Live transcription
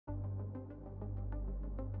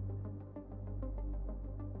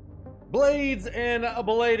Blades and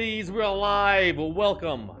Bladies, we're live.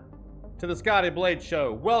 Welcome to the Scotty Blade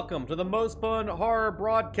Show. Welcome to the most fun horror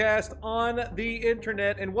broadcast on the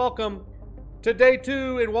internet. And welcome to day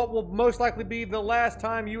 2 and what will most likely be the last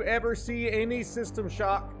time you ever see any System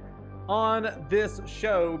Shock on this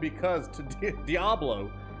show, because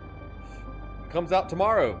Diablo comes out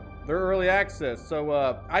tomorrow. They're early access.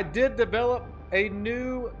 So I did develop a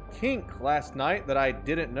new kink last night that I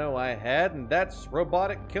didn't know I had, and that's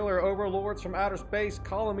robotic killer overlords from outer space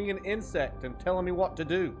calling me an insect and telling me what to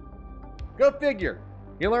do. Go figure.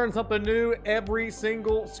 You learn something new every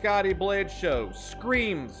single Scotty Blade show.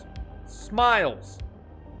 Screams, smiles,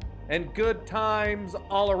 and good times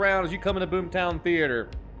all around as you come into Boomtown Theater.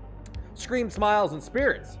 Scream, smiles, and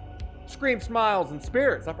spirits. Scream, smiles, and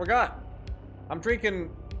spirits. I forgot. I'm drinking.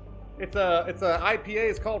 It's a IPA.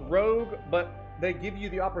 It's called Rogue, but they give you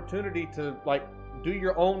the opportunity to like do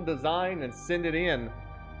your own design and send it in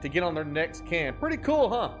to get on their next can. Pretty cool,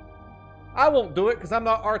 huh? I won't do it because I'm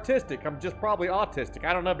not artistic. I'm just probably autistic.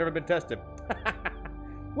 I don't know. I've never been tested.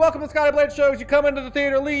 Welcome to Scotty Blade Shows. You come into the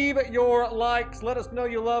theater, leave your likes. Let us know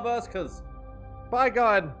you love us, because by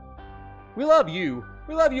God, we love you.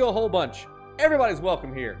 We love you a whole bunch. Everybody's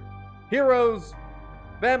welcome here. Heroes,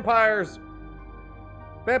 vampires.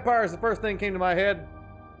 Vampires, the first thing came to my head.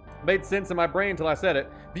 Made sense in my brain until I said it.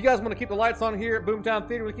 If you guys want to keep the lights on here at Boomtown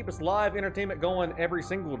Theater, we keep this live entertainment going every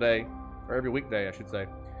single day, or every weekday, I should say.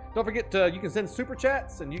 Don't forget, you can send super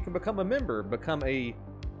chats, and you can become a member, become a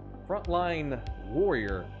frontline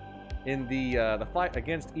warrior in the fight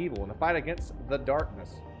against evil, in the fight against the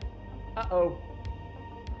darkness. Uh-oh.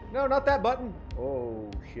 No, not that button. Oh,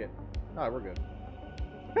 shit. No, we're good.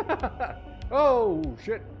 Oh,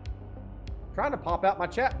 shit. Trying to pop out my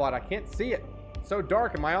chat bot. I can't see it. It's so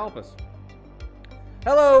dark in my office.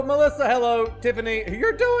 Hello, Melissa. Hello, Tiffany.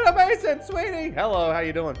 You're doing amazing, sweetie. Hello, how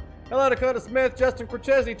you doing? Hello, Dakota Smith, Justin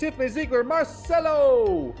Corchesney, Tiffany Ziegler,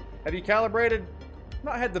 Marcelo. Have you calibrated?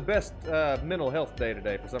 Not had the best mental health day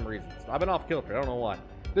today for some reason. I've been off kilter. I don't know why.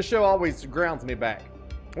 This show always grounds me back.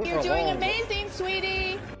 You're doing amazing,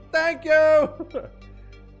 sweetie. Thank you.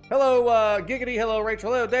 Hello, Giggity. Hello,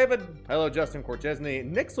 Rachel. Hello, David. Hello, Justin Corchesney.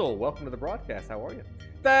 Nixel, welcome to the broadcast. How are you?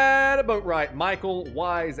 That about right. Michael,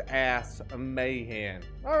 wise ass Mayhan.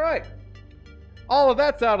 All right. All of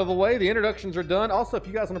that's out of the way. The introductions are done. Also, if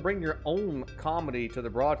you guys want to bring your own comedy to the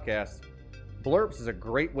broadcast, Blurps is a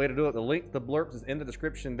great way to do it. The link to the Blurps is in the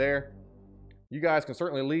description there. You guys can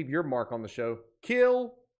certainly leave your mark on the show.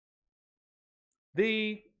 Kill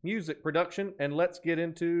the music production, and let's get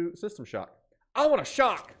into System Shock. I want a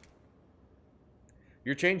shock.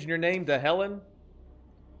 You're changing your name to Helen?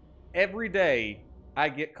 Every day I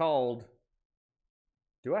get called.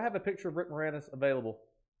 Do I have a picture of Rick Moranis available?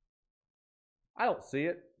 I don't see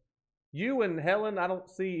it. You and Helen, I don't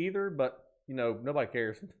see either, but, you know, nobody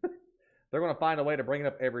cares. They're going to find a way to bring it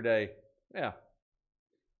up every day. Yeah.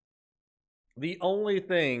 The only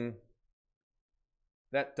thing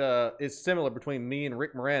that is similar between me and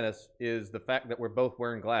Rick Moranis is the fact that we're both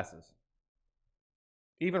wearing glasses.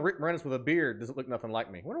 Even Rick Moranis with a beard doesn't look nothing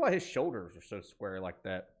like me. I wonder why his shoulders are so square like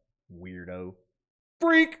that. Weirdo.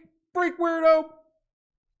 Freak! Freak weirdo!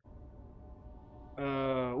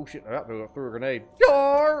 Oh shit, I threw a grenade.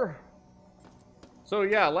 Yar! So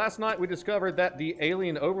yeah, last night we discovered that the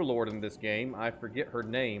alien overlord in this game, I forget her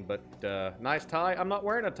name, but nice tie. I'm not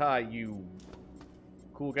wearing a tie, you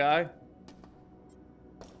cool guy.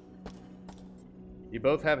 You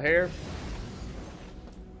both have hair?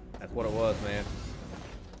 That's what it was, man.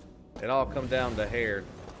 It all come down to hair.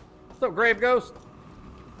 What's up, Grave Ghost?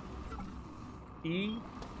 E?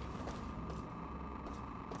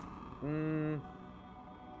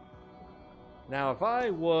 Now, if I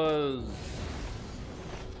was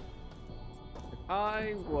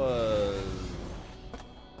an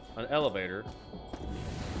elevator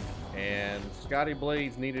and Scotty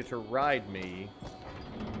Blades needed to ride me,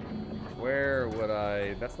 where would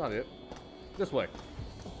I... That's not it. This way.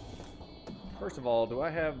 First of all, do I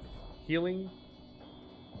have healing?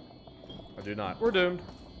 I do not. We're doomed.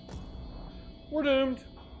 We're doomed.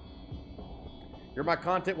 You're my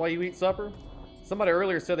content while you eat supper? Somebody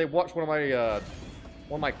earlier said they watched one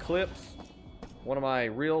of my clips, one of my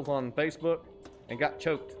reels on Facebook, and got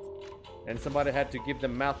choked. And somebody had to give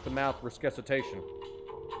them mouth-to-mouth resuscitation.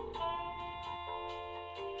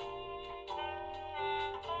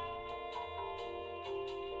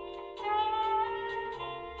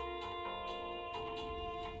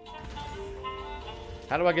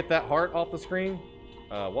 How do I get that heart off the screen?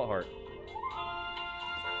 What heart?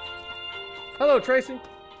 Hello, Tracy.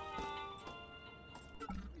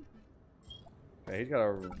 Okay, he's got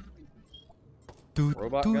a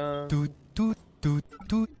Robot gun.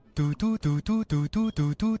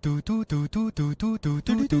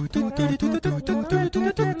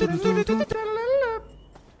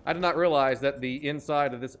 I did not realize that the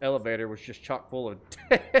inside of this elevator was just chock full of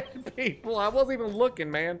dead people. I wasn't even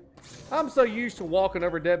looking, man. I'm so used to walking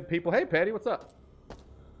over dead people. Hey, Petty, what's up?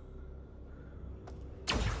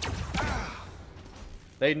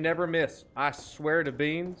 They never miss. I swear to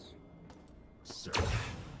beans. Sir.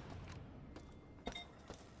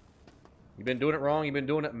 You've been doing it wrong. You've been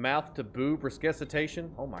doing it mouth to boob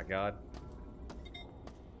resuscitation. Oh my god.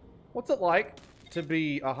 What's it like to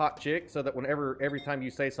be a hot chick so that every time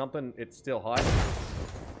you say something, it's still hot?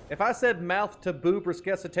 If I said mouth to boob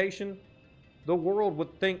resuscitation, the world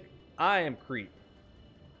would think I am creep.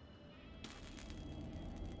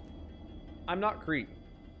 I'm not creep.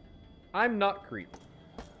 I'm not creep.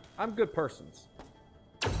 I'm good persons.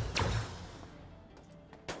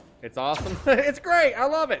 It's awesome. It's great. I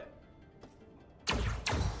love it.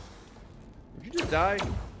 Did you just die?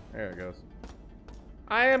 There it goes.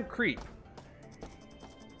 I am creep.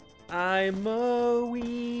 I'm a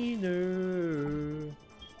wiener.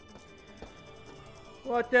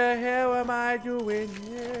 What the hell am I doing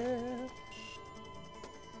here?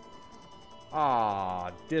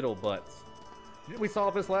 Ah, diddle butts. Didn't we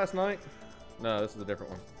solve this last night? No, this is a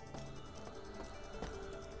different one.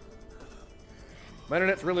 My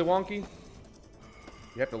internet's really wonky.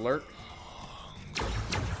 You have to lurk.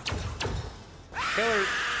 Killer.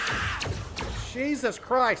 Jesus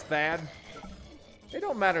Christ, Thad. It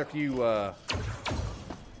don't matter if you, it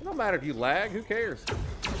don't matter if you lag. Who cares?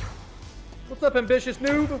 What's up, ambitious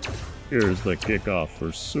noob? Here's the kickoff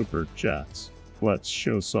for Super Chats. Let's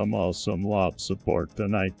show some awesome lob support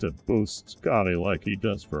tonight to boost Scotty like he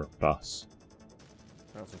does for us.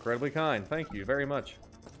 That's incredibly kind. Thank you very much.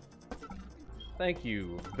 Thank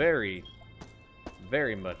you very,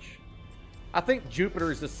 very much. I think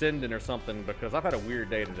Jupiter's ascending or something because I've had a weird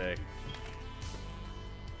day today.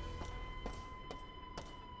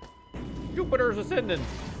 Jupiter's ascending.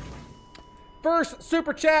 First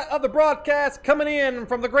super chat of the broadcast coming in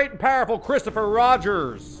from the great and powerful Christopher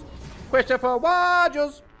Rogers. Christopher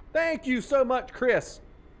Rogers. Thank you so much, Chris,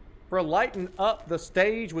 for lighting up the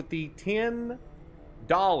stage with the $10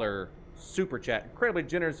 super chat. Incredibly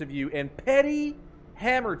generous of you. And Petty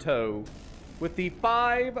Hammertoe with the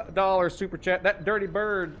 $5 super chat. That dirty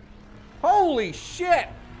bird. Holy shit.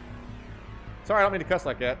 Sorry, I don't mean to cuss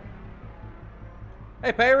like that.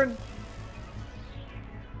 Hey, Perrin.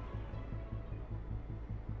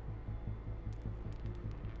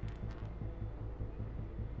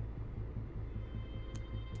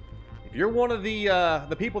 If you're one of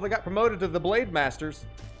the people that got promoted to the Blade Masters,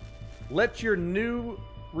 let your new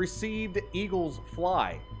received Eagles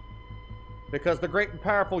fly. Because the great and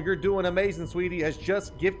powerful You're Doing Amazing, Sweetie has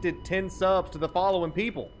just gifted 10 subs to the following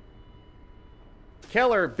people.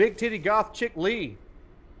 Keller, Big Titty Goth Chick Lee.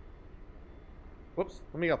 Whoops,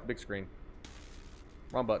 let me get off the big screen.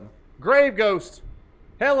 Wrong button. Grave Ghost,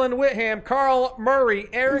 Helen Whitham, Carl Murray,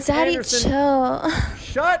 Eric Daddy, Anderson. chill.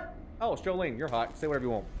 Shut. Oh, Jolene, you're hot. Say whatever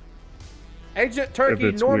you want. Agent Turkey,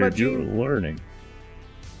 If it's Norma weird, you're Jean. learning.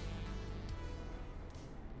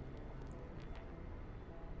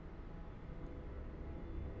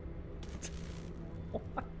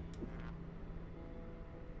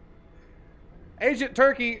 Agent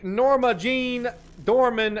Turkey, Norma Jean,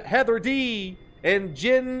 Dorman, Heather D, and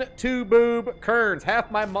Jen Two Boob Kearns. Half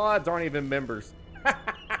my mods aren't even members.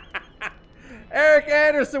 Eric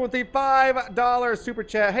Anderson with the $5 super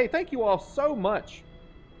chat. Hey, thank you all so much.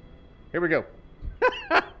 Here we go.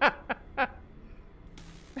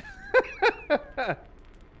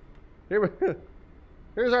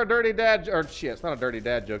 Here's our dirty dad, or shit, it's not a dirty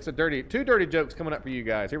dad joke. It's a two dirty jokes coming up for you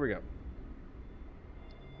guys. Here we go.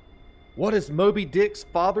 What is Moby Dick's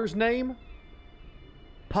father's name?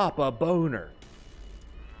 Papa Boner.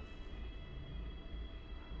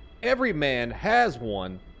 Every man has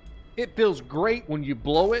one. It feels great when you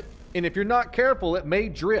blow it, and if you're not careful, it may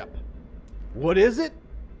drip. What is it?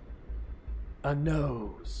 A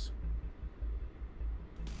nose.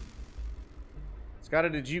 Scotty,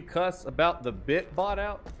 did you cuss about the bit bot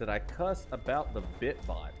out? Did I cuss about the bit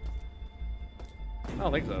bot? I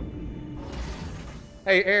don't think so.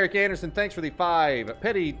 Hey, Eric Anderson, thanks for the 5.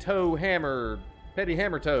 Petty Hammer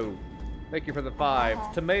Toe. Thank you for the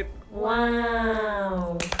 5. Tomato.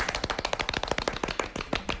 Wow.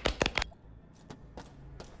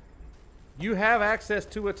 You have access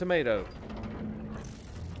to a tomato.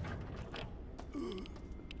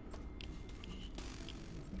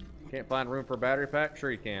 Can't find room for a battery pack? Sure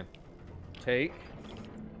you can. Take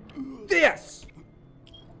this.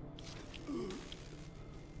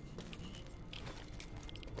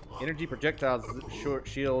 Energy projectiles short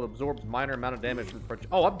shield absorbs minor amount of damage from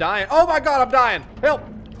oh, I'm dying. Oh my god, I'm dying. Help!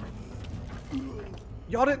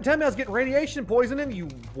 Y'all didn't tell me I was getting radiation poisoning, you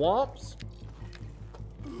womps.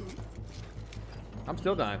 I'm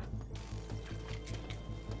still dying.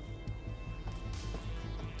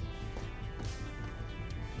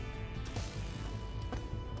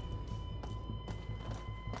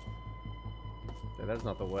 Okay, that's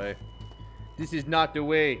not the way. This is not the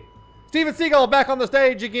way. Steven Seagull back on the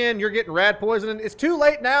stage again. You're getting rad poisoning. It's too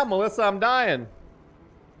late now, Melissa. I'm dying.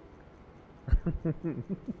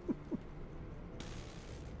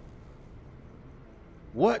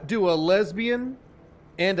 What do a lesbian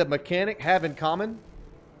and a mechanic have in common?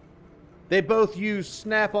 They both use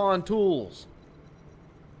snap-on tools.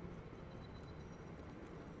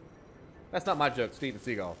 That's not my joke, Steven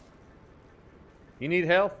Seagull. You need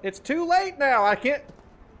help? It's too late now. I can't.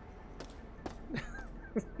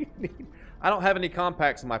 I don't have any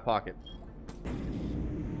compacts in my pocket.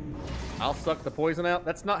 I'll suck the poison out.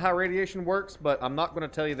 That's not how radiation works, but I'm not going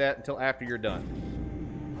to tell you that until after you're done.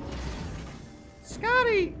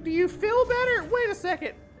 Scotty, do you feel better? Wait a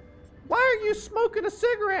second. Why are you smoking a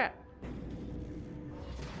cigarette?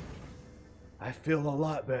 I feel a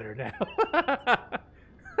lot better now.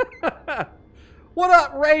 What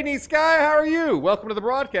up, rainy sky? How are you? Welcome to the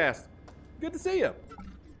broadcast. Good to see you.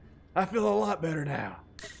 I feel a lot better now.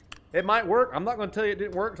 It might work. I'm not going to tell you it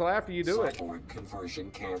didn't work until after you do it. Cyborg conversion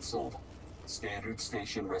canceled. Standard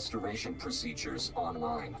station restoration procedures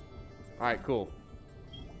online. All right, cool.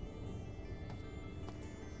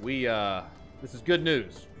 This is good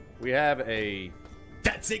news. We have a...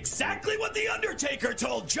 That's exactly what The Undertaker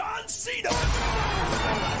told John Cena!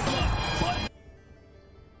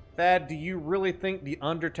 Thad, do you really think The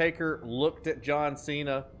Undertaker looked at John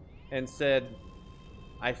Cena and said,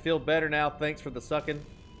 I feel better now, thanks for the sucking?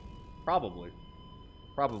 Probably.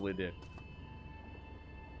 Probably did.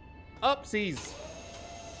 Upsies!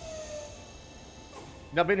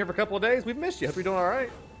 Now, been here for a couple of days. We've missed you. Hope you're doing all right.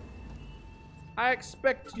 I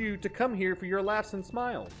expect you to come here for your laughs and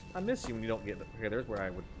smiles. I miss you when you don't get... Okay, there's where I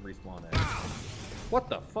would respawn at. What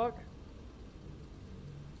the fuck?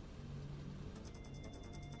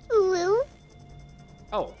 Ooh.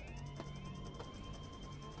 Oh.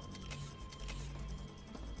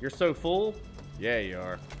 You're so full? Yeah, you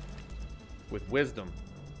are. With wisdom.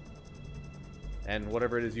 And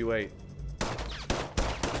whatever it is you ate.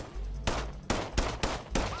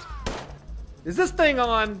 Is this thing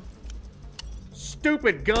on?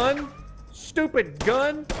 Stupid gun? Stupid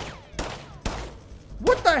gun?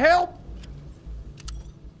 What the hell?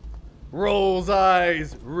 Rolls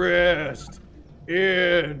eyes, rest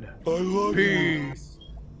in peace.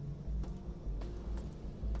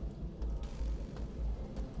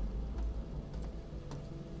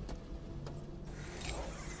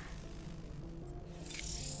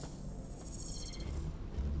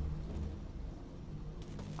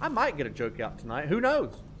 I might get a joke out tonight. Who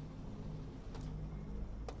knows?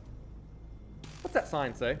 What's that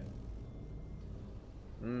sign say?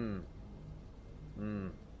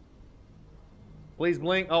 Please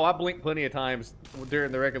blink. Oh, I blinked plenty of times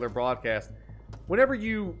during the regular broadcast. Whenever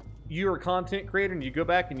you're a content creator and you go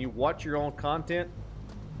back and you watch your own content,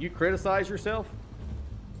 you criticize yourself.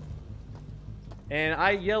 And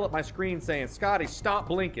I yell at my screen saying, Scotty, stop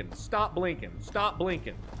blinking. Stop blinking. Stop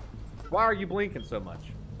blinking. Why are you blinking so much?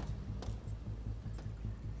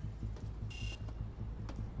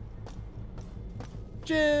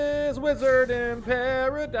 Jizz wizard in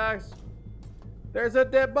paradise. There's a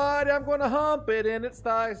dead body, I'm gonna hump it in its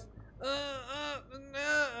thighs.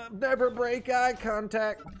 Never break eye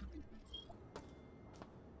contact.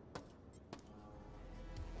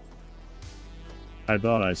 I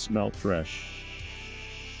thought I smelled fresh.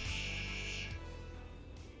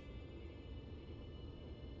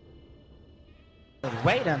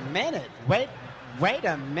 Wait a minute. Wait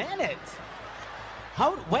a minute.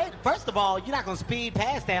 Wait, first of all, you're not gonna speed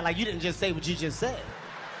past that like you didn't just say what you just said.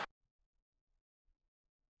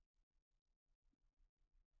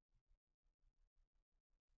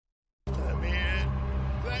 Let me in.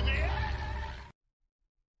 Let me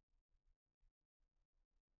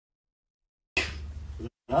in.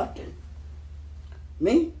 Nothing.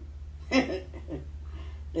 Me?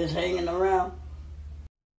 Just hanging around.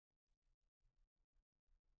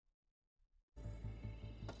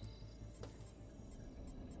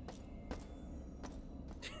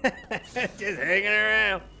 Just hanging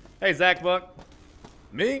around. Hey, Zach Buck.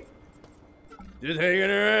 Me? Just hanging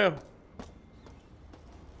around.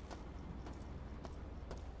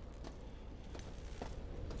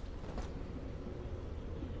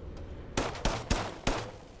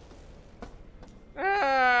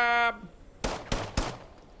 Ah!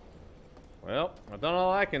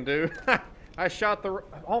 I can do. I shot the...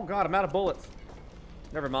 Oh, God, I'm out of bullets.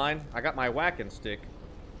 Never mind. I got my whacking stick.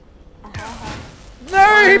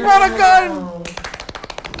 No, he brought a gun!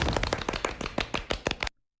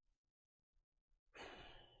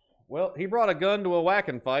 Well, he brought a gun to a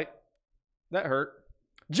whacking fight. That hurt.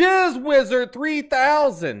 Jizz Wizard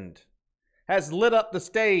 3000 has lit up the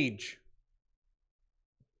stage.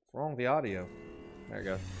 What's wrong with the audio? There you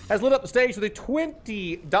go. Has lit up the stage with a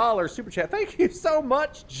 $20 super chat. Thank you so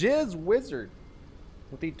much, Jizz Wizard,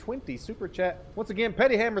 with the 20 super chat. Once again,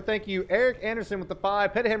 Petty Hammer, thank you. Eric Anderson with the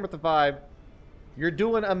 5. Petty Hammer with the 5. You're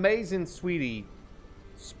doing amazing, sweetie.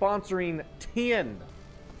 Sponsoring 10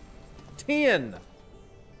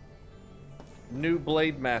 new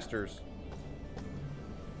Blade Masters.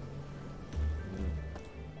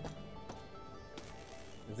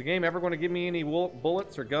 Is the game ever going to give me any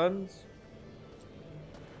bullets or guns?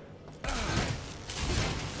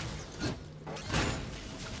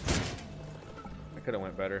 That could have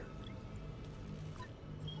went better.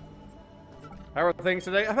 How are things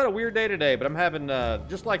today? I've had a weird day today, but I'm having,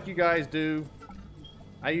 just like you guys do,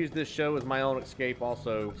 I use this show as my own escape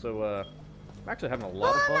also, so, I'm actually having a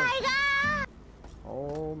lot of fun. Oh my God!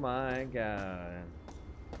 Oh my God.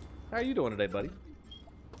 How are you doing today, buddy?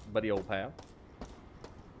 Buddy old pal.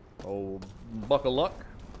 Old buck of luck.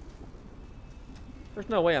 There's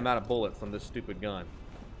no way I'm out of bullets on this stupid gun.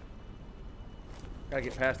 Gotta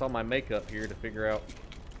get past all my makeup here to figure out.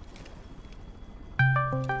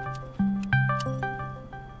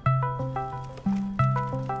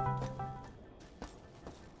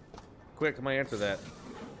 Quick, somebody answer that.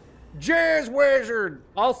 Jazz Wizard!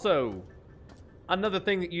 Also, another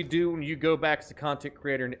thing that you do when you go back as a content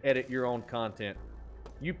creator and edit your own content,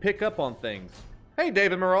 you pick up on things. Hey,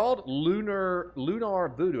 David Merald, Lunar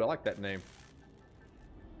Voodoo. I like that name.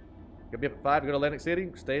 You'll be up at 5 to go to Atlantic City.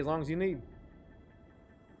 Stay as long as you need.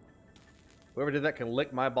 Whoever did that can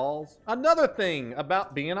lick my balls. Another thing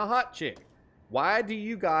about being a hot chick. Why do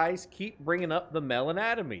you guys keep bringing up the male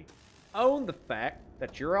anatomy? Own the fact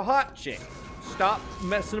that you're a hot chick. Stop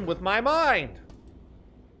messing with my mind.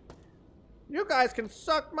 You guys can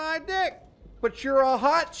suck my dick, but you're a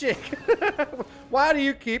hot chick. Why do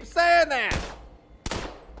you keep saying that?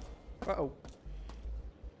 Uh-oh.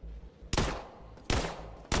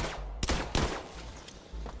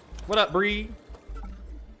 What up, Bree?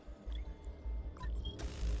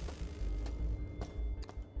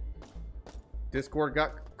 Discord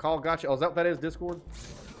gotcha. Oh, is that what that is, Discord?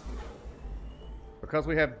 Because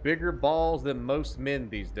we have bigger balls than most men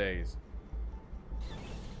these days.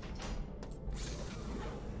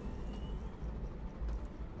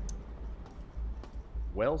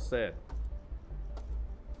 Well said.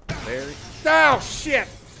 Very... Oh, shit!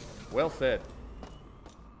 Well said.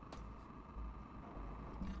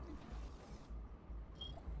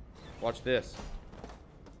 Watch this.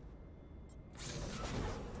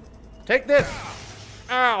 Take this!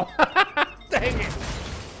 Ow! Dang it!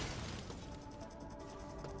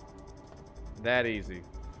 That easy.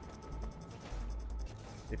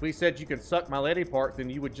 If we said you could suck my lady part, then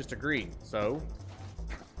you would just agree. So...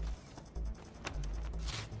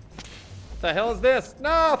 What the hell is this? No,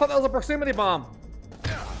 I thought that was a proximity bomb.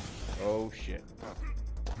 Oh, shit.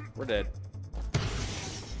 We're dead.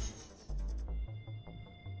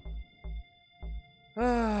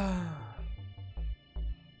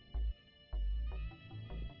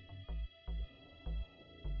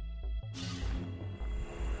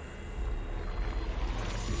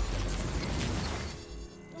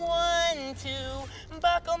 One, two,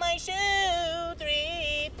 buckle my shoe.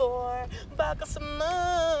 3, 4, buckle some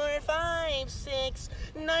more. 5, 6,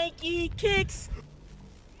 Nike kicks.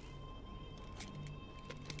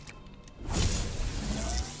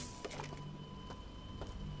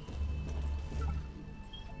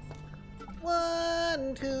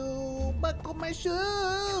 One, two, buckle my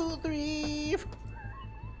shoe. 3,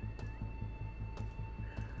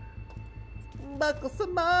 buckle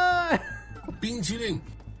some more. 冰淇淋.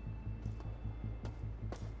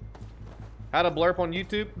 How to blurp on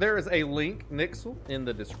YouTube? There is a link, Nixel, in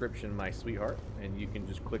the description, my sweetheart. And you can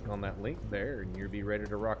just click on that link there and you'll be ready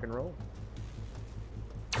to rock and roll.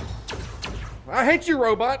 I hate you,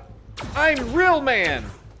 robot. I'm real man.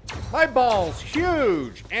 My ball's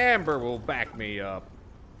huge. Amber will back me up.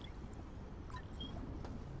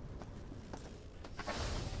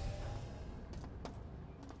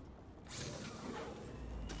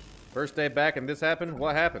 First day back and this happened?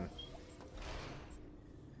 What happened?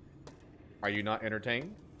 Are you not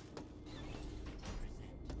entertained?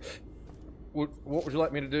 What would you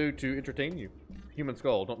like me to do to entertain you? Human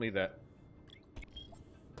skull, don't need that.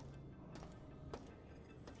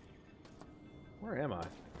 Where Where am I?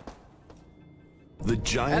 The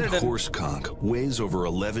giant Edited. horse conch weighs over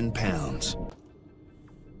 11 pounds.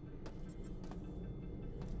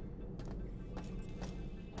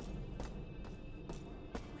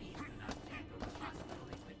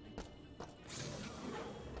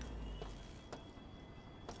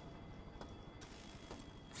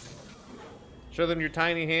 Show them your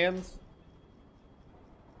tiny hands.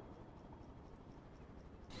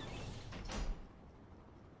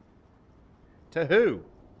 To who?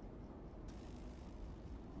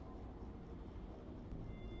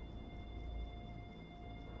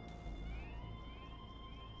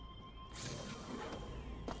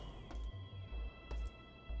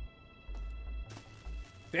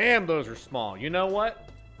 Damn, those are small. You know what?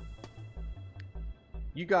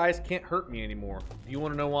 You guys can't hurt me anymore. Do you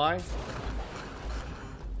want to know why?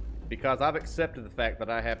 Because I've accepted the fact that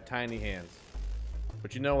I have tiny hands.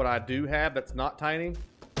 But you know what I do have that's not tiny?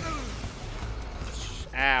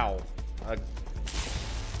 Ow.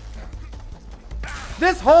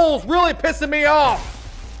 This hole's really pissing me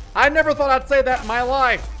off. I never thought I'd say that in my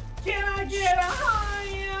life. Can I get a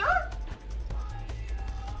higher?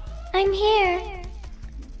 I'm here.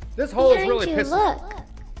 This hole's Behind really you, pissing. look.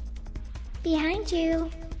 Behind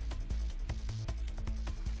you.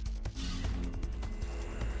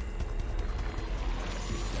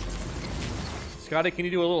 Scotty, can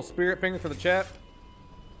you do a little spirit finger for the chat?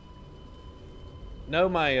 No,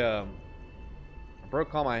 I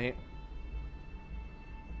broke all my hand.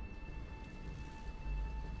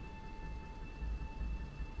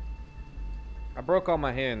 I broke all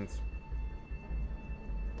my hands.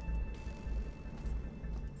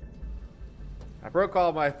 I broke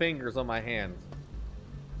all my fingers on my hands.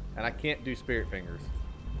 And I can't do spirit fingers.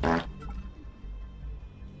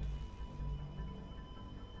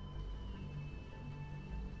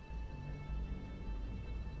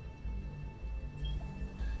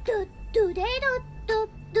 Do do do do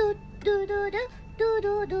do do do do do do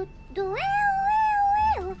do do do do.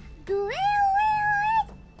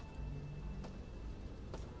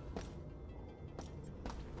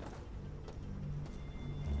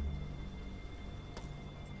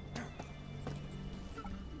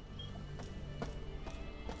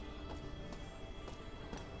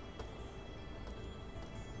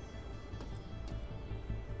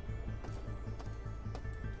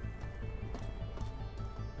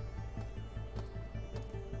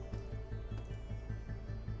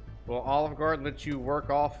 Will Olive Garden let you work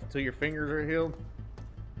off till your fingers are healed?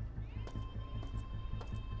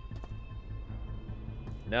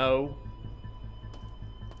 No.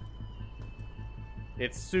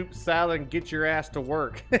 It's soup, salad, and get your ass to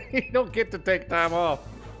work. You don't get to take time off.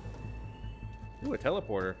 Ooh, a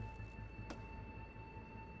teleporter.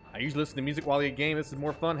 I usually listen to music while I game. This is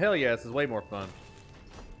more fun. Hell yeah, this is way more fun.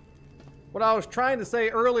 What I was trying to say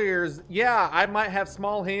earlier is, yeah, I might have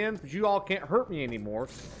small hands, but you all can't hurt me anymore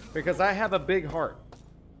because I have a big heart.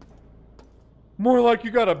 More like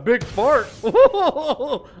you got a big fart.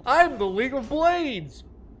 I'm the League of Blades.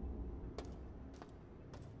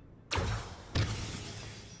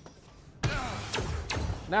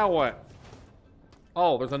 Now what?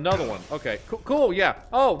 Oh, there's another one. Okay, cool, yeah.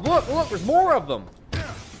 Oh, look, there's more of them.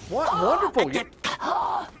 What wonderful.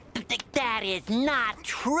 That is not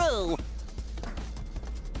true.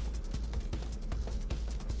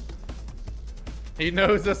 He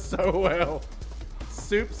knows us so well.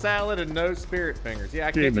 Soup, salad, and no spirit fingers. Yeah,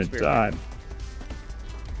 I can't do Demon spirit time.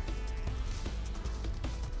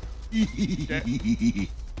 fingers.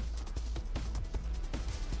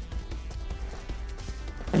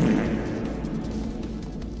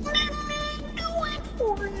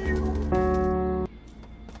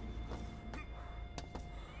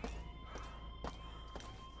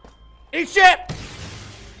 Eat shit!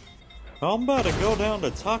 I'm about to go down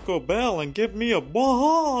to Taco Bell and give me a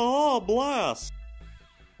Baja Blast.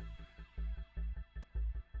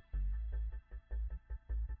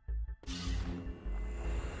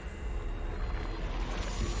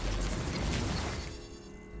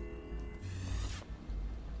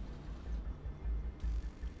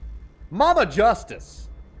 Mama Justice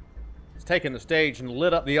has taken the stage and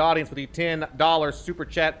lit up the audience with the $10 super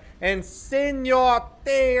chat. And Senor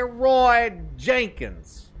Roy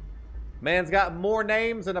Jenkins. Man's got more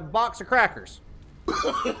names than a box of crackers.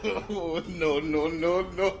 Oh, no, no, no,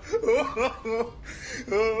 no.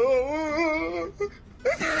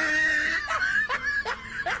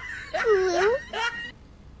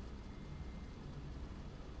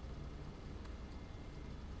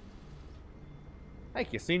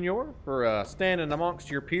 Thank you, Senor, for standing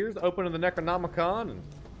amongst your peers, opening the Necronomicon, and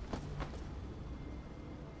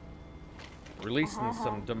Releasing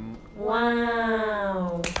some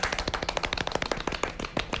Wow.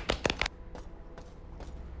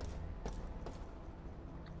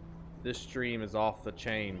 This stream is off the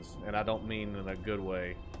chains, and I don't mean in a good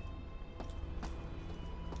way.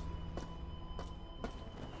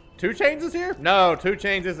 2 Chainz is here? No, 2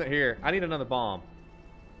 Chainz isn't here. I need another bomb.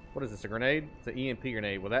 What is this, a grenade? It's an EMP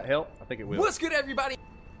grenade. Will that help? I think it will. What's good, everybody?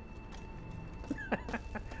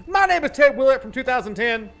 My name is Ted Willett from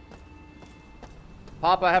 2010.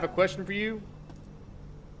 Papa, I have a question for you.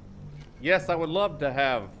 Yes, I would love to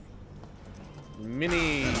have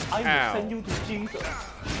many. I will send you to Jesus.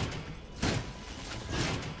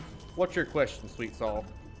 What's your question, Sweet Saul?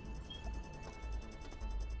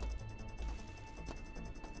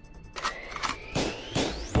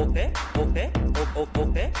 Okay.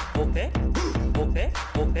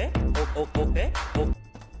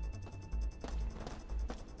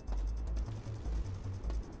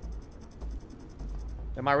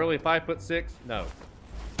 Am I really 5'6"? No.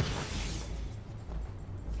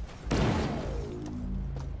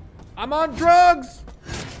 I'm on drugs!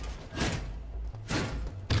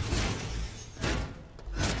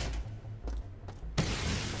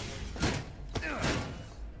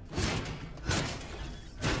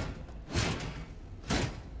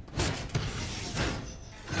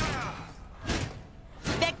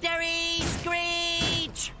 Victory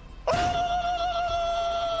screech!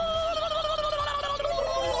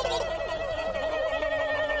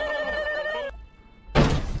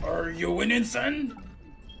 Are you winning, son?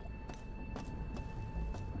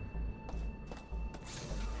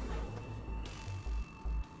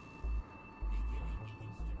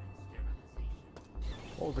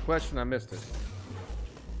 What was the question? I missed it.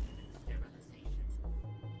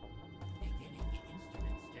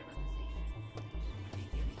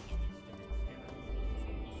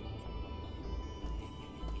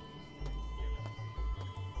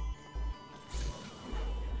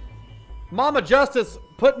 Mama Justice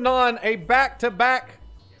putting on a back-to-back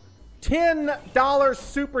 $10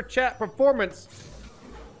 super chat performance.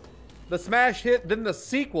 The smash hit, then the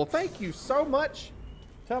sequel. Thank you so much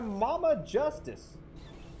to Mama Justice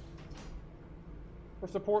for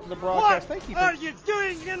supporting the broadcast. Thank you. What are you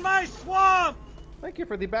doing in my swamp? Thank you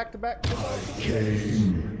for the back-to-back.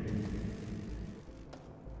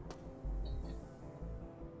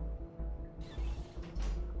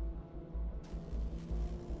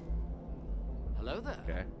 Hello there.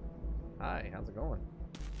 Okay. Hi, how's it going?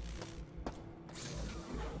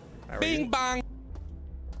 How are Bing you? bong.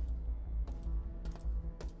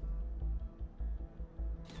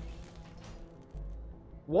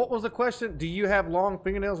 What was the question? Do you have long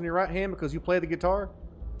fingernails in your right hand because you play the guitar?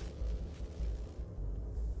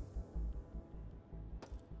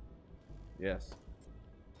 Yes.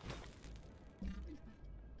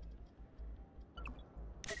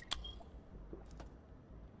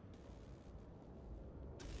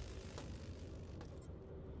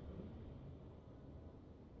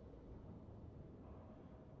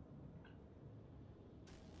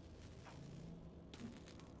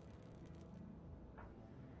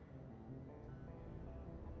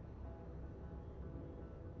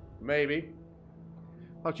 Maybe.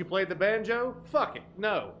 Thought you played the banjo? Fuck it.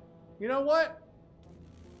 No. You know what?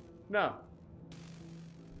 No.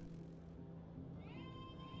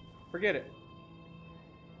 Forget it.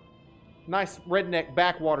 Nice redneck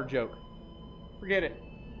backwater joke. Forget it.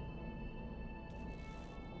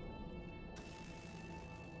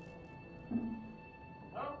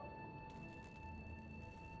 No?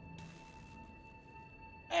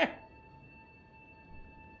 Eh.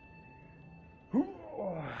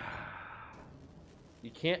 You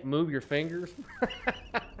can't move your fingers?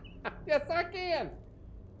 Yes, I can.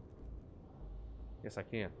 Yes, I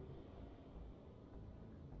can.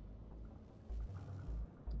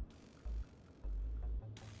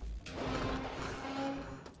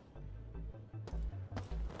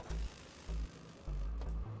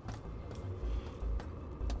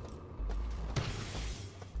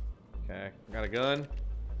 Okay, got a gun.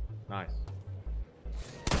 Nice.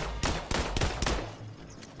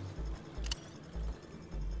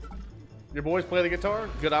 Your boys play the guitar?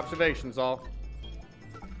 Good observations, all.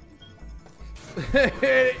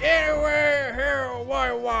 Anywhere, here,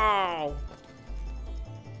 wow.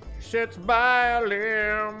 Sits by a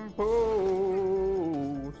lamppost.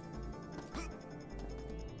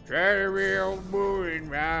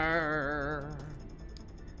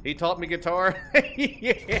 He taught me guitar?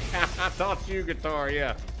 Yeah, I taught you guitar,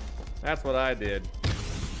 yeah. That's what I did.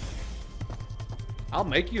 I'll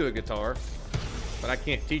make you a guitar, but I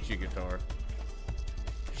can't teach you guitar.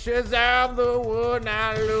 Shazam, the one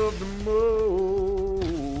I love the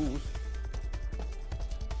most.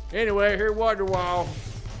 Anyway, here Wonderwall.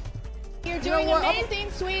 You're doing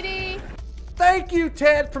amazing, sweetie. Thank you,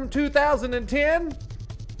 Ted from 2010.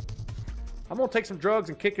 I'm gonna take some drugs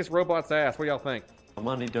and kick this robot's ass. What do y'all think?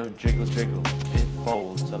 Money don't jiggle jiggle, it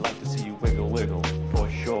folds. I like to see you wiggle wiggle, for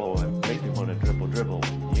sure, and make me wanna dribble dribble.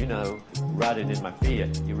 You know, riding in my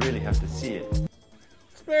Fiat, you really have to see it.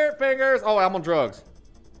 Spirit fingers. Oh, I'm on drugs.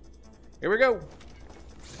 Here we go.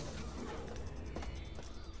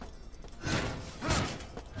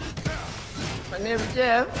 My name's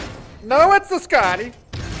Jeff. No, it's the Scotty.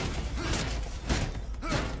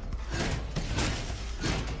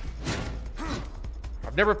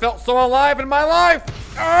 I've never felt so alive in my life.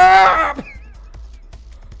 Ah!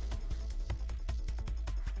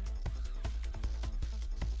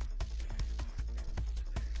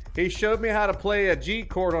 He showed me how to play a G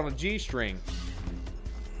chord on a G string.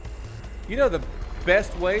 You know the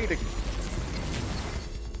best way to...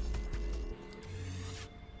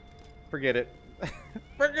 Forget it.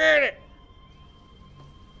 Forget it!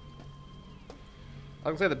 I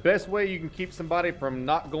was gonna say the best way you can keep somebody from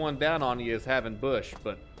not going down on you is having Bush,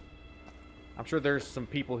 but I'm sure there's some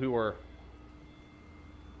people who are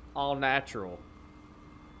all natural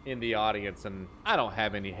in the audience, and I don't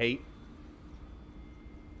have any hate.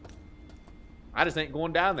 I just ain't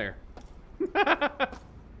going down there.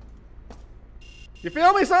 You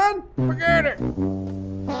feel me, son? Forget it.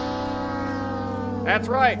 That's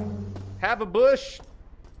right. Have a Bush,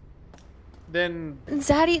 then...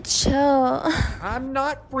 Daddy, chill. I'm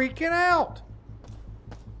not freaking out.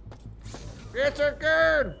 It's a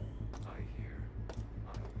good.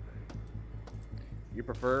 You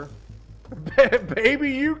prefer?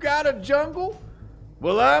 Baby, you got a jungle?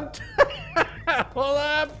 Well, I'm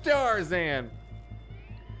Tarzan.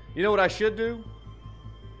 You know what I should do?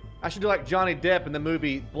 I should do like Johnny Depp in the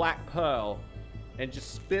movie Black Pearl and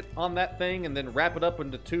just spit on that thing and then wrap it up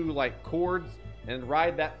into two like cords and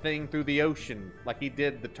ride that thing through the ocean like he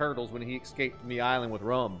did the turtles when he escaped from the island with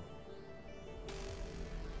rum.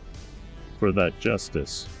 For that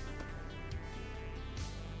justice.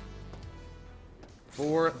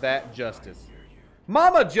 For that justice.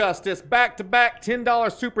 Mama Justice, back-to-back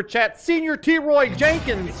 $10 super chat. Senior T-Roy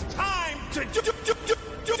Jenkins. It's time to do.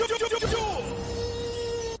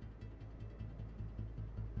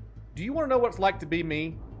 Do you want to know what it's like to be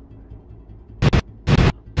me?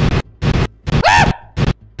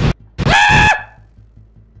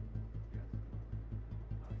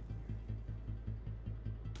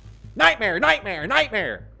 Nightmare, nightmare,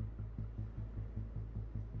 nightmare.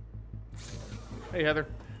 Hey, Heather.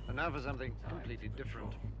 And now for something completely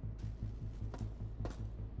different.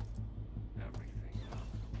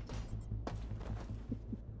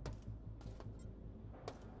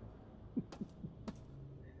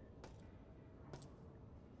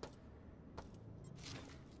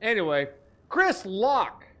 Anyway, Chris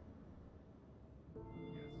Locke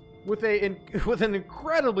with an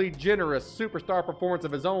incredibly generous superstar performance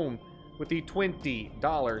of his own with the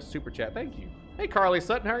 $20 super chat. Thank you. Hey, Carly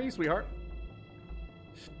Sutton, how are you, sweetheart?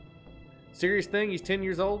 Serious thing, he's 10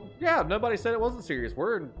 years old? Yeah, nobody said it wasn't serious.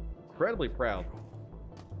 We're incredibly proud.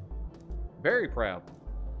 Very proud.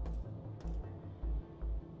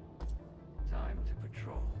 Time to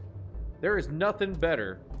patrol. There is nothing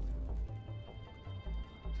better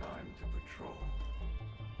Time to patrol.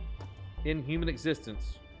 in human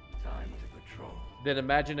existence Time to patrol. than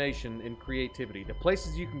imagination and creativity. The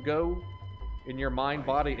places you can go in your mind,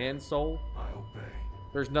 body, and soul, I obey.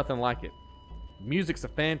 there's nothing like it. Music's a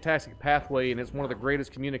fantastic pathway, and it's one of the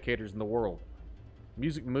greatest communicators in the world.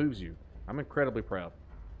 Music moves you. I'm incredibly proud.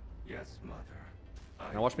 Yes, Mother.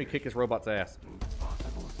 Now watch me kick this robot's ass.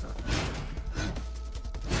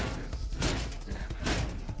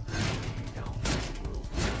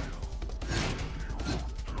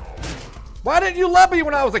 Why didn't you love me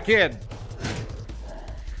when I was a kid?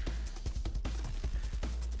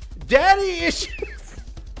 Daddy issues.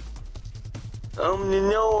 Open the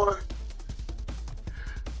door.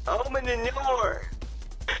 Open the door.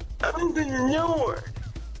 Open the door.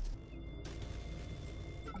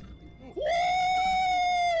 Woo!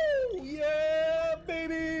 Yeah,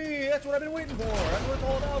 baby! That's what I've been waiting for. That's what it's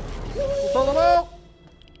all about. That's what it's all about.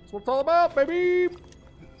 That's what it's all about, baby!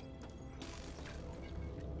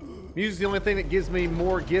 Music's the only thing that gives me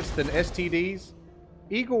more gifts than STDs.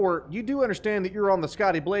 Igor, you do understand that you're on the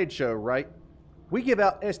Scotty Blade show, right? We give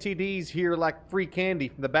out STDs here like free candy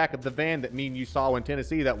from the back of the van that me and you saw in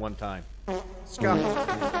Tennessee that one time. Scott.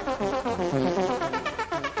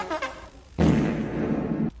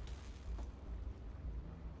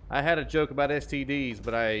 I had a joke about STDs,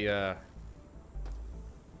 but I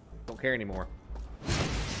don't care anymore.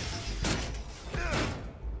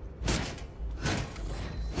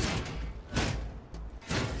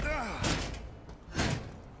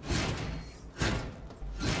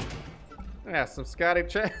 Yeah, some Scotty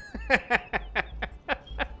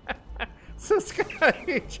some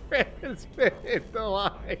Scotty transmitted the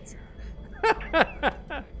lights.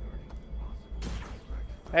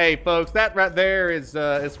 Hey, folks, that right there is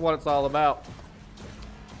what it's all about.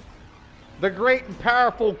 The great and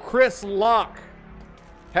powerful Chris Locke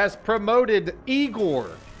has promoted Igor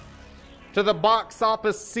to the box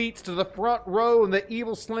office seats to the front row in the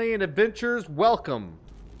Evil Slaying Adventures. Welcome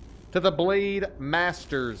to the Blade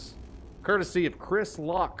Masters, courtesy of Chris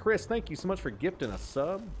Locke. Chris, thank you so much for gifting a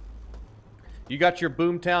sub. You got your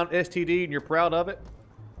Boomtown STD and you're proud of it?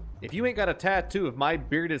 If you ain't got a tattoo of my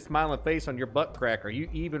bearded smiling face on your butt crack, are you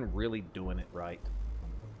even really doing it right?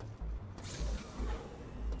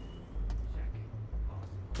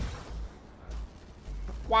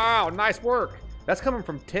 Wow, nice work. That's coming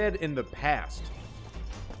from Ted in the past.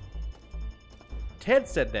 Ted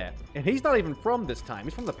said that, and he's not even from this time.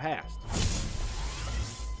 He's from the past.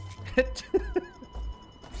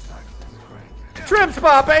 Trim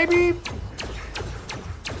spot, baby!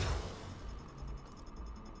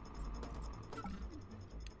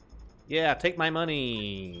 Yeah, take my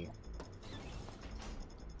money.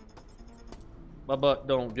 My butt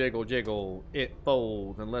don't jiggle jiggle, it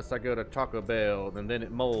folds unless I go to Taco Bell, and then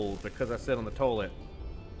it molds because I sit on the toilet.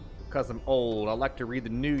 Because I'm old, I like to read the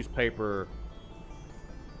newspaper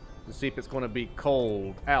to see if it's going to be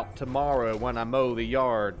cold out tomorrow when I mow the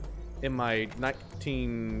yard in my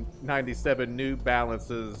 1997 New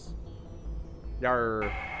Balances.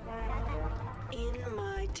 Yarr. In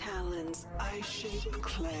my talons, I shape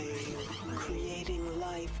clay, creating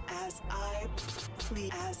life as I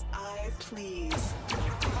please.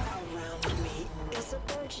 Around me is a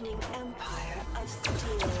burgeoning empire of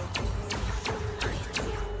steel.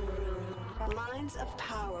 Lines of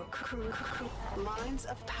power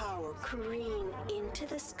careen into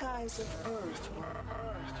the skies of Earth.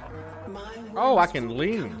 Oh, I can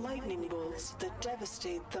lean. Lightning bolts that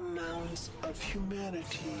devastate the mounds of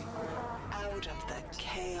humanity. Out of the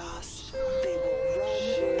chaos, they will run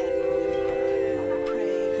and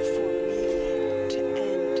pray for me to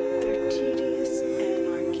end their tedious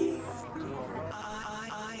anarchy.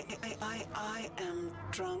 I am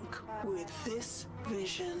drunk with this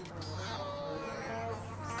vision.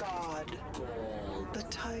 God. The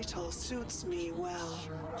title suits me well.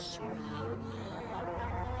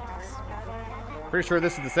 Pretty sure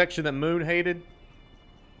this is the section that Moon hated.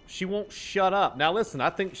 She won't shut up. Now listen, I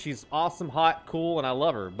think she's awesome, hot, cool, and I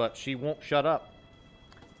love her, but she won't shut up.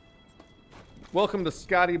 Welcome to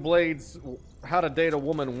Scotty Blade's How to Date a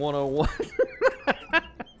Woman 101.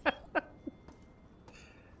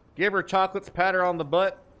 Give her chocolates, pat her on the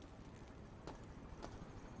butt.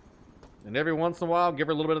 And every once in a while, give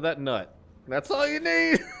her a little bit of that nut. That's all you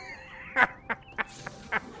need.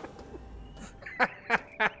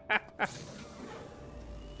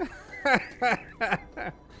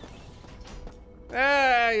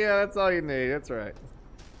 Yeah, that's all you need. That's right.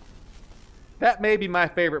 That may be my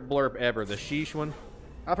favorite blurb ever, the sheesh one.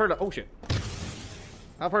 I've heard oh shit.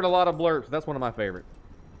 I've heard a lot of blurps. That's one of my favorite.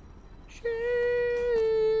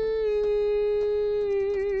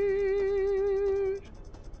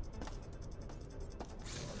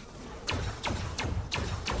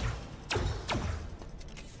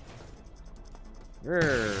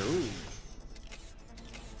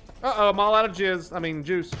 Uh-oh, I'm all out of juice.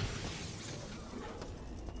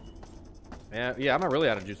 Yeah, I'm not really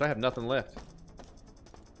out of juice. I have nothing left.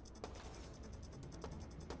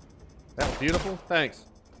 That was beautiful. Thanks.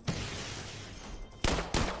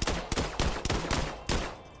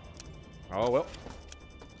 Oh, well.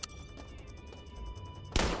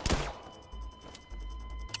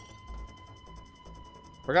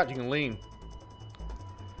 Forgot you can lean.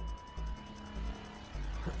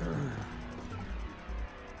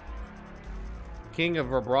 King of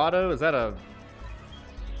Vibrato? Is that a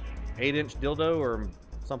 8-inch dildo or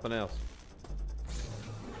something else?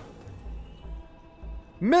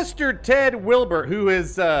 Mr. Ted Wilbert, who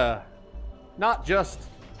is not just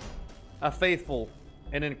a faithful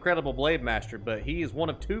and incredible Blade Master, but he is one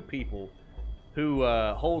of two people who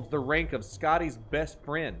holds the rank of Scotty's best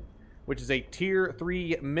friend, which is a Tier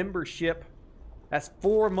 3 membership. That's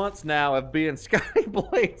 4 months now of being Scotty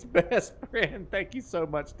Blade's best friend. Thank you so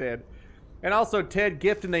much, Ted. And also, Ted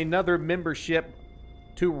gifting another membership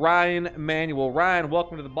to Ryan Manuel. Ryan,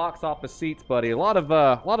 welcome to the box office seats, buddy. A lot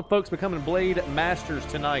of folks becoming Blade Masters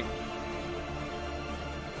tonight.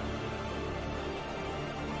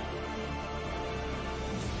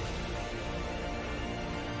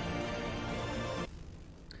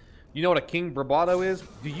 You know what a king bravado is?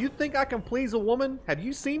 Do you think I can please a woman? Have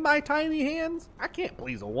you seen my tiny hands? I can't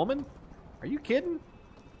please a woman. Are you kidding?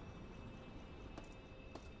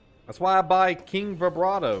 That's why I buy King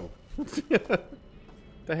Vibrato.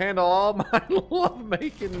 To handle all my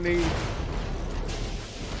love-making needs.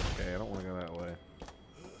 Okay, I don't want to go that way.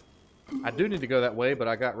 I do need to go that way, but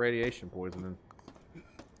I got radiation poisoning.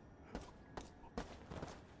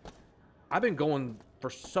 I've been going for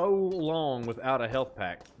so long without a health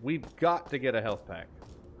pack. We've got to get a health pack.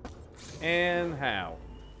 And how?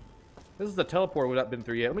 This is the teleport we've not been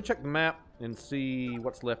through yet. Let me check the map and see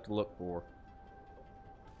what's left to look for.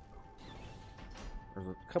 There's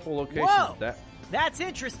a couple locations. Whoa! That's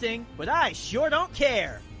interesting, but I sure don't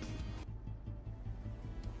care.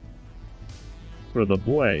 For the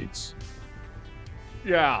blades.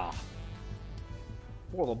 Yeah.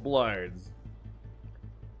 For the blades.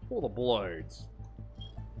 For the blades.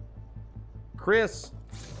 Chris.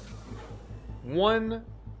 1,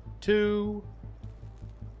 2.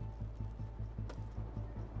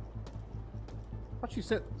 I thought you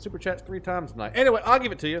sent super chats 3 times tonight. Anyway, I'll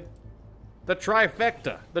give it to you. The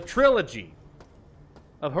trifecta, the trilogy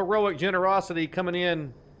of heroic generosity coming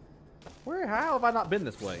in. How have I not been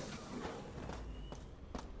this way?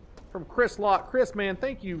 From Chris Locke. Chris, man,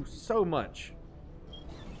 thank you so much.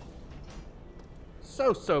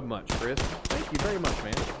 So much, Chris. Thank you very much,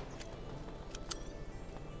 man.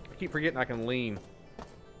 I keep forgetting I can lean.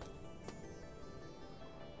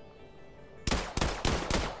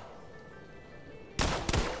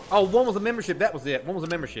 Oh, one was a membership. That was it. One was a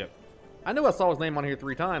membership. I knew I saw his name on here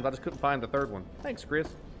 3 times. I just couldn't find the 3rd one. Thanks, Chris.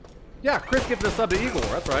 Yeah, Chris gifted a sub to Eagle.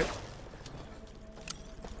 That's right.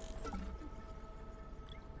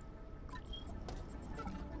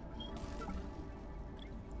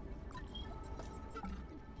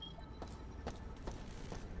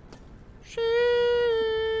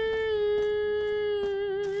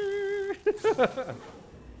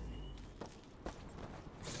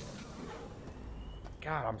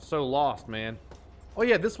 God, I'm so lost, man. Oh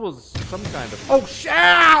yeah, this was some kind of... Oh,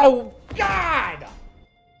 ow! God!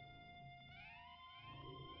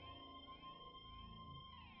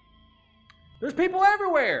 There's people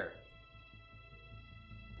everywhere!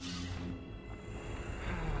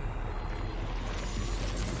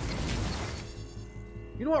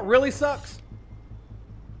 You know what really sucks?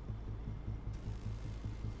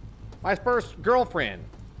 My first girlfriend.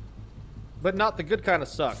 But not the good kind of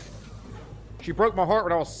suck. She broke my heart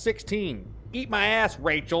when I was 16. Eat my ass,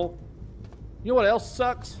 Rachel. You know what else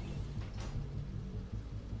sucks?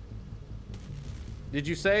 Did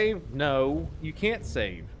you save? No, you can't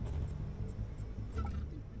save.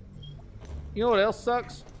 You know what else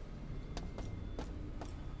sucks?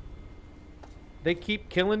 They keep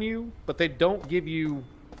killing you, but they don't give you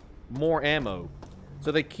more ammo.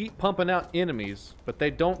 So they keep pumping out enemies, but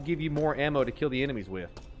they don't give you more ammo to kill the enemies with.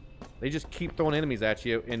 They just keep throwing enemies at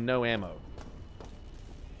you and no ammo.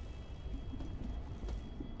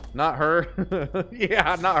 Not her.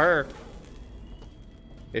 Yeah, not her.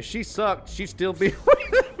 If she sucked, she'd still be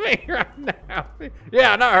with me right now.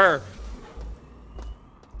 Yeah, not her.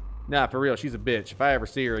 Nah, for real, she's a bitch. If I ever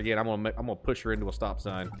see her again, I'm gonna push her into a stop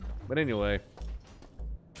sign. But anyway.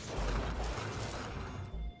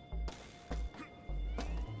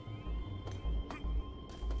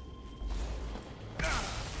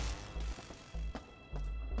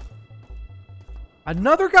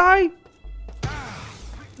 Another guy?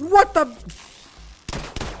 What the?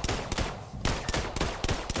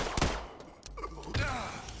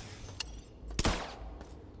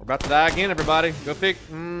 We're about to die again, everybody. Go fix.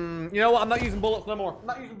 You know what? I'm not using bullets no more. I'm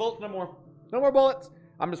not using bullets no more. No more bullets.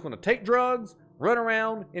 I'm just going to take drugs, run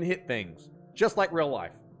around, and hit things. Just like real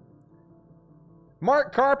life.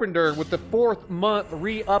 Mark Carpenter with the 4th month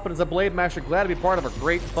re-upping as a Blade Master. Glad to be part of a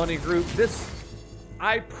great, funny group.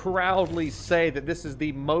 I proudly say that this is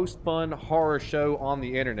the most fun horror show on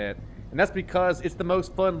the internet. And that's because it's the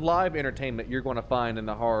most fun live entertainment you're going to find in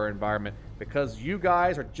the horror environment. Because you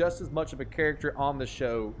guys are just as much of a character on the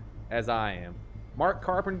show as I am. Mark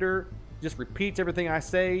Carpenter just repeats everything I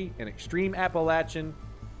say in extreme Appalachian.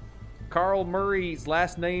 Carl Murray's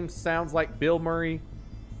last name sounds like Bill Murray.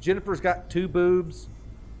 Jennifer's got 2 boobs.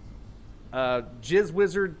 Jizz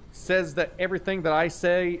Wizard says that everything that I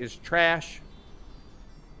say is trash.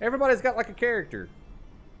 Everybody's got like a character.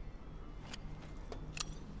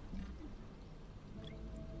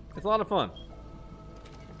 It's a lot of fun.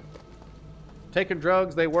 Taking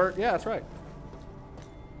drugs, they work. Yeah, that's right.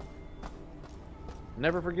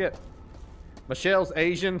 Never forget. Michelle's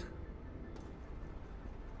Asian.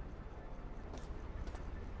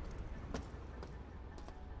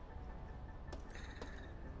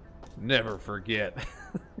 Never forget.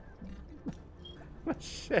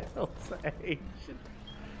 Michelle's Asian.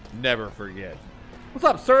 Never forget. What's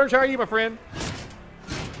up, Serge? How are you, my friend?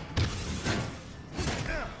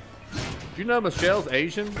 you know Michelle's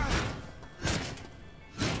Asian?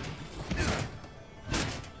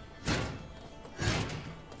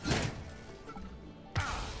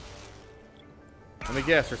 Let me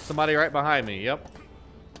guess, there's somebody right behind me. Yep.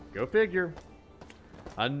 Go figure.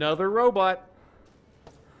 Another robot.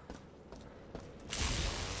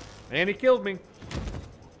 And he killed me.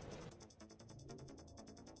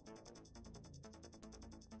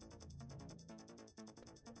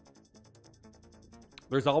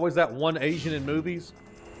 There's always that one Asian in movies.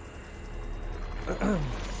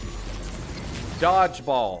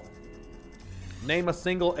 Dodgeball. Name a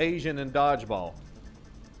single Asian in Dodgeball.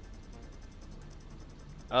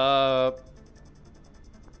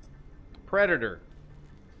 Predator.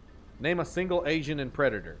 Name a single Asian in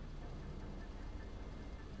Predator.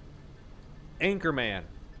 Anchorman.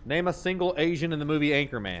 Name a single Asian in the movie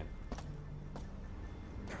Anchorman.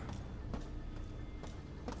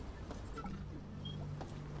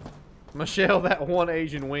 Michelle, that one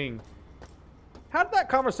Asian wing. How did that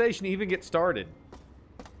conversation even get started?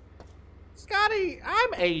 Scotty, I'm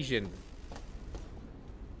Asian.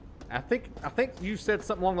 I think you said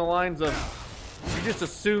something along the lines of, you just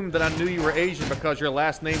assumed that I knew you were Asian because your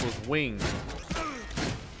last name was Wing.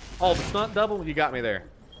 Oh, the stunt double? You got me there.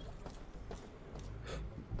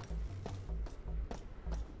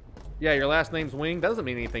 Yeah, your last name's Wing. Doesn't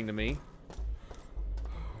mean anything to me.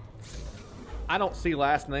 I don't see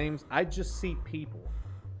last names. I just see people.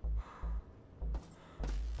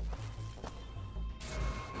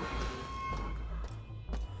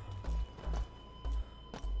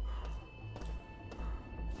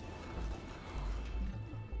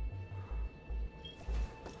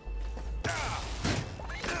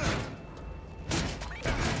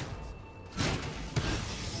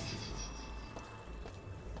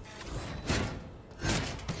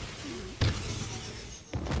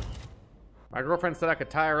 My girlfriend said I could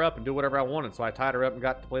tie her up and do whatever I wanted, so I tied her up and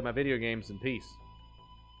got to play my video games in peace.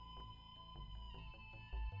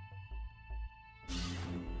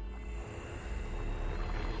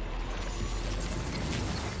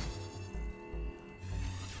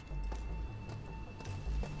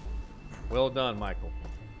 Well done, Michael.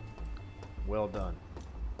 Well done.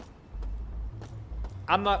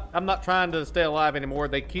 I'm not trying to stay alive anymore.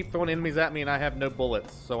 They keep throwing enemies at me and I have no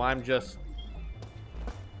bullets, so I'm just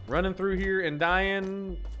running through here and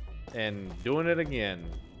dying and doing it again.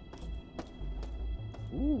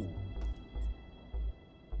 Ooh.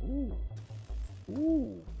 Ooh.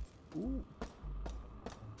 Ooh. Ooh.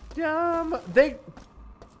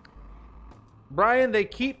 Brian, they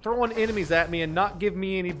keep throwing enemies at me and not give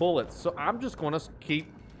me any bullets, so I'm just going to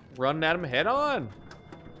keep running at them head on.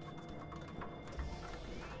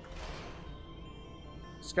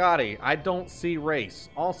 Scotty, I don't see race.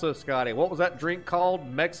 Also, Scotty, what was that drink called?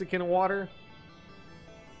 Mexican water?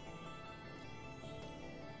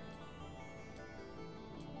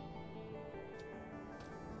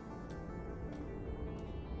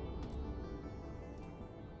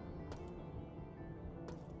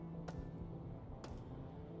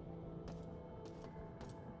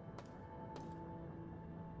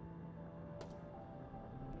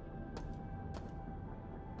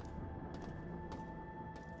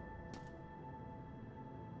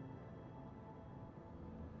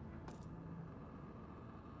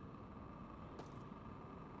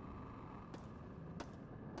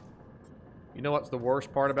 You know what's the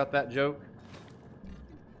worst part about that joke?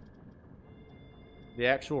 The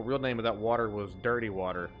actual real name of that water was Dirty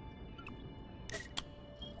Water.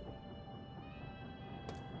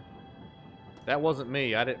 That wasn't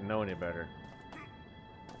me. I didn't know any better.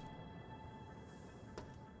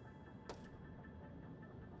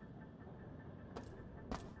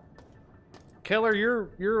 Keller,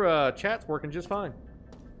 your chat's working just fine.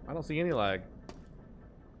 I don't see any lag.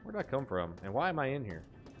 Where'd I come from? And why am I in here?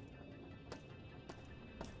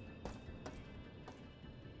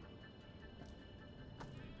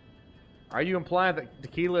 Are you implying that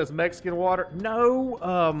tequila is Mexican water?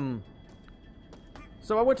 No.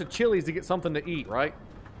 So I went to Chili's to get something to eat, right?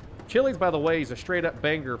 Chili's, by the way, is a straight up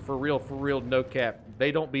banger for real, no cap.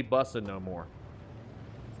 They don't be bussin' no more.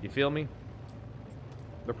 You feel me?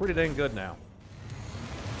 They're pretty dang good now.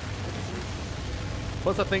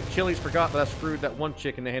 Plus, I think Chili's forgot that I screwed that one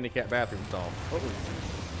chick in the handicapped bathroom stall. Uh-oh.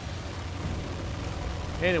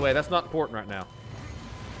 Anyway, that's not important right now.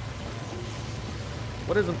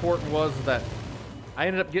 What is important was that I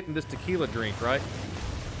ended up getting this tequila drink, right?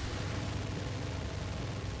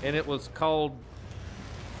 And it was called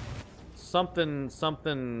something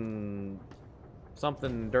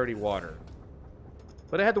dirty water.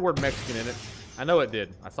 But it had the word Mexican in it. I know it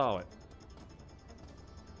did. I saw it.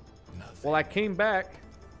 Well, I came back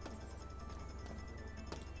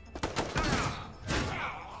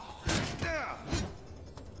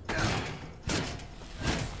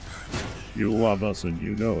You love us and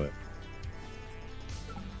you know it.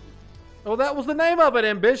 Oh, that was the name of it,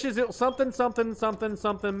 Ambitious. It was something, something, something,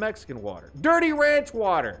 something Mexican water. Dirty Ranch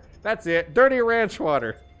Water. That's it. Dirty Ranch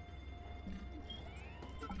Water.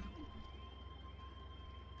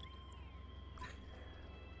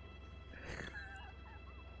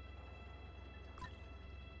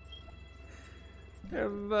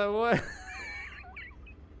 And what?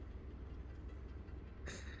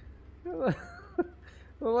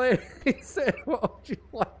 The lady said, "What would you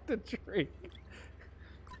like to drink?"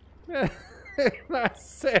 And I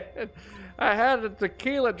said, "I had a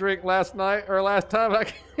tequila drink last night, or last time. I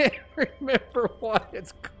can't remember what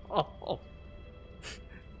it's called."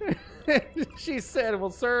 She said,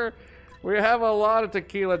 "Well, sir, we have a lot of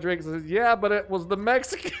tequila drinks." I said, "Yeah, but it was the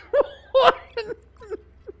Mexican one."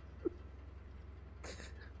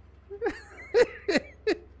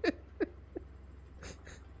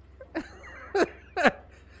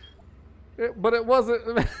 But it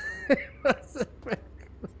wasn't.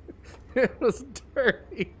 It was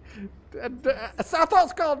dirty. I thought it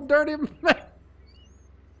was called Dirty Mexican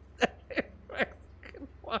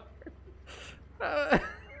Water.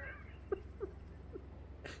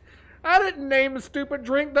 I didn't name the stupid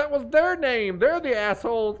drink. That was their name. They're the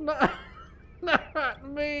assholes, not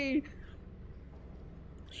me.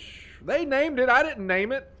 They named it. I didn't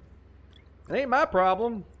name it. It ain't my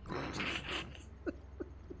problem.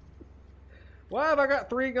 Why have I got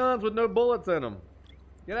 3 guns with no bullets in them?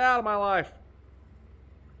 Get out of my life.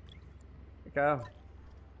 Okay.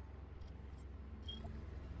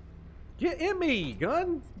 Get in me,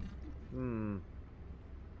 gun.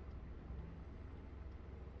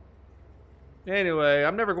 Anyway,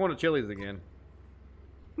 I'm never going to Chili's again.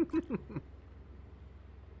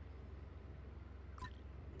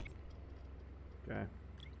 Okay.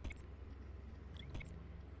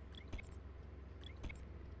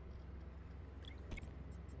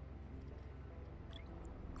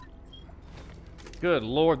 Good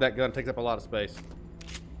Lord, that gun takes up a lot of space.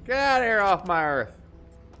 Get out of here off my earth.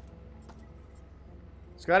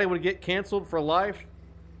 Scotty would get canceled for life.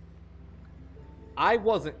 I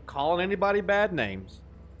wasn't calling anybody bad names.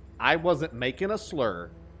 I wasn't making a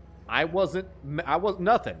slur. I was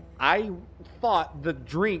nothing. I thought the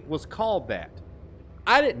drink was called that.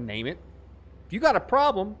 I didn't name it. If you got a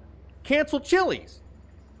problem, cancel Chili's.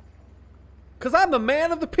 Because I'm the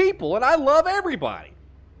man of the people and I love everybody.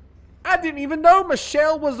 I didn't even know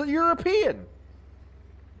Michelle was a European.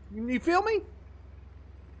 You feel me?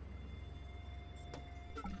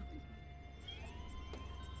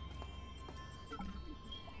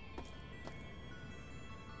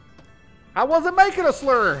 I wasn't making a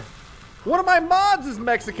slur. One of my mods is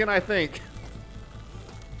Mexican, I think.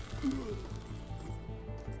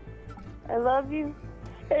 I love you,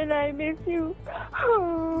 and I miss you.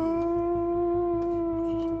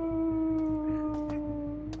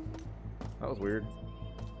 That was weird.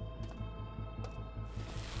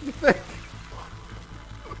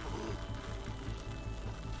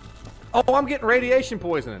 Oh, I'm getting radiation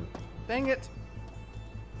poisoning. Dang it.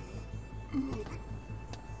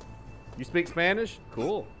 You speak Spanish?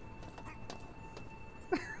 Cool.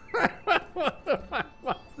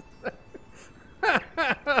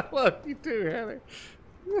 I love you too, Heather.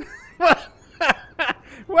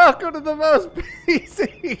 Welcome to the most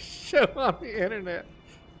PC show on the internet.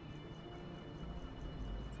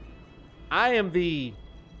 I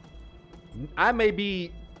may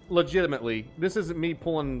be legitimately, this isn't me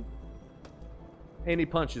pulling any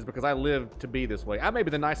punches because I live to be this way. I may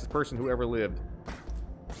be the nicest person who ever lived.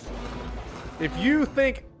 If you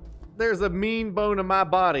think there's a mean bone in my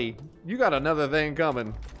body, you got another thing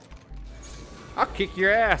coming. I'll kick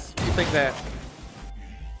your ass if you think that.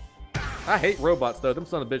 I hate robots though. Them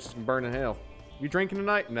son of bitches can burn in hell. You drinking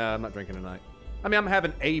tonight? No, I'm not drinking tonight. I mean, I'm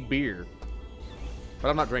having a beer. But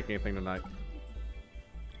I'm not drinking anything tonight.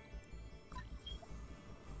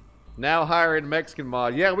 Now hiring Mexican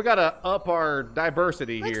mod. Yeah, we gotta up our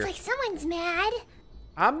diversity here. Looks like someone's mad.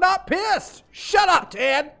 I'm not pissed. Shut up,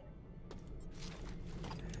 Ted.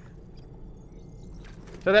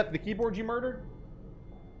 So that's the keyboard you murdered?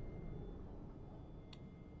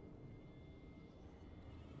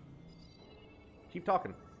 Keep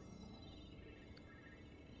talking.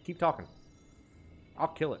 Keep talking. I'll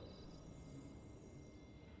kill it.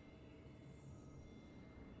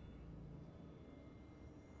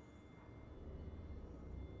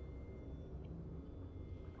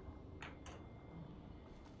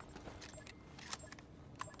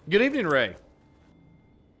 Good evening, Ray.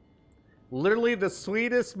 Literally the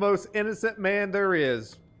sweetest, most innocent man there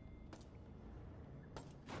is.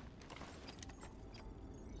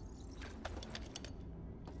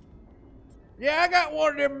 Yeah, I got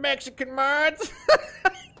one of them Mexican mods.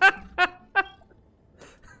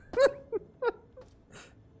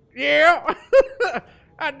 Yeah,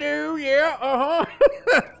 I do. Yeah,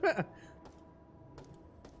 uh-huh.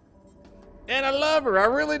 And I love her. I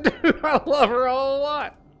really do. I love her a whole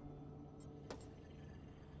lot.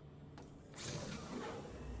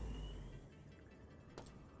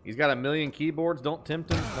 He's got 1 million keyboards. Don't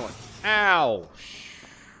tempt him. No. Ow.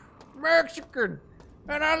 Mexican.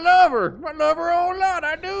 And I love her. I love her a whole lot.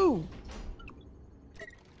 I do.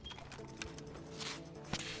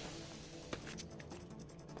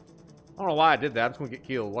 I don't know why I did that. I'm just going to get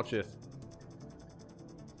killed. Watch this.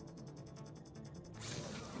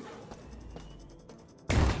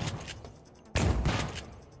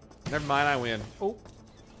 Never mind. I win. Oh.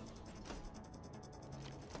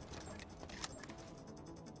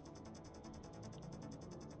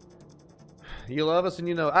 You love us and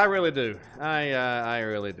you know. I really do. I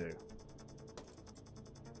really do.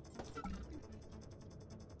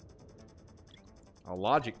 A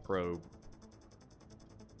logic probe.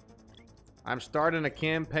 I'm starting a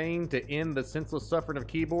campaign to end the senseless suffering of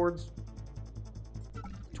keyboards.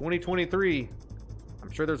 2023. I'm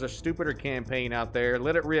sure there's a stupider campaign out there.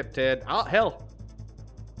 Let it rip, Ted. Hell,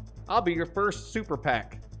 I'll be your first super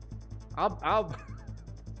PAC. I'll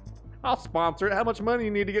sponsor it. How much money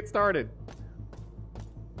you need to get started?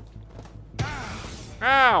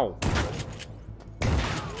 Ow!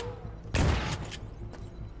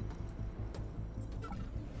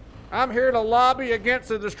 I'm here to lobby against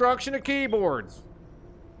the destruction of keyboards.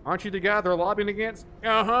 Aren't you the guy they're lobbying against?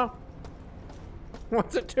 Uh-huh.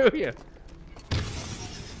 What's it to you?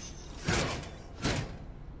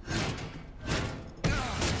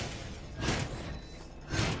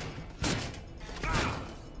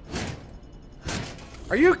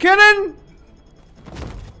 Are you kidding?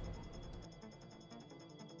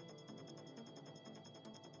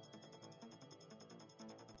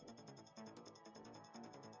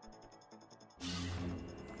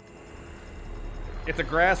 It's a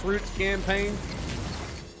grassroots campaign.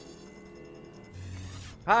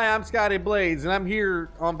 Hi, I'm Scotty Blades, and I'm here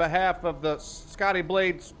on behalf of the Scotty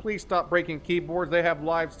Blades. Please stop breaking keyboards. They have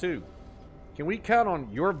lives too. Can we count on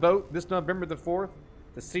your vote this November the 4th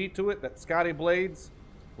to see to it that Scotty Blades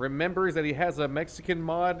remembers that he has a Mexican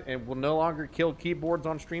mod and will no longer kill keyboards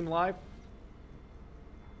on stream live?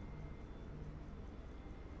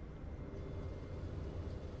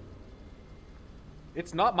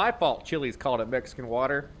 It's not my fault Chili's called it Mexican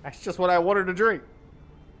water. That's just what I wanted to drink.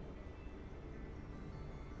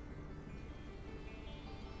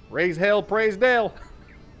 Raise hell, praise Dale.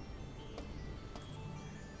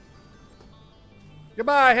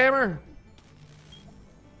 Goodbye, Hammer.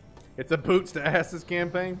 It's a boots to asses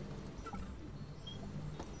campaign.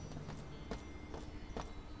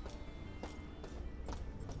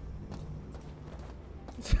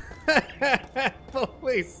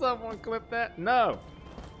 Please, someone clip that. No.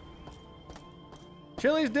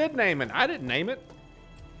 Chili's did name it. I didn't name it.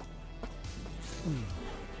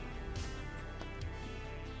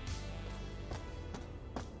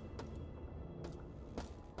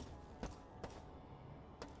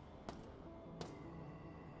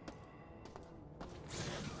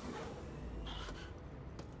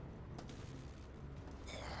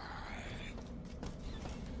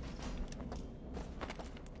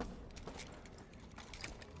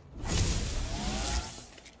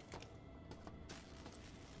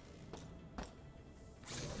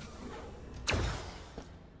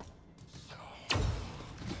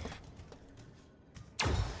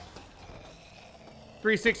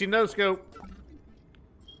 .360 no scope.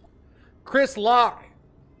 Chris Locke.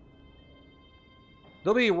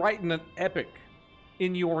 They'll be writing an epic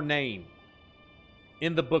in your name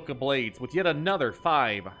in the Book of Blades with yet another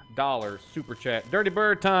 $5 super chat. Dirty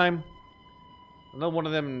Bird time. Another one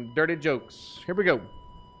of them dirty jokes. Here we go.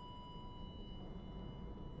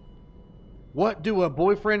 What do a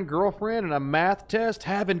boyfriend, girlfriend, and a math test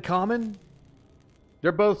have in common?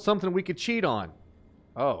 They're both something we could cheat on.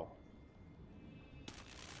 Oh.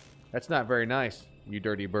 That's not very nice, you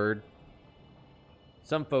dirty bird.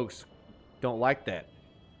 Some folks don't like that.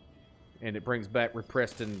 And it brings back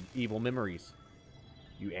repressed and evil memories.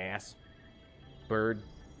 You ass. Bird.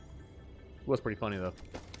 It was pretty funny, though.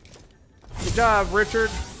 Good job, Richard.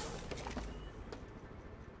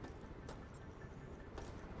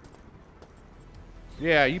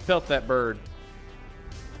 Yeah, you pelt that bird.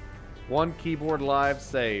 One keyboard live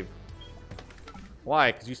save.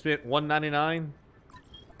 Why? Because you spent $1.99?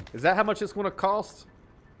 Is that how much it's going to cost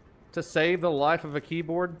to save the life of a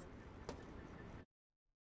keyboard?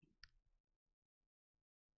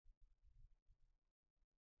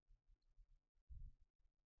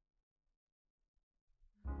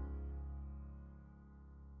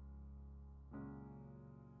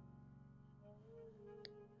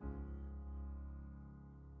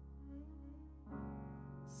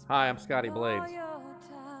 Hi, I'm Scotty Blades.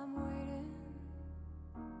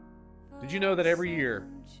 Did you know that every year,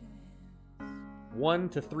 1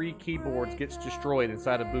 to 3 keyboards gets destroyed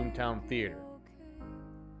inside a Boomtown theater?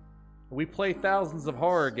 We play thousands of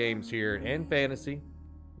horror games here, and fantasy.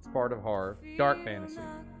 It's part of horror. Dark fantasy.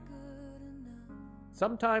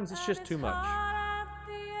 Sometimes it's just too much.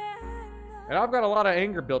 And I've got a lot of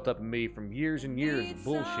anger built up in me from years and years of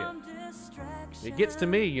bullshit. It gets to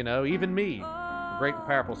me, you know, even me, the great and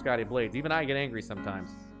powerful Scotty Blades. Even I get angry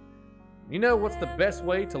sometimes. You know what's the best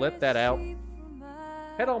way to let that out?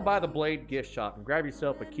 Head on by the Blade gift shop and grab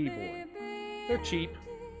yourself a keyboard. They're cheap.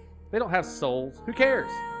 They don't have souls. Who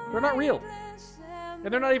cares? They're not real.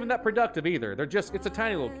 And they're not even that productive either. They're just, it's a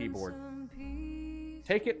tiny little keyboard.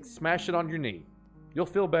 Take it, smash it on your knee. You'll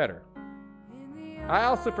feel better. I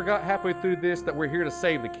also forgot halfway through this that we're here to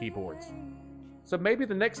save the keyboards. So maybe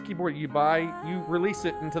the next keyboard you buy, you release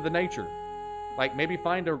it into the nature. Like maybe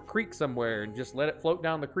find a creek somewhere and just let it float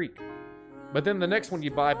down the creek. But then the next one you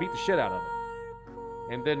buy, beat the shit out of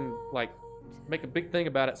it. And then like make a big thing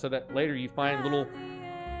about it so that later you find little,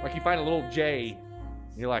 like you find a little J.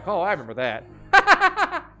 And you're like, oh, I remember that.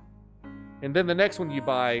 And then the next one you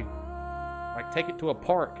buy, like take it to a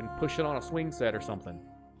park and push it on a swing set or something.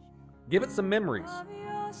 Give it some memories.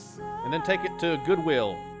 And then take it to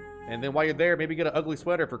Goodwill. And then while you're there, maybe get an ugly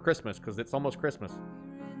sweater for Christmas because it's almost Christmas.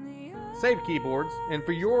 Save keyboards. And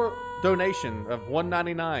for your donation of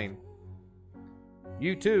 $1.99,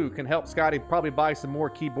 you too can help Scotty probably buy some more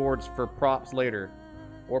keyboards for props later.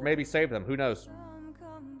 Or maybe save them. Who knows?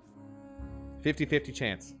 50-50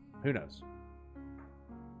 chance. Who knows?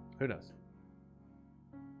 Who knows?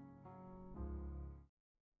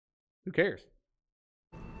 Who cares?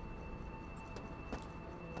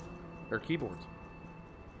 They're keyboards.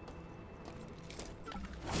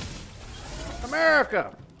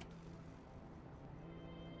 America!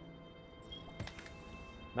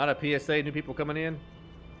 Not a PSA, new people coming in.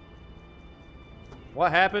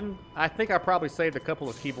 What happened? I think I probably saved a couple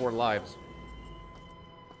of keyboard lives.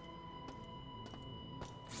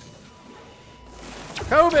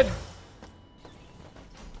 COVID!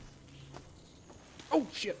 Oh,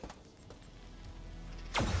 shit.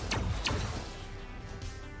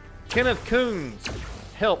 Kenneth Coons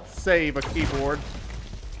helped save a keyboard.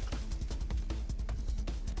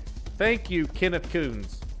 Thank you, Kenneth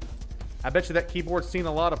Coons. I bet you that keyboard's seen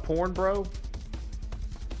a lot of porn, bro.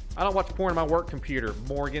 I don't watch porn on my work computer,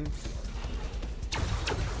 Morgan.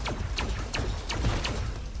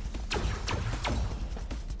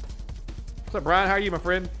 What's up, Brian? How are you, my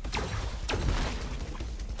friend?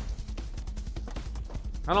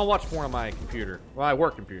 I don't watch porn on my computer. Well, my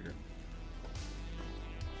work computer.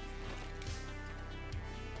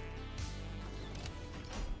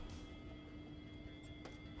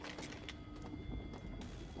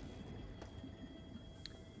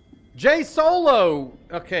 J Solo.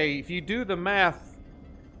 Okay, if you do the math,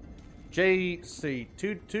 JC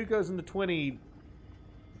 2 goes into 20.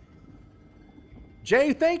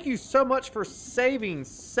 Jay, thank you so much for saving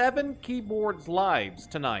 7 keyboards lives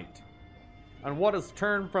tonight on what has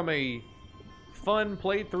turned from a fun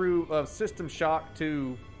playthrough of System Shock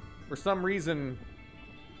to, for some reason,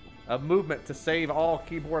 a movement to save all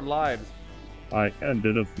keyboard lives. I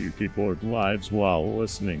ended a few keyboard lives while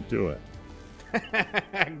listening to it.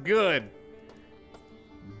 Good.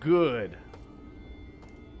 Good.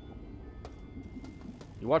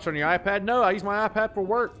 You watch on your iPad? No, I use my iPad for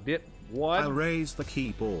work. What? I'll raise the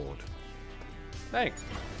keyboard. Thanks.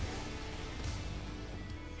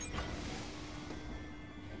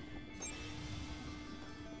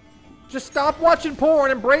 Just stop watching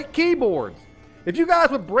porn and break keyboards. If you guys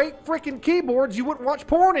would break freaking keyboards, you wouldn't watch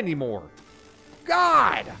porn anymore.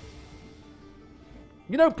 God!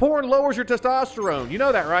 You know porn lowers your testosterone. You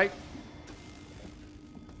know that, right?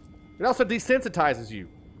 It also desensitizes you.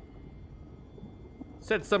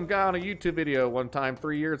 Said some guy on a YouTube video one time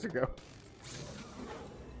 3 years ago.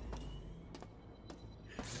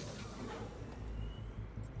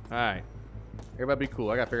 Alright. Everybody be cool.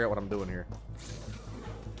 I gotta figure out what I'm doing here.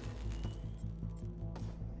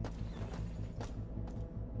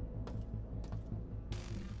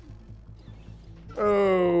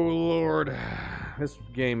 Oh, Lord. This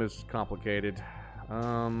game is complicated.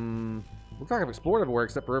 Looks like I've explored everywhere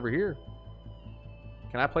except for over here.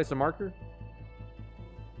 Can I place a marker?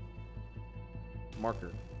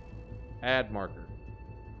 Marker. Add marker.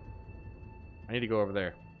 I need to go over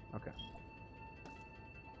there. Okay.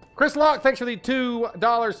 Chris Locke, thanks for the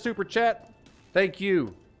 $2 super chat. Thank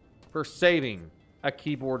you for saving a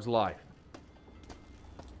keyboard's life.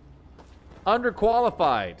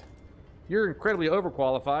 Underqualified. You're incredibly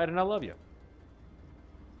overqualified, and I love you.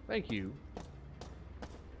 Thank you.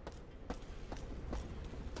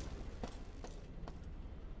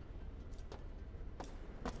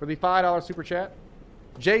 For the $5 super chat.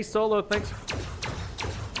 Jay Solo, thanks.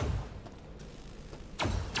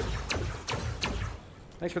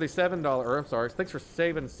 Thanks for the $7, or I'm sorry, thanks for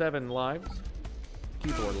saving 7 lives.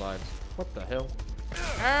 Keyboard lives. What the hell?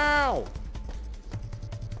 Ow!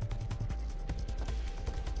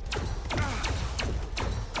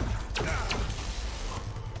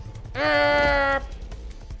 Ah!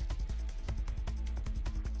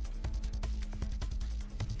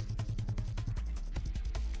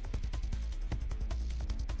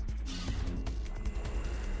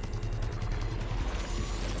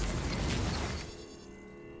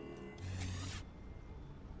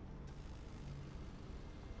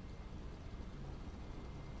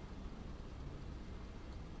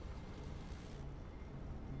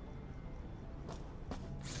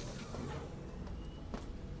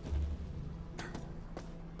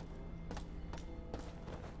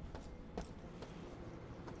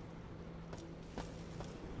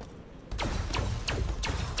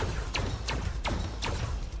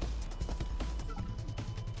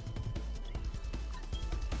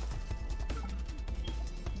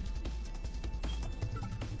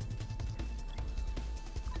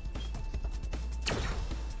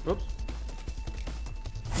 Oops.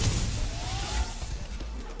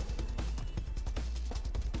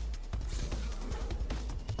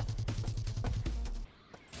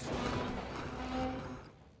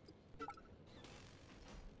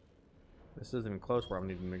 This isn't even close where I'm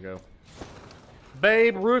needing to go.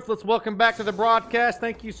 Babe Ruthless, welcome back to the broadcast.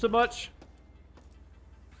 Thank you so much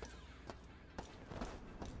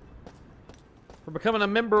for becoming a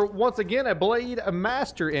member once again. A Blade, a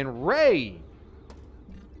Master, and Ray.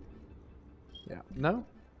 Yeah, no?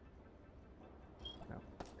 No.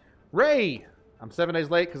 Ray! I'm 7 days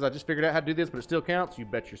late because I just figured out how to do this, but it still counts. You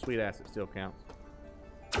bet your sweet ass it still counts.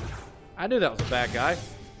 I knew that was a bad guy.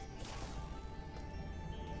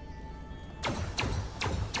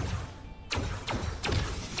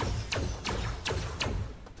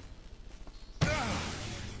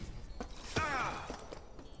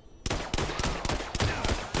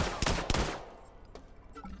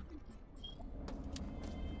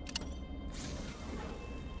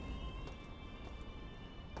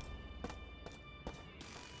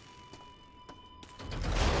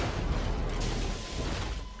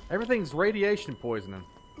 Everything's radiation poisoning.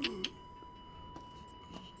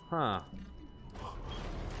 Huh.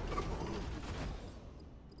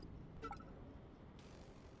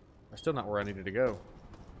 That's still not where I needed to go.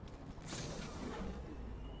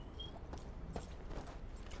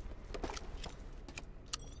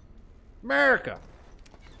 America!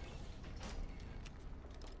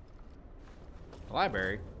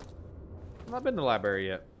 Library? I've not been to the library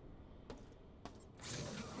yet.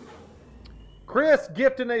 Chris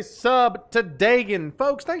gifting a sub to Dagan.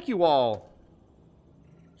 Folks, thank you all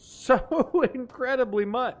so incredibly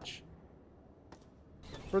much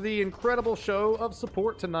for the incredible show of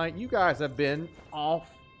support tonight. You guys have been off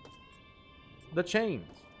the chains.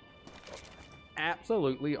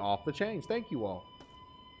 Absolutely off the chains. Thank you all.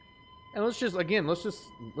 And let's just, again, let's just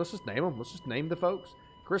name them. Let's just name the folks.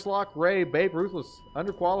 Chris Locke, Ray, Babe Ruthless,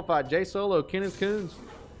 Underqualified, Jay Solo, Kenneth Coons,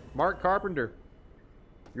 Mark Carpenter.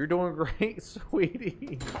 You're doing great,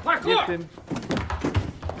 sweetie. Parkour!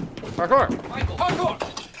 Parkour! Michael! Parkour!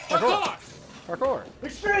 Parkour! Parkour!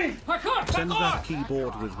 Extreme! Parkour! Send that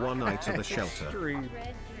keyboard with one eye to the shelter. Extreme.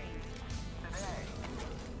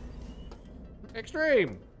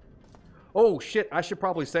 Extreme! Oh, shit. I should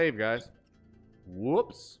probably save, guys.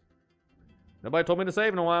 Whoops. Nobody told me to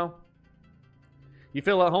save in a while. You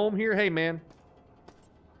feel at home here? Hey, man.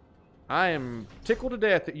 I am tickled to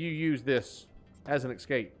death that you use this as an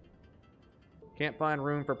escape. Can't find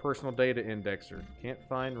room for personal data indexer. Can't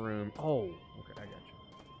find room. Oh, okay, I got you.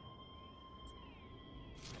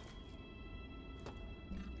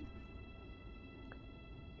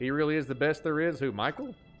 He really is the best there is. Who,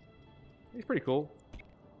 Michael? He's pretty cool.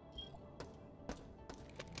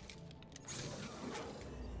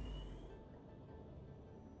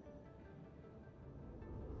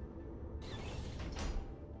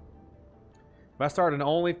 If I start an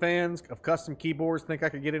OnlyFans of custom keyboards, think I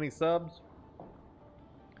could get any subs?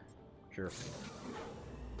 Sure.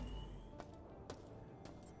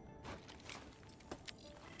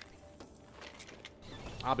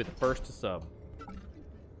 I'll be the first to sub.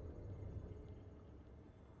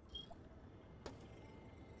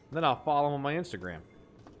 Then I'll follow him on my Instagram.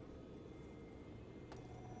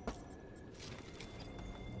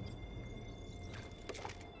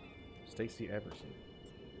 Stacey Everson.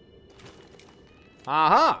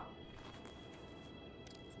 Aha!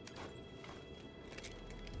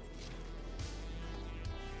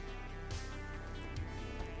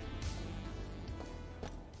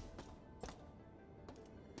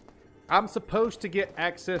 I'm supposed to get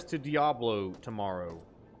access to Diablo tomorrow.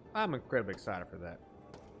 I'm incredibly excited for that.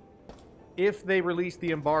 If they release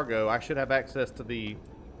the embargo, I should have access to the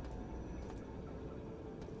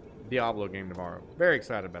Diablo game tomorrow. Very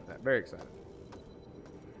excited about that. Very excited.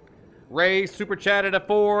 Ray super chatted a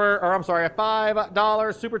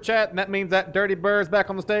 $5 super chat, and that means that Dirty Bird's back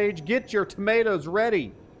on the stage. Get your tomatoes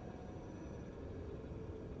ready.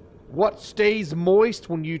 What stays moist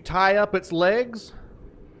when you tie up its legs?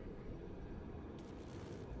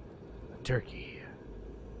 A turkey.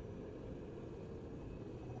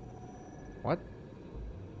 What?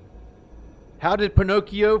 How did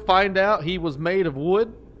Pinocchio find out he was made of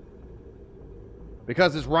wood?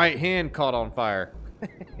 Because his right hand caught on fire.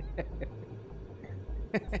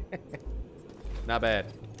 Not bad.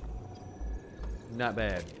 Not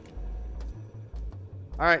bad.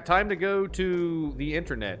 Alright, time to go to the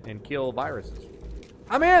internet and kill viruses.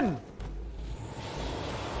 I'm in!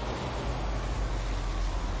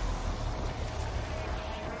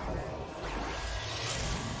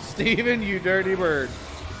 Steven, you dirty bird.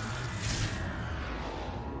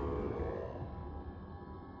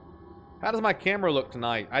 How does my camera look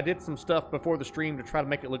tonight? I did some stuff before the stream to try to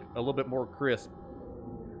make it look a little bit more crisp.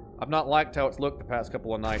 I've not liked how it's looked the past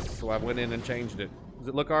couple of nights, so I went in and changed it. Does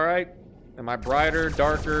it look alright? Am I brighter,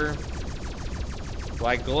 darker? Do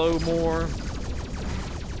I glow more?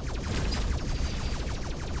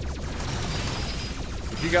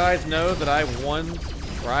 Did you guys know that I won,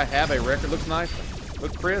 or I have a record? Looks nice?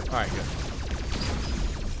 Look crisp? Alright, good.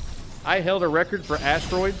 I held a record for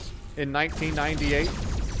asteroids in 1998.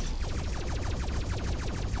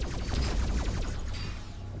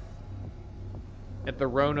 At the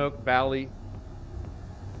Roanoke Valley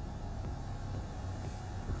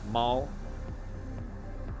Mall.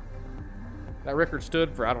 That record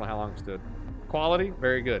stood for, I don't know how long it stood. Quality,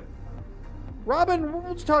 very good. Robin,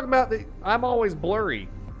 what was talking about? I'm always blurry.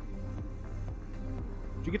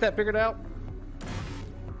 Did you get that figured out?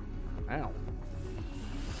 Ow.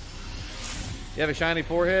 You have a shiny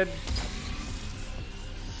forehead?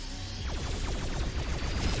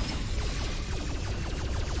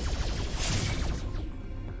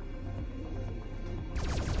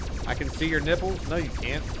 I can see your nipples? No, you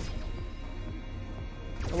can't.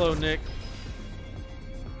 Hello, Nick.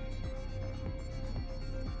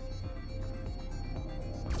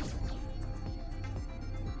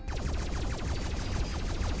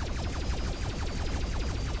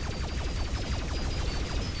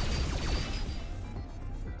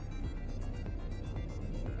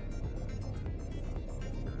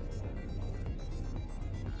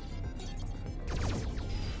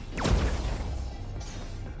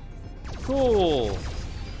 Cool.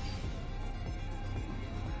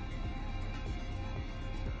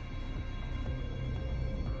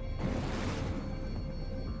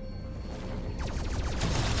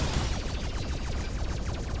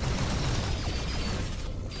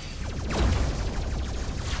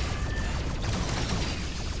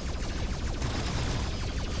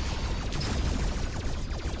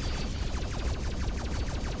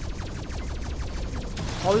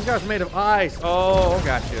 Oh, these guys are made of ice. Oh,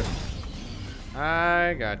 gotcha.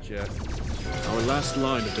 I gotcha. Our last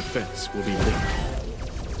line of defense will be linked.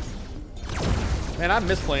 Man, I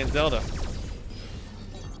miss playing Zelda.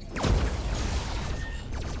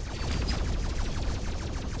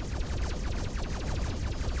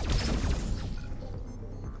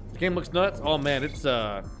 The game looks nuts. Oh man, it's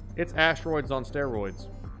asteroids on steroids.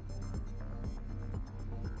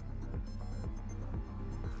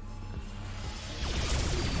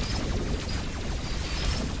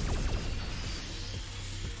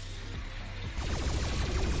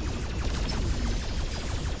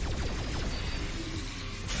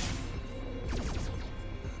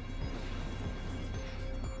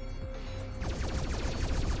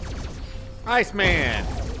 Iceman!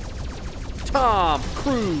 Tom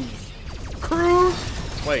Cruise!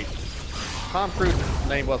 Cruise? Wait. Tom Cruise's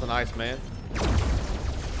name wasn't Iceman.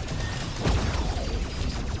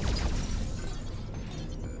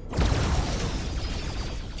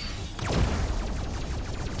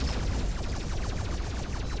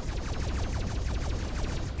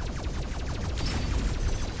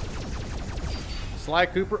 Sly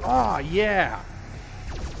Cooper? Oh, yeah!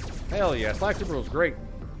 Hell yeah, Sly Cooper was great.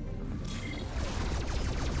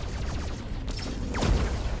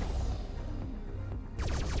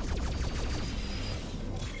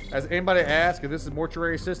 Has anybody asked if this is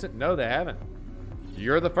Mortuary Assistant? No, they haven't.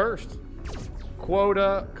 You're the first.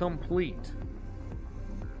 Quota complete.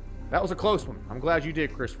 That was a close one. I'm glad you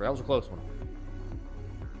did, Christopher. That was a close one.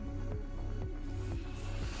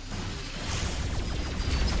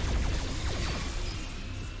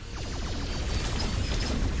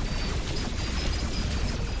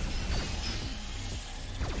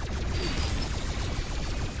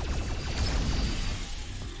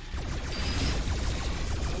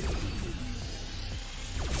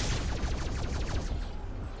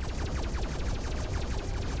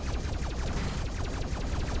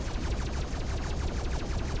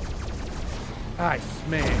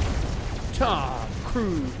 Iceman, Tom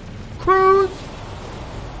Cruise. Cruise?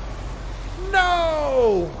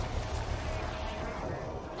 No!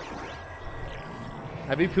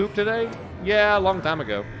 Have you pooped today? Yeah, a long time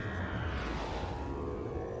ago.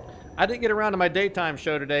 I didn't get around to my daytime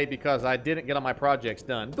show today because I didn't get all my projects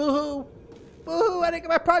done. Boo-hoo! Boo-hoo! I didn't get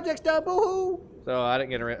my projects done. Boo-hoo! So I didn't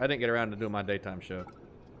get around to doing my daytime show.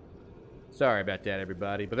 Sorry about that,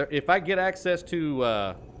 everybody. But if I get access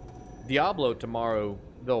to Diablo tomorrow,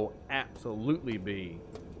 there'll absolutely be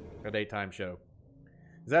a daytime show.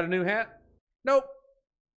 Is that a new hat? Nope.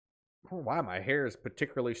 Oh, why my hair is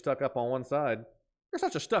particularly stuck up on one side. You're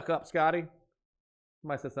such a stuck up, Scotty.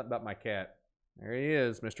 Somebody said something about my cat. There he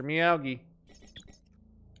is, Mr. Meowgie.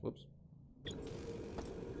 Whoops.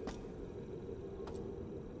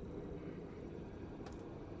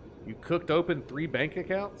 You cooked open 3 bank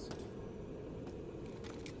accounts?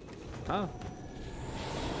 Huh?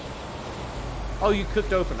 Oh, you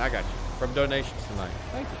cooked open. I got you. From donations tonight.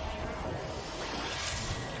 Thank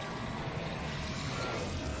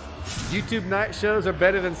you. YouTube night shows are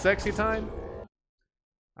better than sexy time?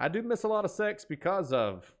 I do miss a lot of sex because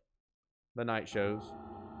of the night shows.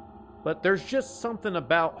 But there's just something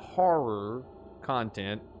about horror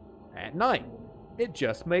content at night. It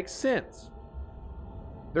just makes sense.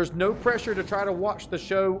 There's no pressure to try to watch the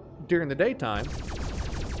show during the daytime,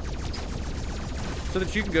 so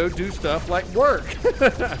that you can go do stuff like work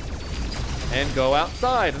and go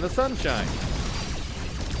outside in the sunshine.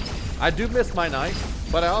 I do miss my night,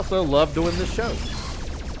 but I also love doing this show.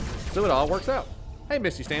 So it all works out. Hey,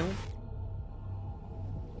 Missy Stanley.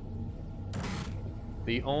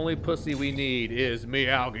 The only pussy we need is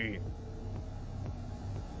Meowgie.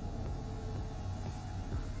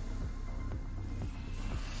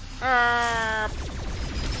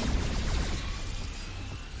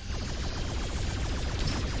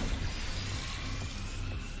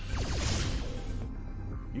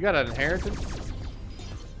 You got an inheritance?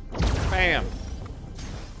 Bam.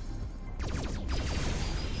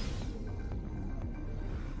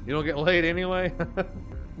 You don't get laid anyway?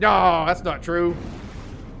 No, that's not true.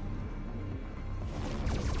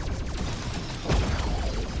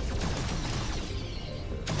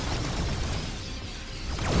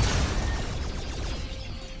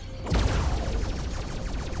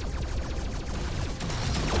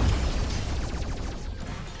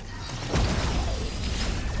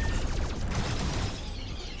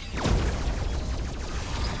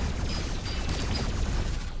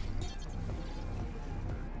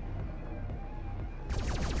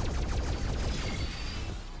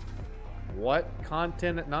 What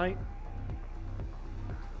content at night?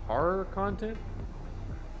 Horror content?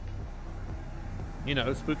 You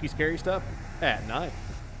know, spooky, scary stuff at night.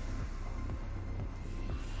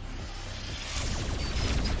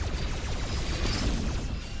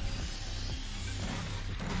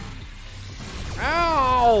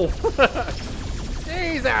 Ow!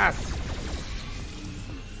 Jesus!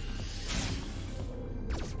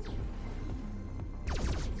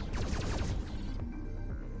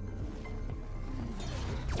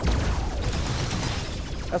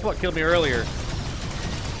 That's what killed me earlier.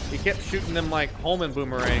 He kept shooting them like Holman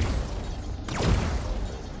boomerangs.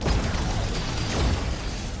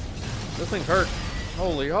 This thing's hurt.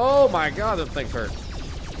 Holy, oh my god, this thing's hurt.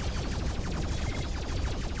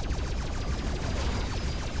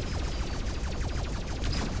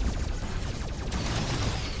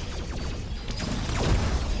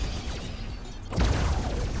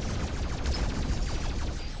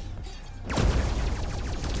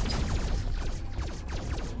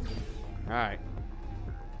 Alright.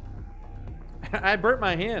 I burnt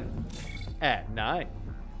my hand at night.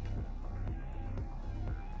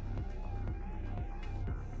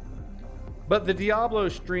 But the Diablo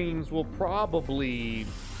streams will probably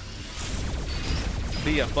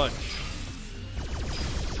be a bunch.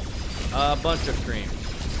 A bunch of streams.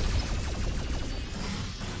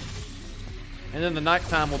 And then the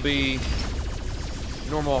nighttime will be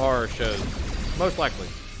normal horror shows. Most likely.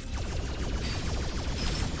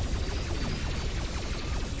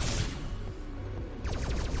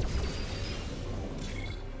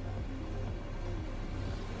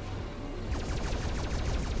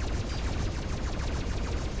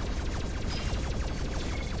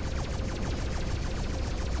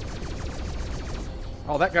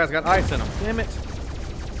 Oh, that guy's got ice in him. Damn it.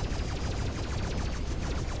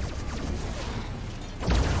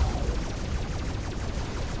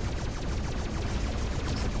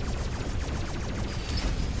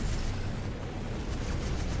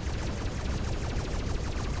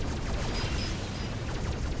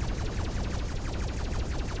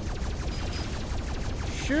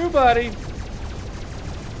 Shoo, buddy.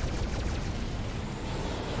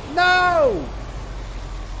 No!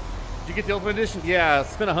 Did you get the Ultimate Edition? Yeah, I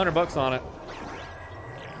spent $100 on it.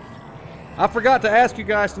 I forgot to ask you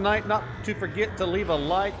guys tonight not to forget to leave a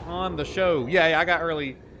like on the show. Yeah, I got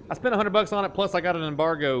early. I spent $100 on it, plus I got an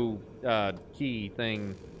embargo key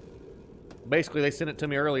thing. Basically, they sent it to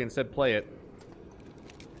me early and said play it.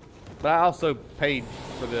 But I also paid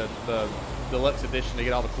for the deluxe edition to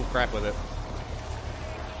get all the cool crap with it.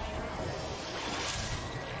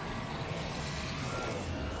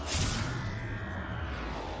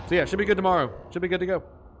 So yeah, should be good tomorrow. Should be good to go.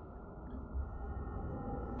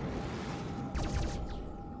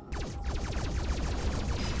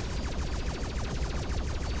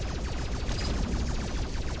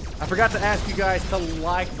 I forgot to ask you guys to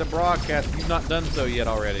like the broadcast if you've not done so yet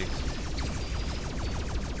already.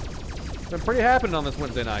 Been pretty happening on this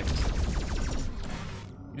Wednesday night.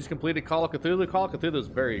 You just completed Call of Cthulhu. Call of Cthulhu is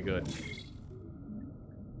very good.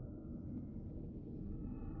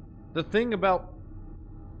 The thing about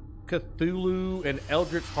Cthulhu and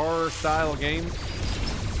Eldritch horror style games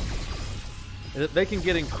is that they can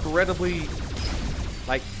get incredibly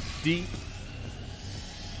like deep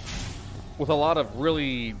with a lot of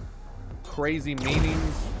really crazy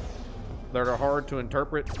meanings that are hard to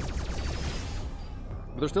interpret, but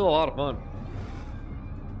they're still a lot of fun.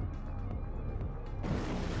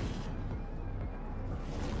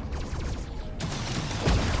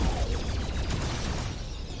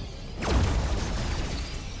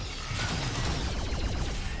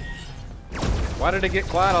 Why did it get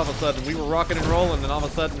quiet all of a sudden? We were rocking and rolling, and all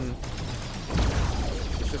of a sudden,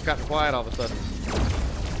 it's just gotten quiet all of a sudden.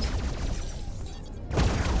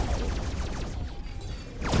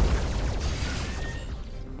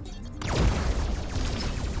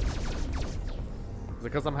 Is it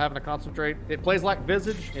because I'm having to concentrate? It plays like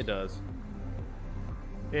Visage? It does.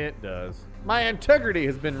 It does. My integrity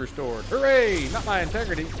has been restored. Hooray! Not my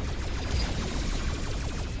integrity.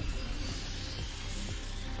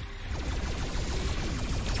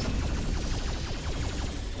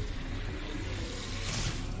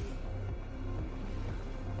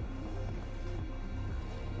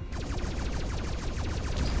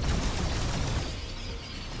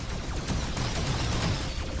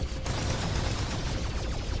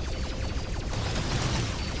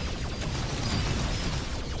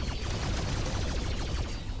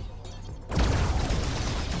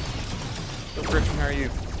 Christian, how are you?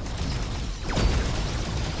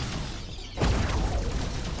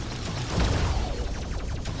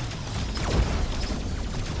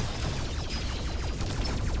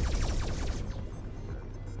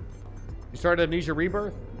 You started Amnesia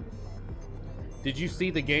Rebirth? Did you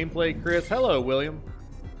see the gameplay, Chris? Hello, William.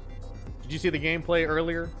 Did you see the gameplay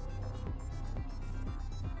earlier?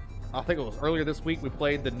 I think it was earlier this week we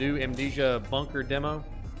played the new Amnesia Bunker demo.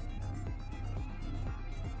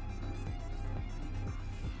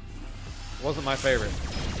 Wasn't my favorite.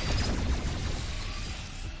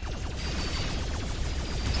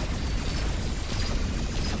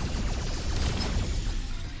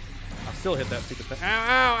 I still hit that stupid thing. Ow,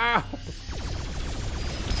 ow, ow!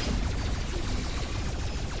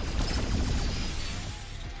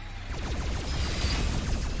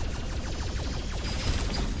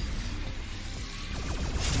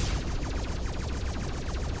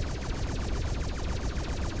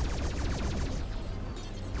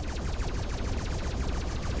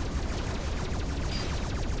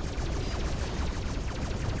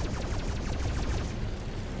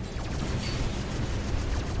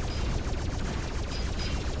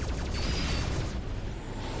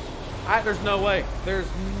 There's no way. There's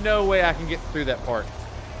no way I can get through that part.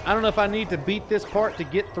 I don't know if I need to beat this part to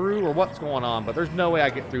get through or what's going on, but there's no way I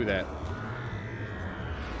get through that.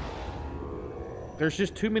 There's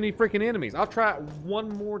just too many freaking enemies. I'll try it one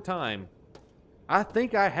more time. I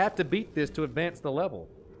think I have to beat this to advance the level.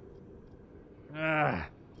 Ah.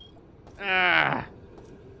 Ah.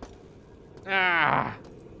 Ah.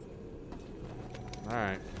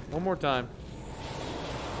 Alright. One more time.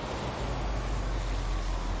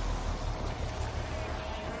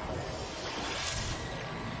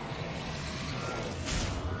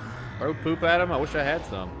 Throw poop at him? I wish I had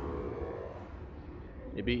some.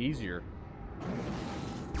 It'd be easier.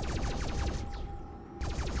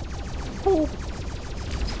 Poop.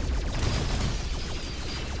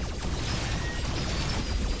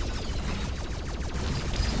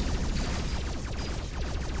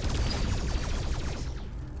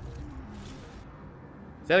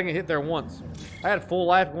 See, I didn't get hit there once. I had full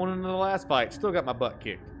life going into the last fight. Still got my butt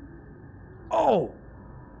kicked. Oh!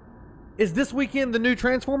 Is this weekend the new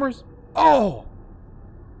Transformers? Oh!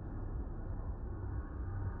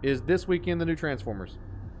 Is this weekend the new Transformers?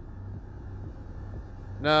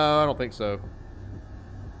 No, I don't think so.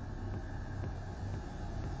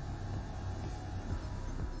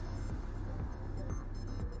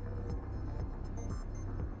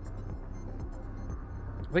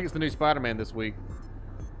 I think it's the new Spider-Man this week.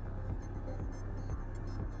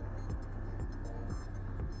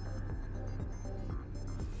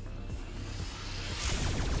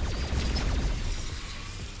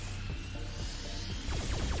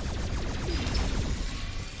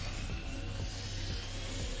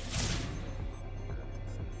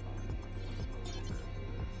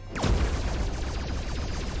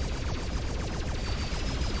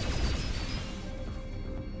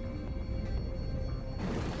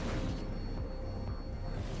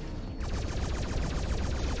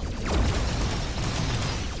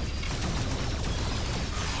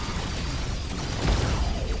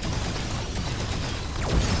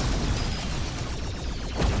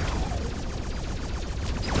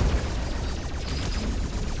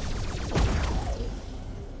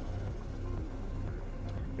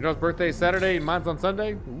 You know his birthday is Saturday and mine's on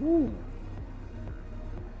Sunday? Ooh.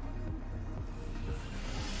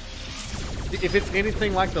 If it's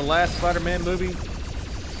anything like the last Spider-Man movie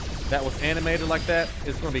that was animated like that,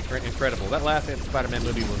 it's going to be incredible. That last Spider-Man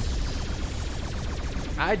movie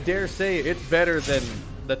was... I dare say it's better than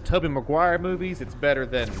the Tobey Maguire movies. It's better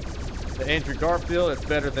than the Andrew Garfield. It's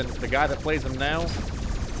better than the guy that plays him now.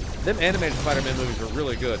 Them animated Spider-Man movies are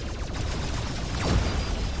really good.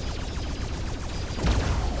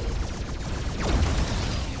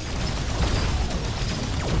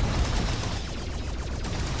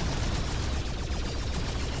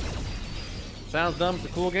 Sounds dumb, it's a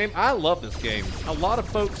cool game. I love this game. A lot of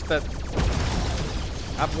folks that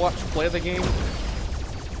I've watched play the game,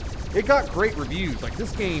 it got great reviews. Like,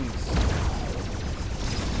 this game's...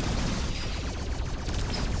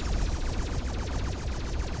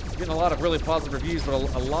 getting a lot of really positive reviews, but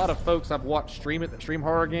a lot of folks I've watched stream it, that stream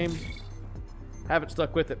horror games, haven't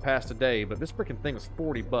stuck with it past a day, but this freaking thing was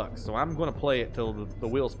 $40, so I'm going to play it till the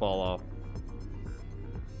wheels fall off.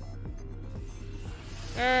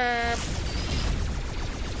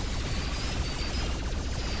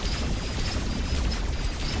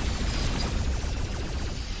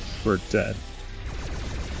 We're dead.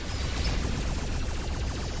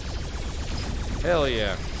 Hell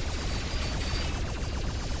yeah.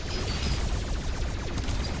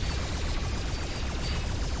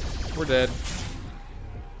 We're dead.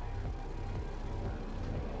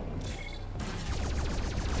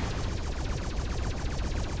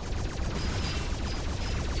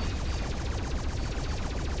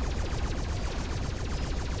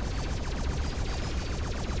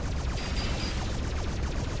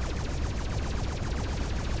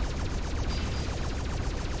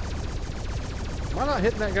 Am I not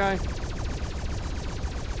hitting that guy?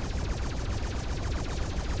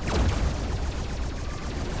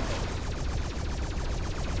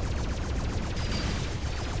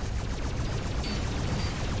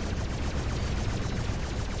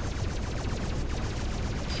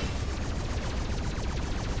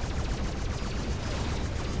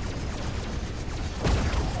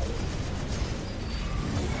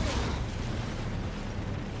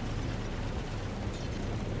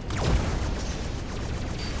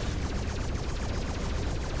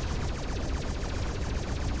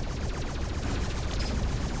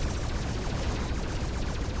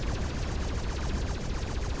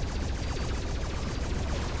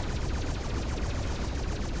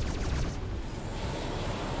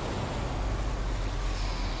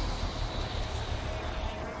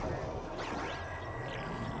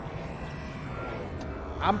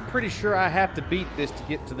 I'm pretty sure I have to beat this to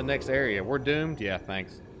get to the next area. We're doomed? Yeah,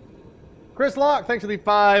 thanks. Chris Locke, thanks for the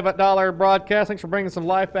 $5 broadcast. Thanks for bringing some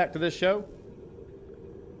life back to this show.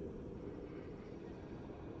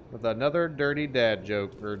 With another dirty dad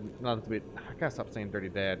joke. Or, not to be, I gotta stop saying dirty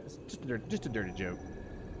dad. It's just a dirty joke.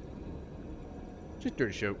 Just a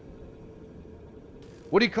dirty joke.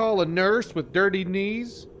 What do you call a nurse with dirty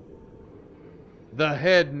knees? The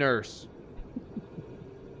head nurse.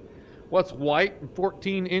 What's white and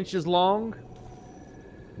 14 inches long?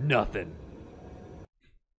 Nothing.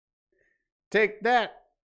 Take that,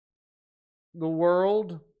 the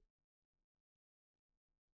world.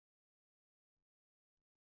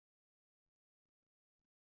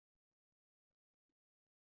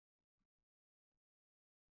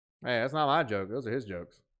 Hey, that's not my joke. Those are his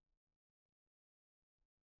jokes.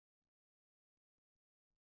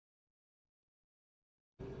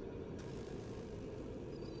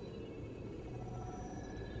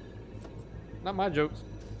 Not my jokes.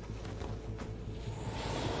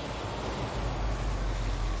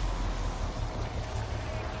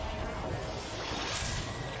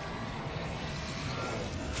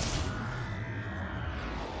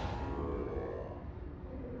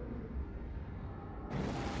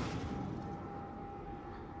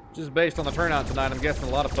 Just based on the turnout tonight, I'm guessing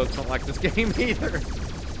a lot of folks don't like this game either.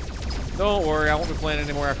 Don't worry, I won't be playing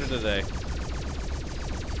anymore after today.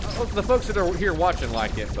 The folks that are here watching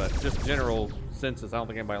like it, but just general census, I don't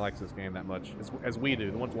think anybody likes this game that much as we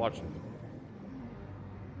do, the ones watching.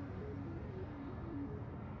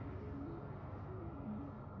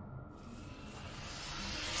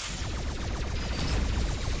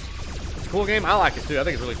 It's a cool game. I like it too. I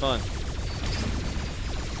think it's really fun.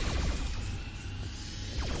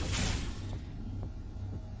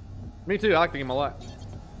 Me too. I like the game a lot.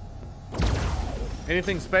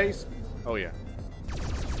 Anything space? Oh yeah.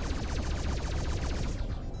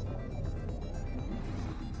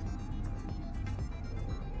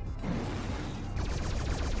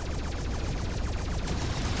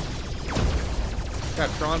 Got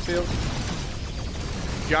Tron Field.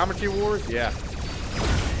 Geometry Wars? Yeah.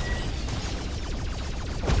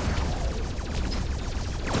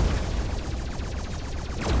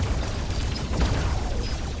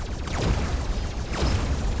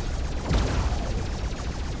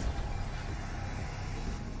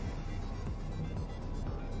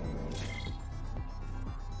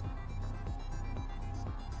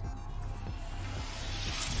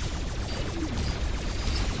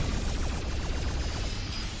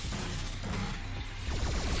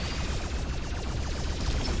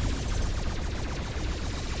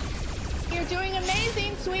 You're doing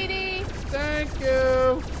amazing, sweetie. Thank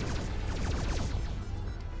you.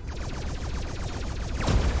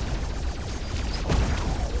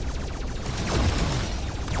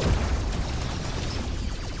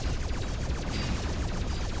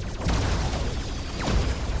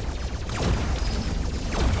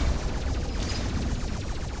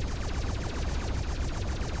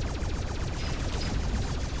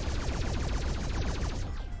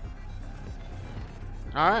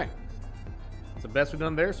 All right. It's the best we've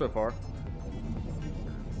done there so far.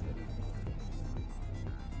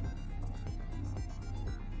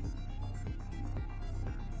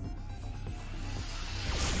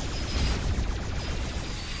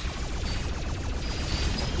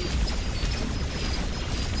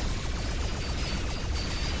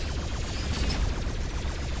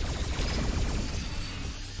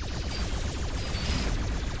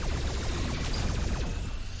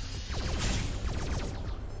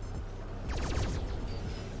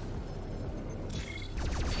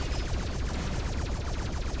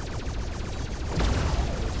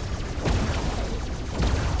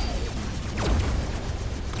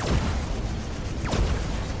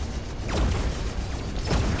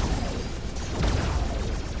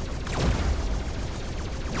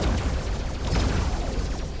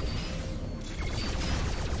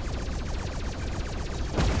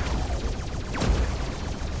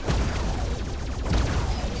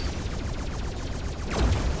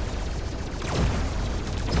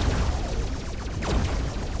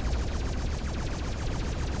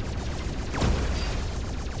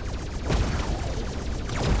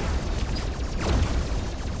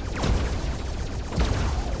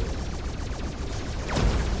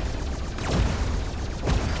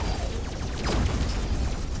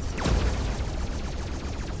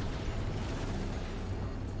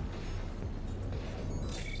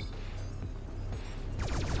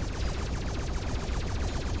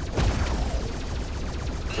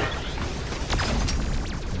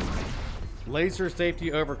 Laser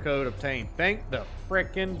safety overcoat obtained. Thank the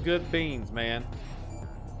frickin' good beans, man.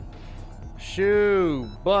 Shoo,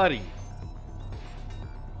 buddy.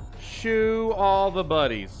 Shoo all the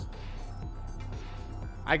buddies.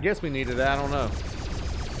 I guess we needed that, I don't know.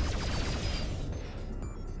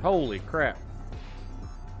 Holy crap.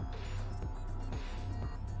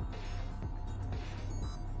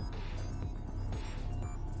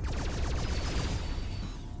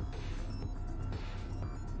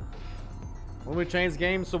 When we change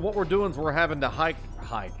games, so what we're doing is we're having to hike.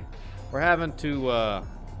 We're having to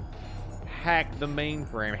hack the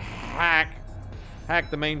mainframe. Hack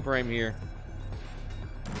the mainframe here.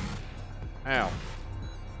 Ow.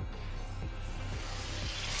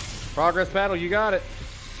 Progress paddle, you got it.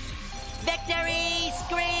 Victory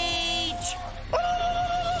screech!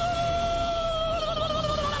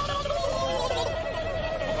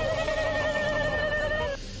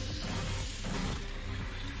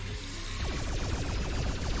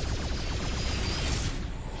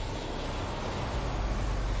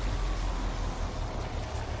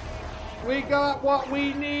 We got what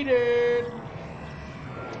we needed.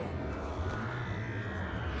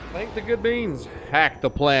 Thank the good beans. Hack the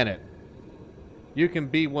planet. You can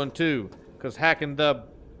be one too, cause hacking the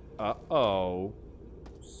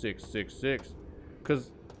 666.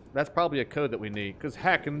 Cause that's probably a code that we need. Cause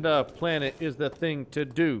hacking the planet is the thing to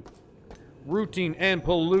do. Rooting and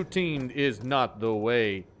polluting is not the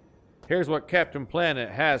way. Here's what Captain Planet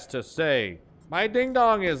has to say. My ding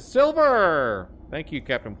dong is silver. Thank you,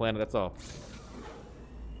 Captain Planet. That's all.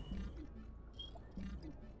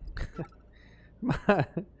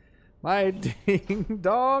 My ding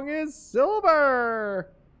dong is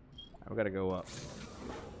silver. I've got to go up.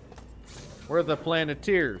 We're the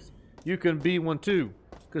Planeteers. You can be one too.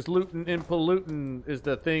 Because looting and polluting is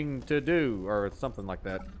the thing to do. Or something like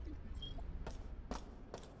that.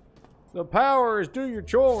 The power is do your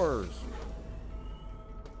chores.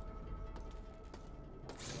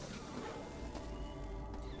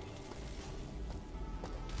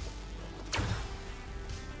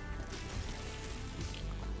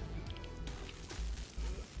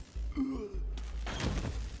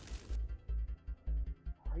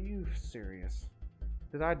 Are you serious?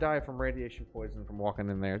 Did I die from radiation poison from walking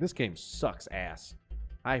in there? This game sucks ass.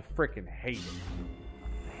 I freaking hate it.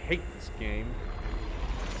 I hate this game.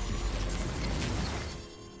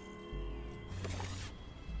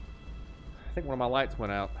 I think one of my lights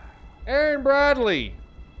went out. Aaron Bradley!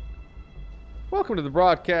 Welcome to the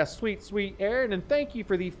broadcast, sweet, sweet Aaron, and thank you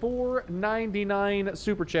for the $4.99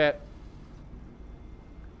 super chat.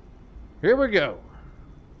 Here we go.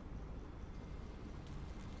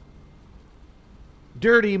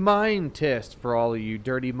 Dirty mind test for all of you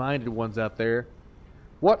dirty-minded ones out there.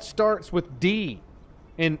 What starts with D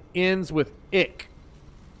and ends with ick?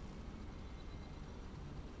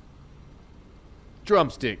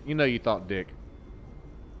 Drumstick. You know you thought dick.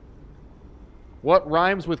 What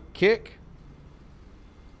rhymes with kick?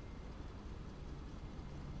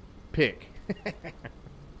 Pick.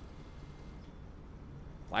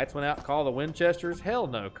 Lights went out. Call the Winchesters? Hell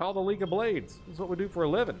no. Call the League of Blades. This is what we do for a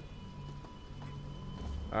living.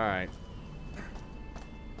 Alright.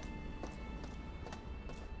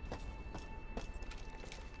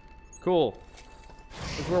 Cool.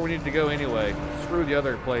 This is where we need to go anyway. Screw the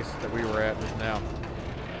other place that we were at just now.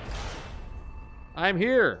 I'm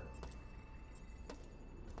here.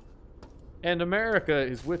 And America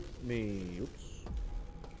is with me. Oops.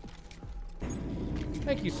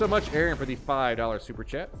 Thank you so much, Aaron, for the $5 super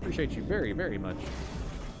chat. Appreciate you very, very much.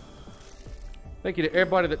 Thank you to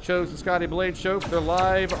everybody that chose the Scotty Blade Show for their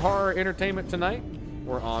live horror entertainment tonight.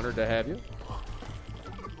 We're honored to have you.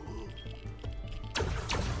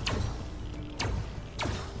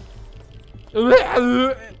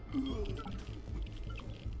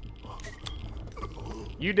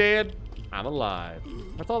 You dead? I'm alive.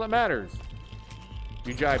 That's all that matters.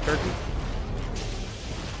 You jive turkey?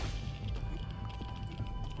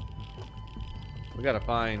 We gotta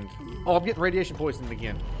find... Oh, I'm getting radiation poisoned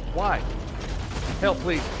again. Why? Help,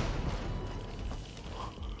 please.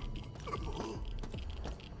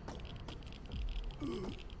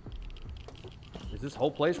 Is this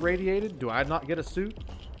whole place radiated? Do I not get a suit?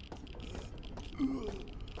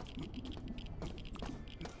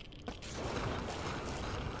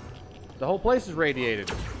 The whole place is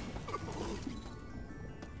radiated.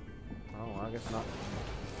 Oh, I guess not.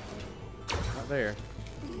 Not there.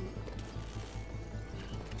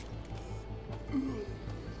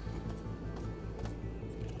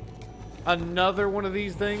 Another one of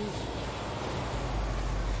these things?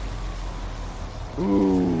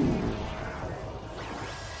 Ooh.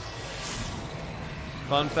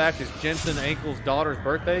 Fun fact, it's Jensen Ankle's daughter's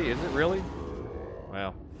birthday. Is it really?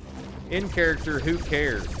 Well. In character, who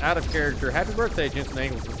cares? Out of character, happy birthday, Jensen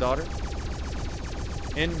Ankle's daughter.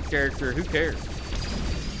 In character, who cares?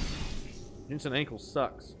 Jensen Ankle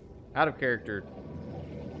sucks. Out of character,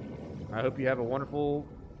 I hope you have a wonderful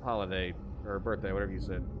holiday. Or birthday, whatever you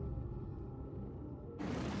said.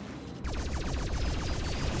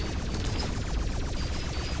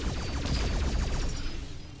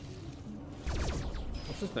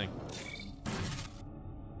 What's this thing?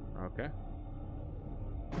 Okay.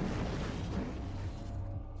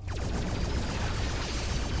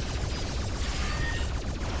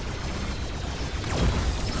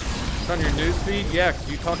 It's on your news feed? Yeah,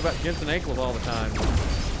 because you talk about Jensen Ankles all the time.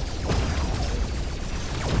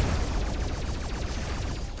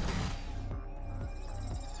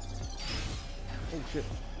 Oh shit.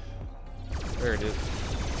 There it is.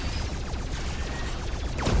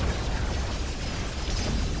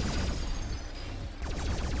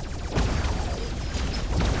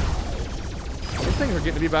 These things are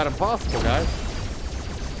getting to be about impossible, guys.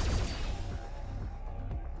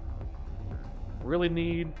 Really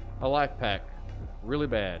need a life pack. Really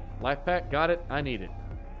bad. Life pack, got it. I need it.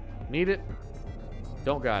 Need it.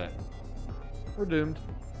 Don't got it. We're doomed.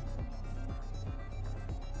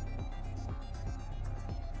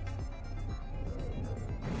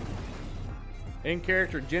 In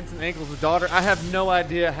character, Jensen Ackles' daughter. I have no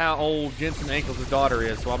idea how old Jensen Ackles' daughter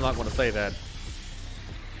is, so I'm not going to say that.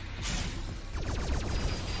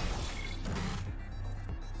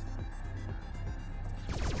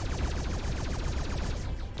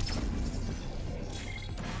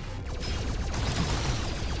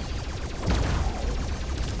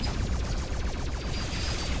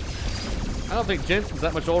 I don't think Jensen's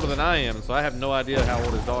that much older than I am, so I have no idea how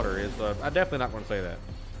old his daughter is. So I'm definitely not going to say that.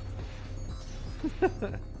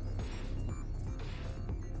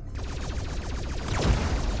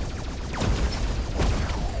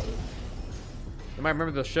 You might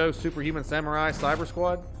remember the show Superhuman Samurai Cyber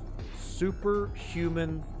Squad?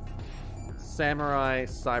 Superhuman Samurai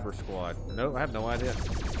Cyber Squad. No, I have no idea.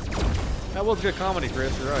 That was good comedy,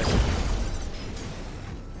 Chris. You're right.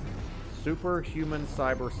 Superhuman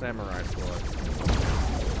Cyber Samurai Squad.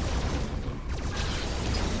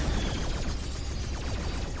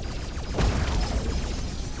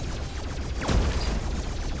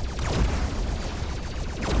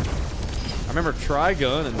 I remember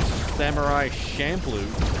Trigun and Samurai Champloo.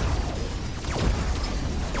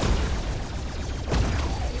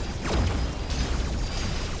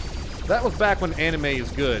 That was back when anime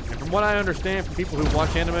is good. And from what I understand from people who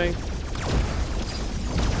watch anime,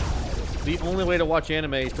 the only way to watch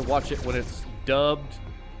anime is to watch it when it's dubbed,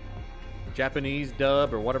 Japanese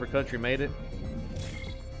dub, or whatever country made it.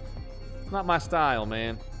 It's not my style,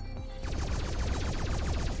 man.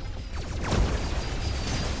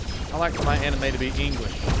 I like for my anime to be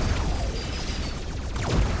English.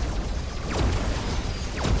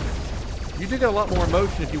 You do get a lot more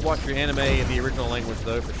emotion if you watch your anime in the original language,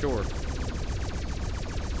 though, for sure.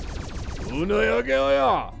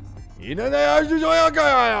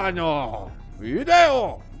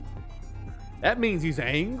 That means he's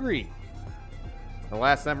angry. The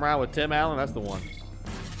Last Samurai with Tim Allen, that's the one.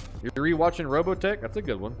 You're rewatching Robotech? That's a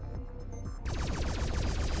good one.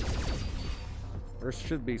 There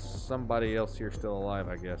should be somebody else here still alive,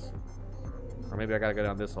 I guess. Or maybe I gotta go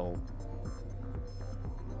down this hole.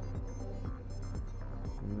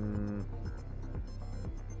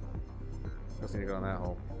 Just need to go down that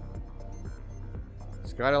hole.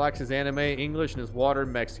 Scotty likes his anime English and his water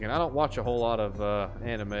Mexican. I don't watch a whole lot of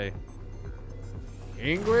anime.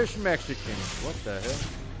 English Mexican. What the hell?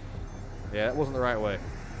 Yeah, that wasn't the right way.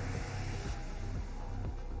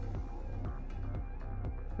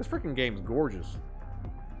 This freaking game's gorgeous.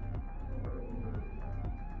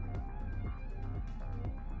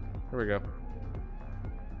 Here we go.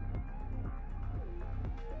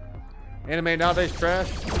 Anime nowadays trash?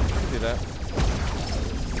 I can do that.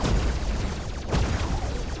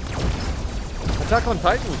 Attack on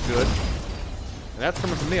Titan was good. And that's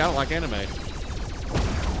coming from me. I don't like anime.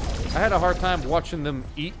 I had a hard time watching them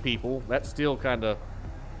eat people. That still kind of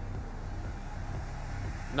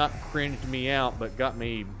not cringed me out, but got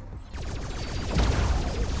me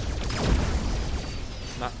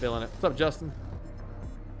not feeling it. What's up, Justin?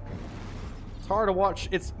 It's hard to watch.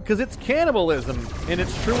 It's because it's cannibalism in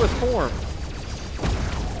its truest form.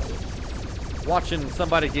 Watching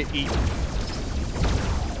somebody get eaten.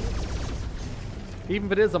 Even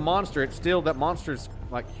if it is a monster, it's still, that monster's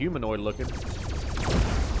like humanoid looking. Is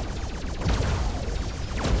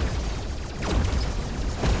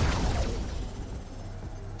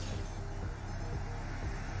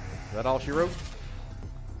that all she wrote?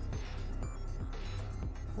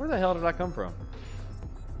 Where the hell did I come from?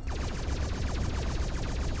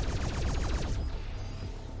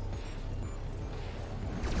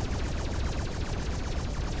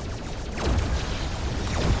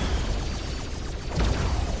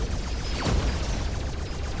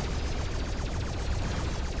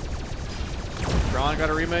 Ron got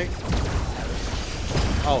a remake?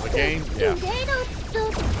 Oh, the game? Yeah.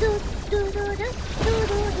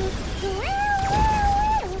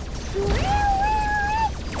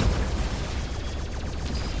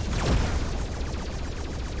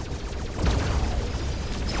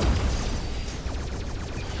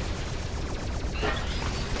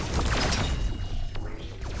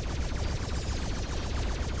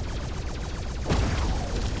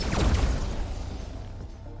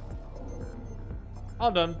 All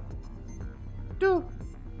done. Do.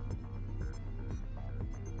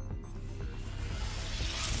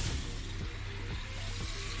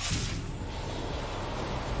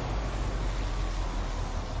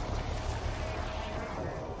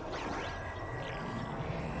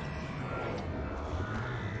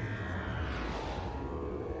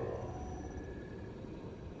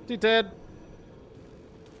 350, Ted.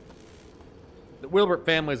 The Wilbert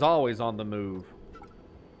family's always on the move.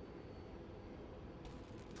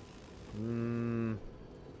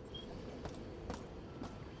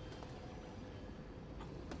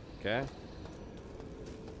 Okay.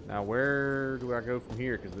 Now where do I go from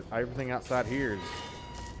here? Because everything outside here is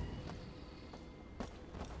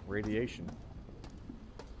radiation.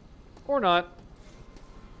 Or not.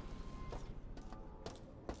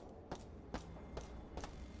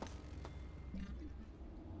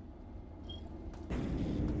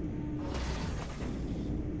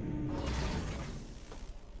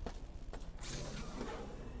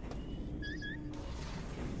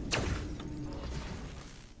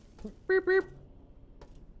 Beep, beep.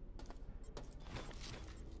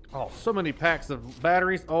 Oh, so many packs of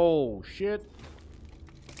batteries. Oh, shit.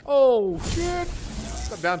 Oh, shit.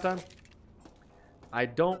 What's up, downtime? I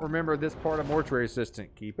don't remember this part of Mortuary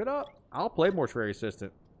Assistant. Keep it up. I'll play Mortuary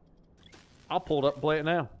Assistant. I'll pull it up and play it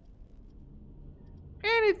now.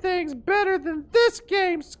 Anything's better than this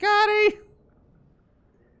game, Scotty.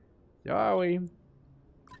 Shall we?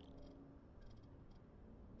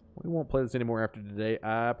 We won't play this anymore after today,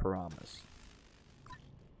 I promise.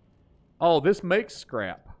 Oh, this makes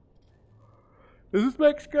scrap. Does this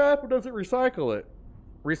make scrap or does it recycle it?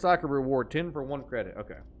 Recycle reward, 10 for 1 credit.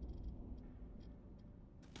 Okay.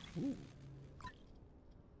 Ooh.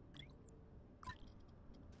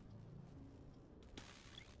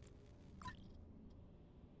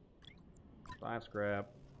 Five scrap.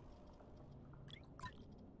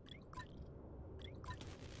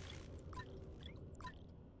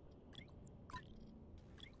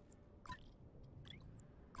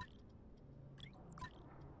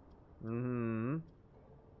 Mm-hmm.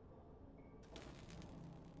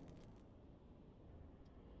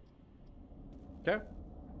 Okay.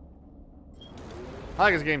 I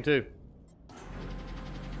like this game too.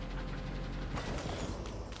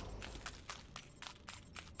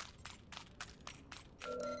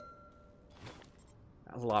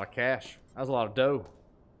 That was a lot of cash. That was a lot of dough.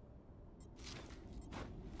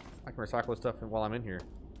 I can recycle this stuff while I'm in here.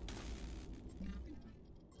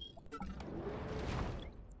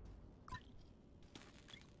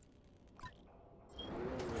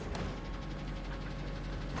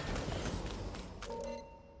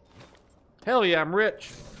 Hell yeah, I'm rich.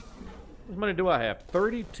 How much money do I have?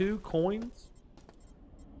 32 coins?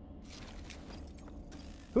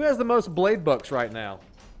 Who has the most blade bucks right now?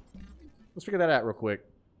 Let's figure that out real quick.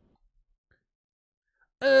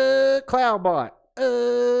 Cloudbot.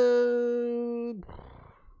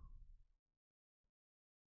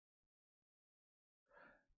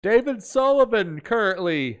 David Sullivan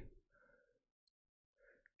currently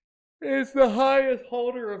is the highest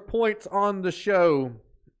holder of points on the show.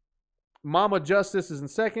 Mama Justice is in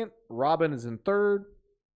second. Robin is in third.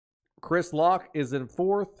 Chris Locke is in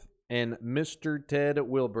fourth. And Mr. Ted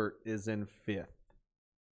Wilbert is in fifth.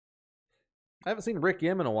 I haven't seen Rick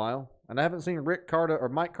Yim in a while. And I haven't seen Mike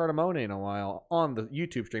Cardamone in a while on the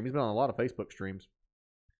YouTube stream. He's been on a lot of Facebook streams.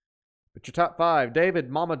 But your top five: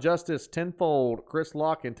 David, Mama Justice, Tenfold, Chris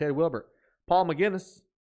Locke, and Ted Wilbert. Paul McGinnis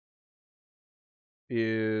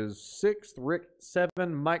is 6th, Rick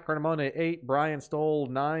 7, Mike Cardamone 8, Brian Stoll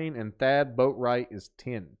 9, and Thad Boatwright is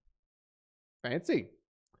 10. Fancy.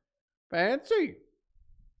 Fancy.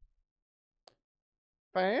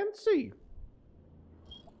 Fancy.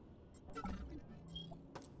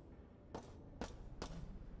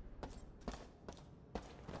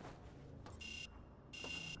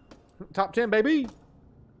 Top 10, baby.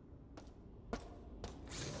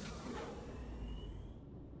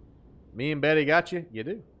 Me and Betty got you? You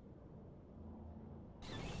do.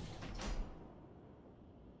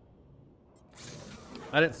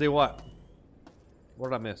 I didn't see what. What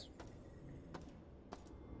did I miss?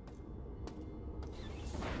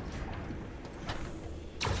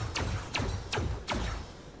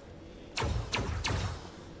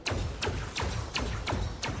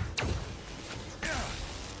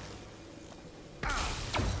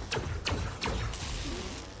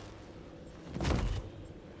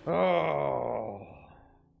 Oh.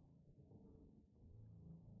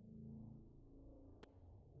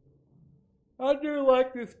 I do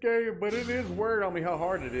like this game, but it is weird on me how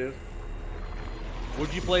hard it is.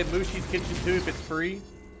 Would you play Mushi's Kitchen 2 if it's free?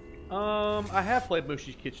 I have played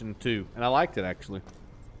Mushi's Kitchen 2, and I liked it actually.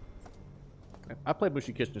 I played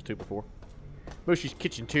Mushi's Kitchen 2 before. Mushi's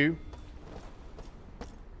Kitchen 2.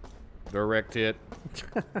 Direct hit.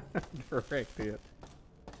 Direct hit.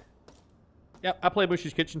 Yep, I played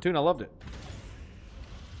Mushi's Kitchen 2 and I loved it.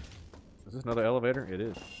 Is this another elevator? It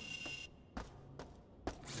is.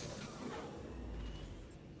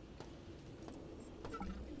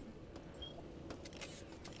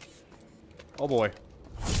 Oh boy.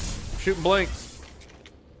 Shooting blinks.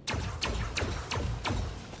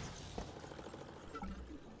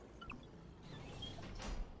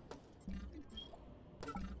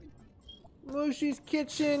 Mushi's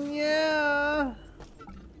Kitchen, yeah.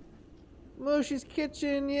 Mushi's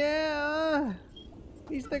Kitchen, yeah.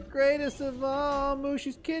 He's the greatest of all.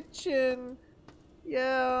 Mushi's Kitchen,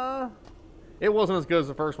 yeah. It wasn't as good as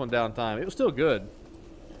the first one, Downtime. It was still good.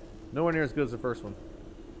 Nowhere near as good as the first one.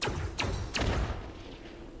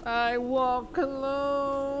 I walk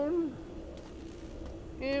alone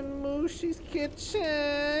in Mushi's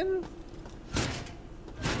kitchen.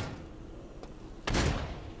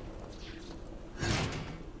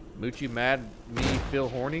 Moochie mad me feel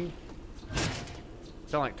horny?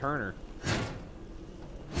 Sound like Turner.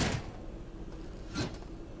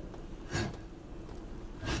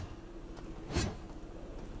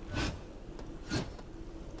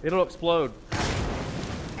 It'll explode.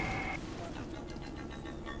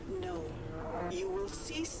 No, you will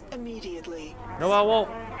cease immediately. No, I won't,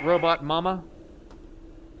 robot mama.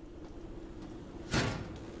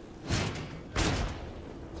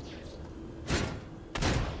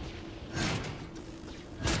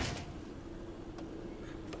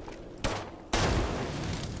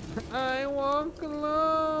 I walk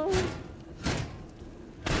alone.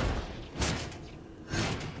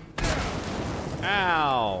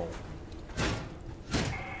 Ow.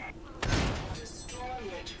 Destroy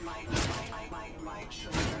it, my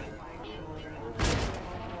children.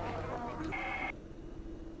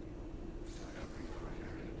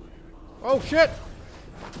 Oh shit!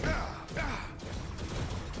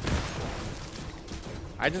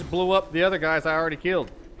 I just blew up the other guys I already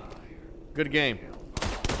killed. Good game.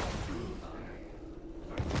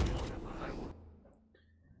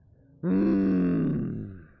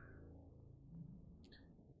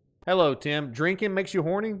 Hello, Tim. Drinking makes you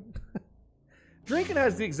horny? Drinking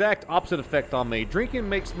has the exact opposite effect on me. Drinking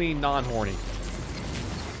makes me non-horny.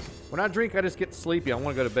 When I drink, I just get sleepy. I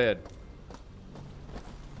want to go to bed.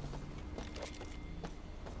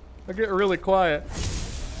 I get really quiet.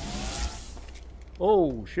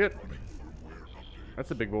 Oh, shit.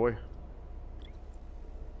 That's a big boy.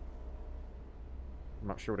 I'm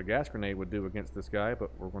not sure what a gas grenade would do against this guy,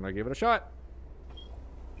 but we're going to give it a shot.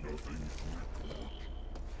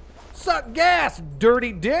 Suck gas,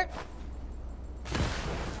 dirty dick!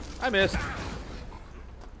 I missed.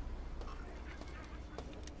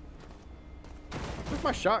 Where's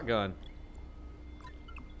my shotgun?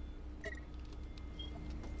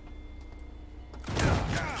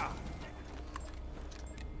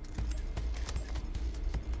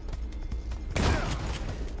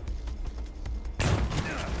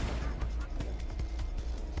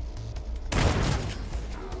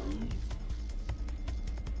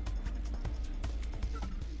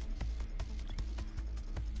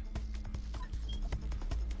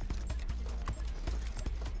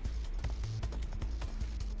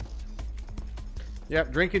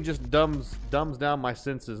 Yep, drinking just dumbs down my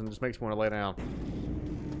senses and just makes me want to lay down.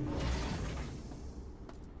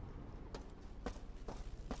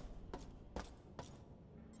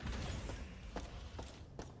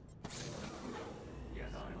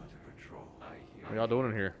 What y'all doing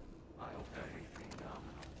in here?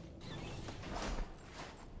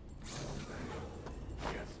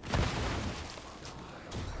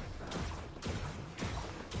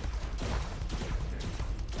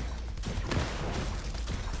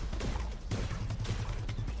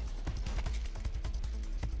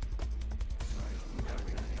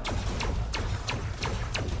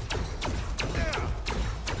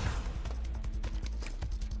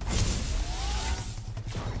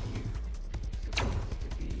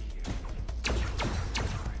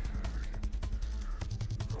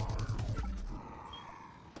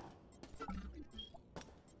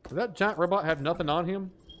 Does that giant robot have nothing on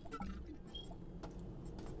him?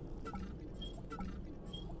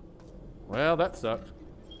 Well, that sucked.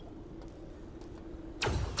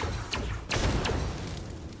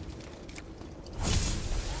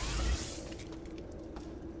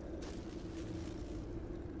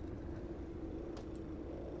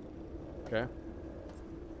 Okay.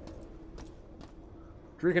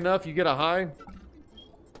 Drink enough, you get a high.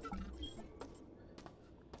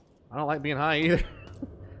 I don't like being high either.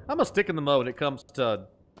 I'm a stick in the mud when it comes to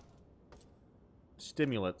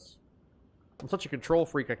stimulants. I'm such a control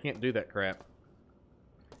freak, I can't do that crap.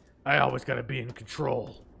 I always gotta be in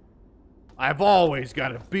control. I've always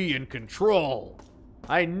gotta be in control.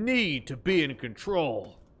 I need to be in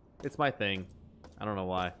control. It's my thing. I don't know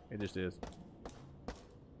why. It just is.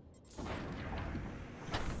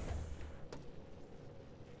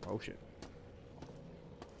 Oh shit.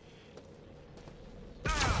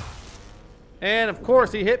 And of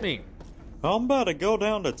course he hit me. I'm about to go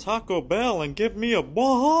down to Taco Bell and give me a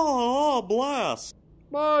blast.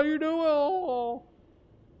 Oh, you do well.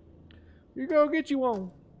 You go get you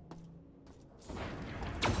one.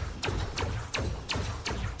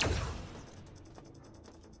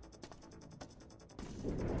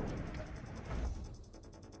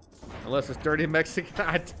 Unless it's dirty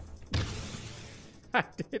Mexican. I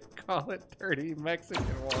did call it dirty Mexican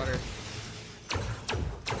water.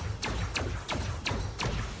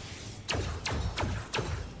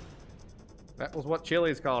 That was what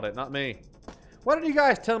Chili's called it, not me. Why did you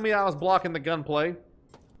guys tell me I was blocking the gunplay?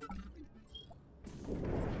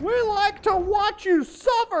 We like to watch you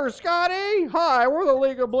suffer, Scotty! Hi, we're the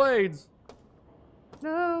League of Blades.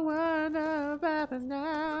 No one about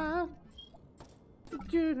now.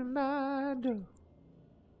 Do the mind.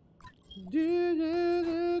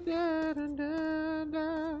 Do da da da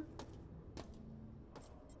da.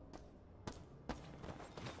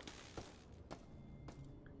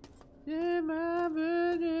 Yeah, my bird.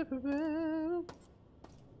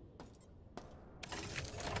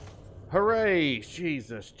 Hooray,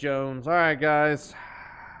 Jesus Jones. All right, guys.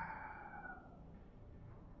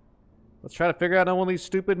 Let's try to figure out one of these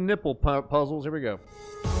stupid nipple puzzles. Here we go.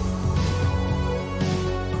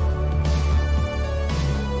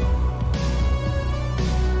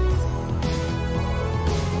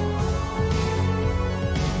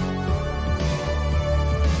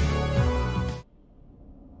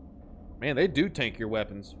 Man, they do tank your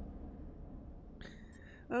weapons.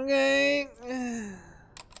 Okay.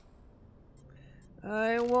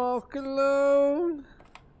 I walk alone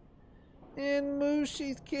in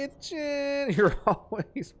Mushi's kitchen. You're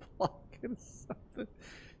always blocking something.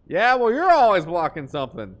 Yeah, well, you're always blocking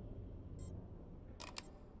something.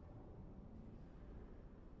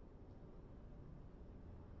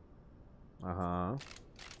 Uh-huh.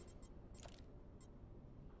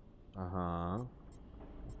 Uh-huh.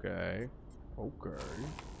 Okay. Okay.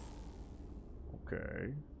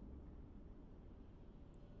 Okay.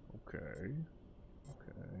 Okay.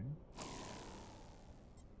 Okay.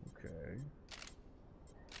 Okay.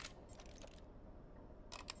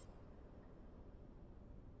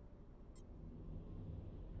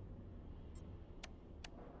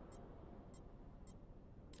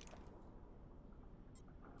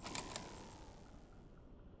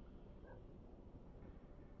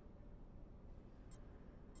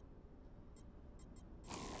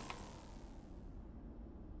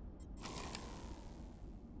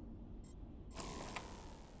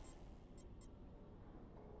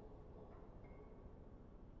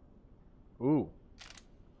 Ooh.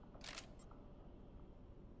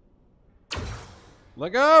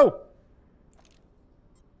 Let go!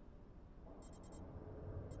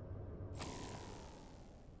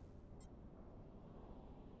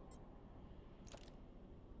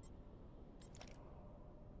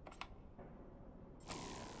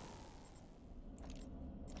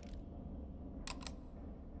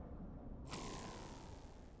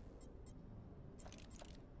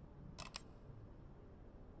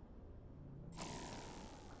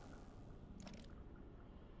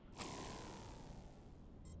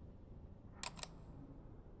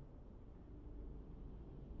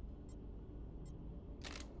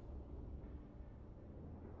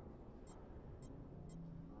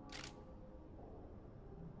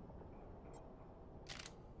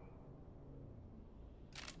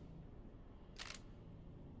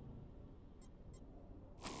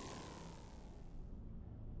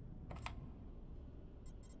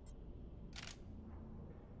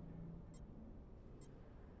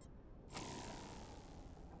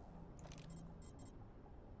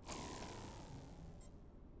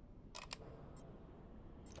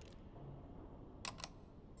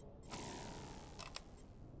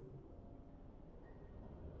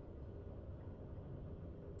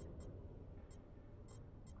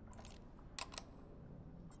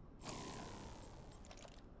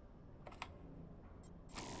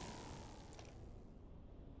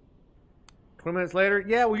 Minutes later,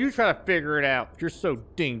 yeah, well, you try to figure it out. You're so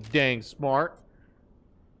ding-dang smart.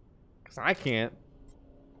 Because I can't.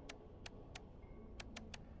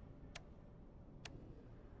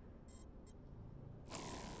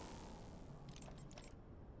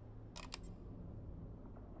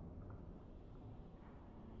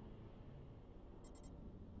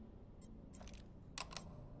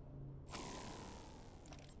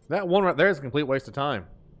 That one right there is a complete waste of time.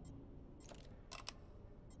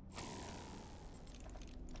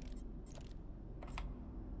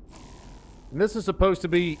 And this is supposed to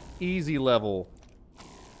be easy level.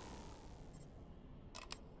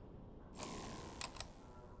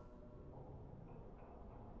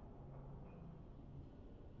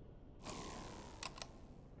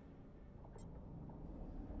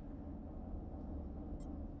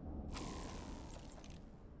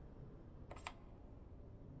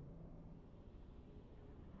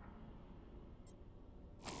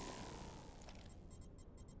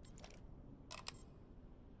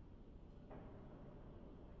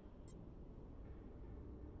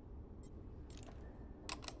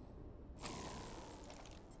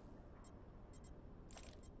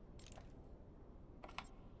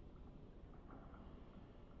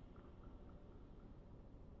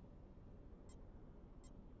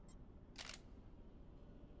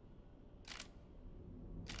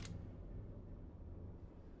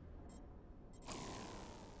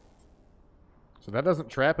 So that doesn't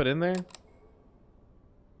trap it in there?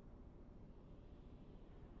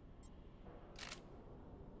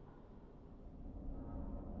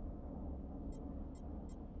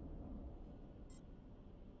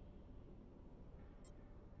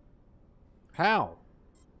 How?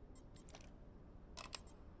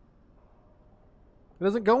 It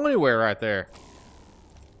doesn't go anywhere right there.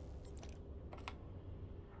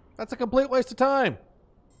 That's a complete waste of time.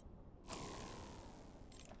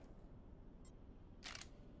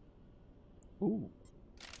 Ooh.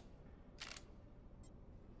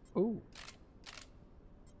 Ooh.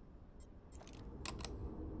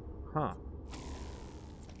 Huh.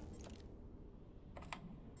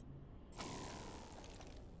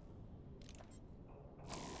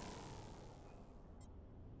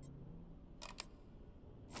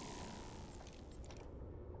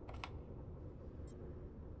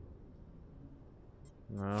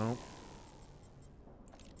 No.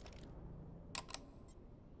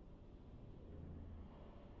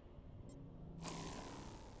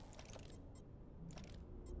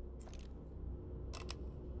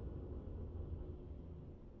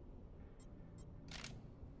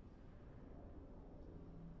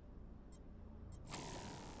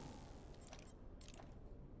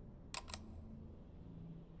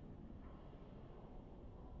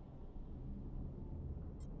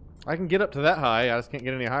 I can get up to that high, I just can't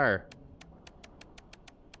get any higher.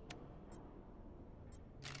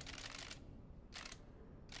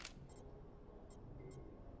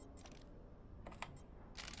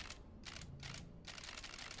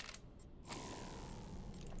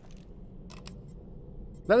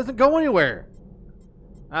 That doesn't go anywhere.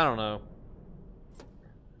 I don't know.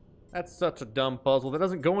 That's such a dumb puzzle. That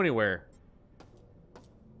doesn't go anywhere.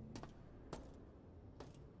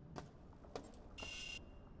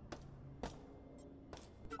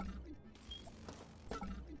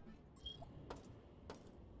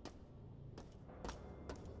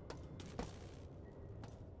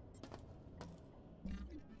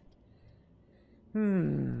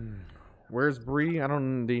 Where's Bree? I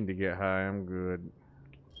don't need to get high. I'm good.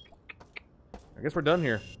 I guess we're done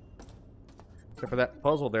here. Except for that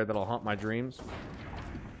puzzle there that'll haunt my dreams.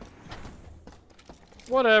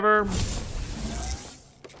 Whatever.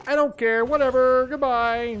 I don't care. Whatever.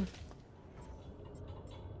 Goodbye.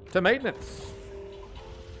 To maintenance.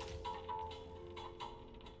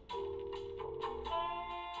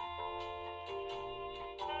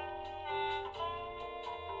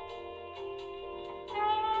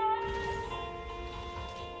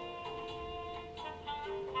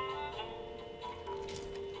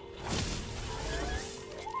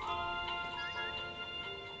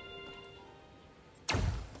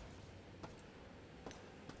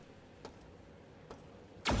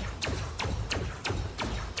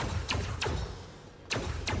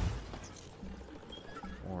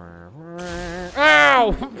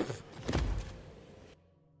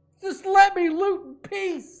 Just let me loot in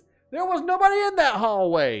peace. There was nobody in that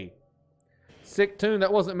hallway. Sick tune.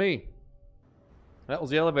 That wasn't me. That was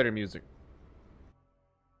the elevator music.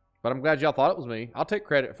 But I'm glad y'all thought it was me. I'll take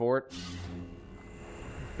credit for it.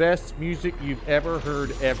 Best music you've ever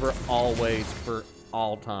heard, ever, always, for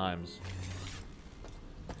all times.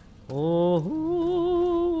 Oh.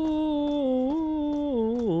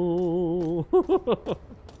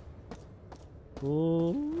 Oh.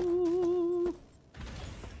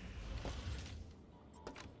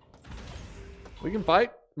 We can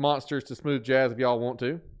fight monsters to smooth jazz if y'all want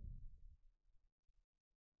to.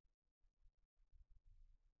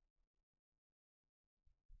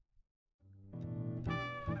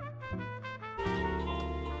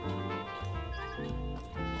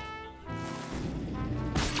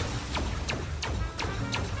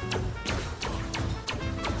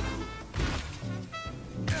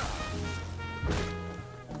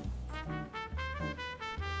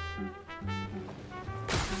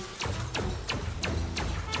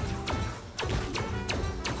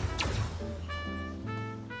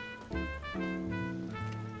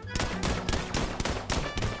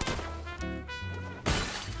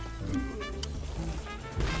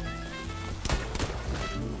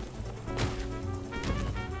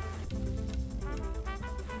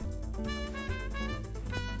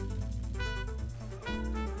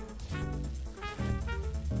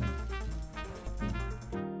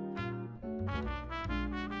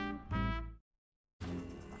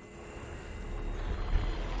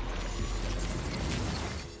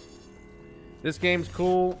 This game's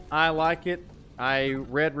cool. I like it. I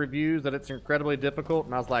read reviews that it's incredibly difficult,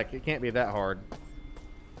 and I was like, it can't be that hard.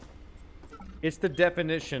 It's the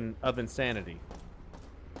definition of insanity.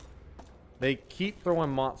 They keep throwing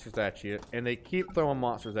monsters at you, and they keep throwing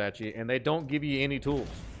monsters at you, and they don't give you any tools.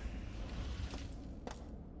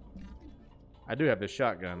 I do have this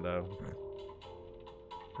shotgun, though.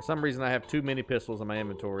 For some reason, I have too many pistols in my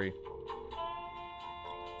inventory.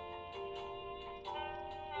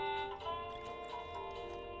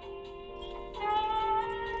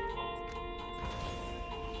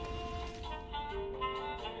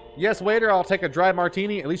 Yes, waiter, I'll take a dry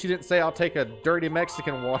martini. At least you didn't say I'll take a dirty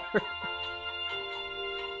Mexican water.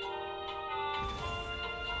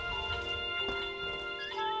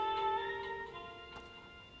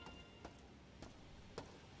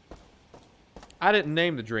 I didn't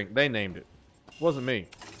name the drink. They named it. It wasn't me.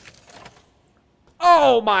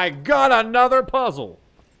 Oh my god, another puzzle.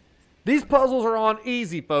 These puzzles are on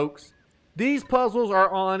easy, folks. These puzzles are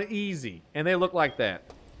on easy. And they look like that.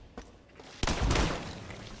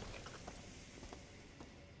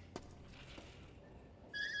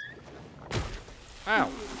 Ow.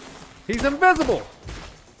 He's invisible.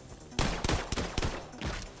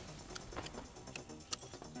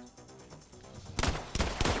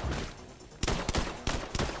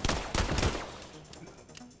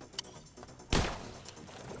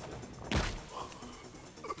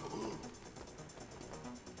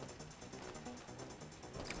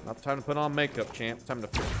 Not time to put on makeup, champ. It's time to...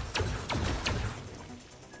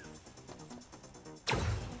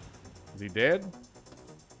 Is he dead?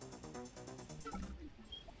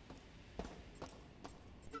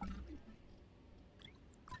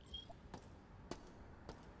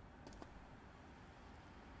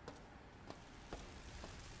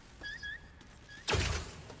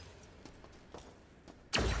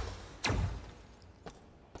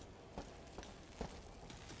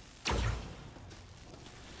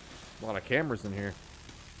 A lot of cameras in here.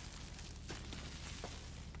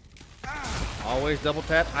 Always double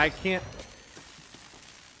tap. I can't.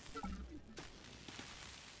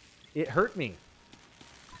 It hurt me.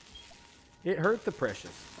 It hurt the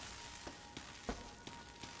precious.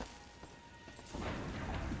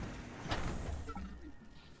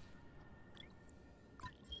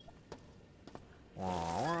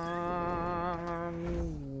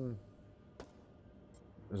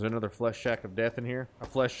 Is there another flesh shack of death in here? A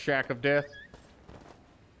flesh shack of death?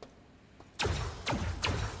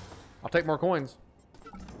 I'll take more coins.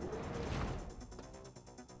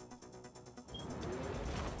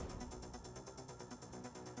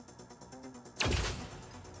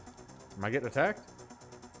 Am I getting attacked?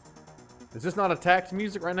 Is this not attacked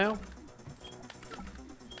music right now?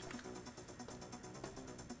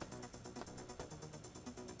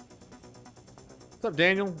 What's up,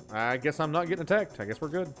 Daniel? I guess I'm not getting attacked. I guess we're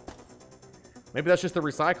good. Maybe that's just the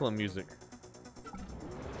recycling music.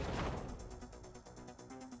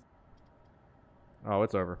 Oh,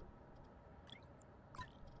 it's over.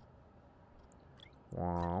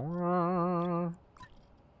 Wah, wah.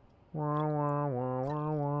 Wah, wah, wah,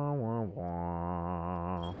 wah, wah, wah,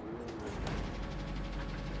 wah.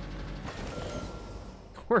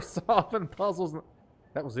 We're solving puzzles.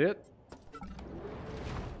 That was it?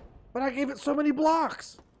 But I gave it so many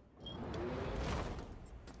blocks.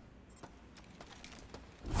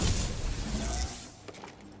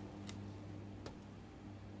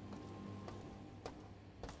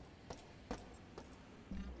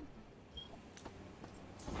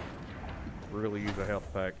 Really use a health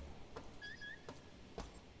pack.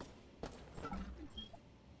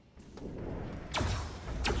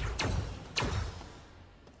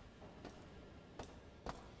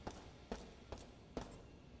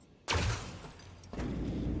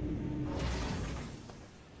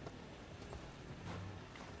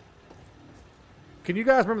 Can you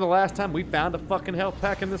guys remember the last time we found a fucking health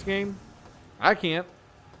pack in this game? I can't.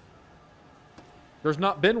 There's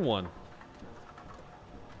not been one.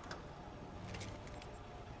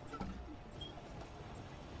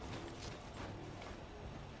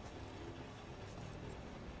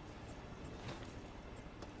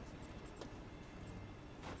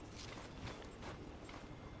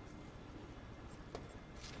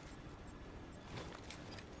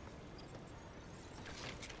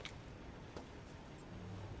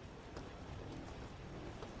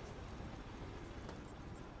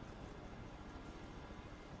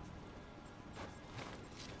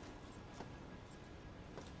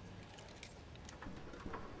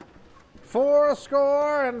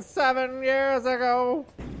 Fourscore and 7 years ago.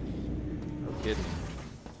 No kidding.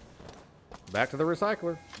 Back to the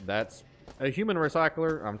recycler. That's a human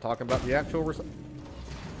recycler. I'm talking about the actual recycler.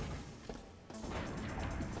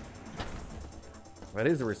 That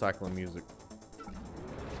is the recycling music.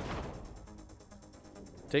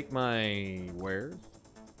 Take my wares.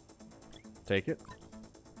 Take it.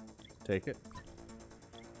 Take it.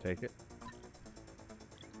 Take it.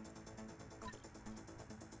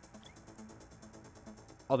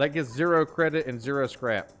 Oh, that gives 0 credit and 0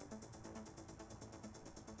 scrap.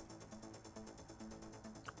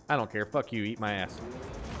 I don't care. Fuck you. Eat my ass.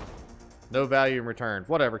 No value in return.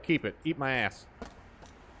 Whatever. Keep it. Eat my ass.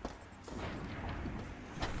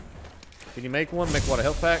 Can you make one? Make what, a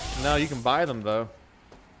health pack? No, you can buy them, though.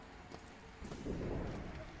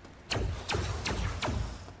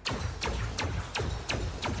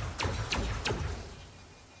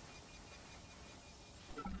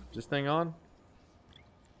 Is this thing on?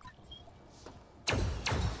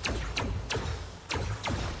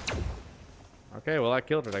 Okay, well, I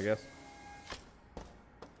killed it, I guess.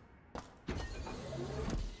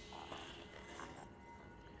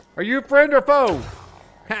 Are you a friend or foe?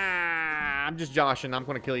 Ha! I'm just joshing. I'm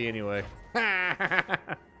gonna kill you anyway.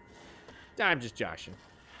 I'm just joshing.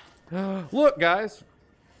 Look, guys.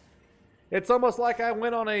 It's almost like I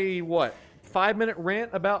went on a, what, 5-minute rant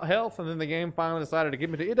about health, and then the game finally decided to give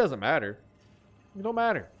me to... It doesn't matter. It don't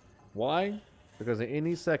matter. Why? Because at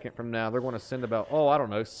any second from now, they're going to send about, oh, I don't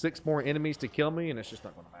know, 6 more enemies to kill me, and it's just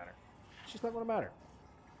not going to matter. It's just not going to matter.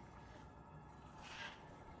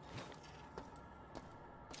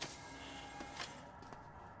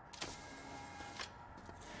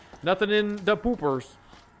 Nothing in the poopers.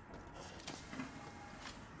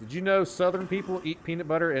 Did you know Southern people eat peanut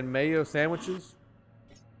butter and mayo sandwiches?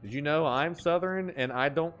 Did you know I'm Southern and I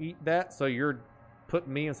don't eat that, so you're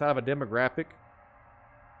putting me inside of a demographic?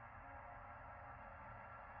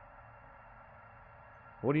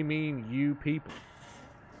 What do you mean, you people?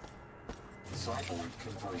 Cyborg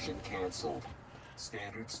conversion canceled.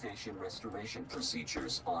 Standard station restoration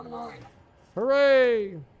procedures online.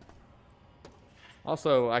 Hooray!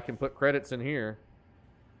 Also, I can put credits in here.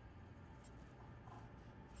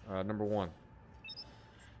 Number 1.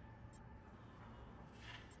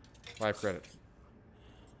 5 credits.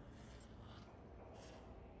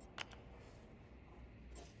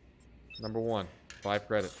 Number 1. 5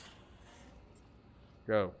 credits.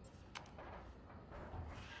 Go.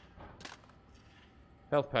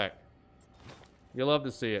 Health pack. You'll love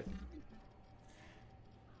to see it.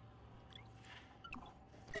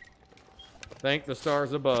 Thank the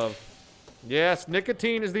stars above. Yes,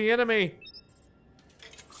 nicotine is the enemy.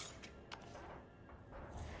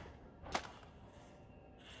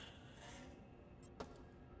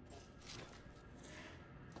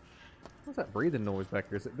 What's that breathing noise back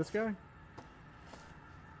here? Is it this guy?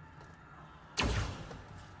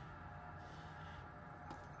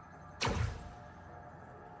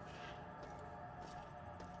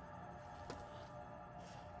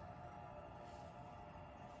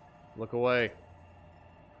 Look away.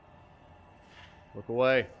 Look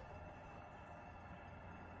away.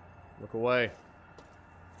 Look away.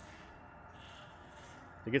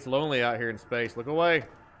 It gets lonely out here in space. Look away.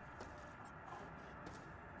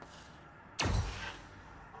 I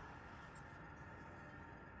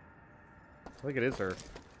think it is her.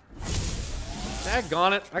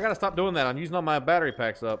 Daggone it. I gotta stop doing that. I'm using all my battery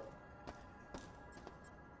packs up.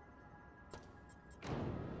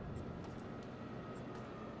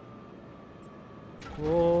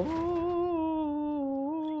 Whoa.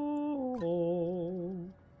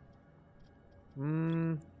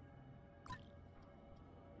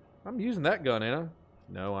 I'm using that gun, ain't I?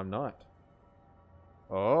 No, I'm not.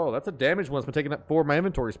 Oh, that's a damaged one. It's been taking up 4 of my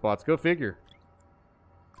inventory spots. Go figure.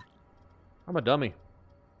 I'm a dummy.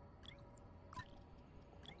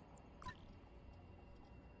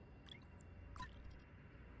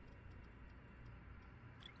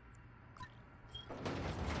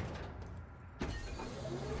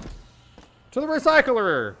 To the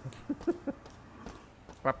recycler!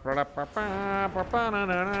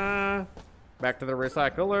 Back to the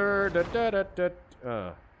recycler.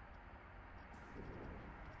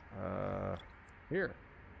 Here.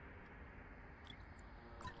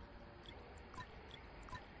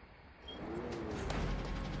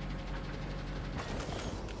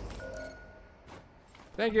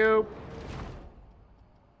 Thank you.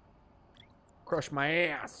 Crush my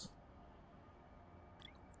ass.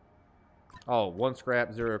 Oh, 1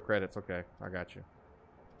 scrap, 0 credits. Okay, I got you.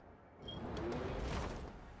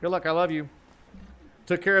 Good luck, I love you.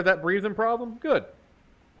 Took care of that breathing problem? Good.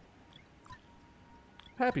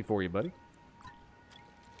 Happy for you, buddy.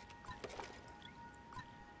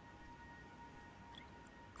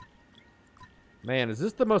 Man, is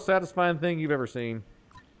this the most satisfying thing you've ever seen?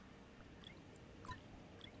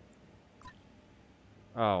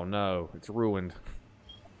 Oh no, it's ruined.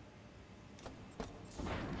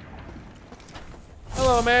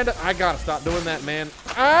 Hello, Amanda. I gotta stop doing that, man.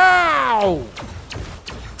 Ow!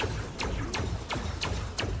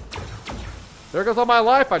 There goes all my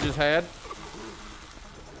life I just had.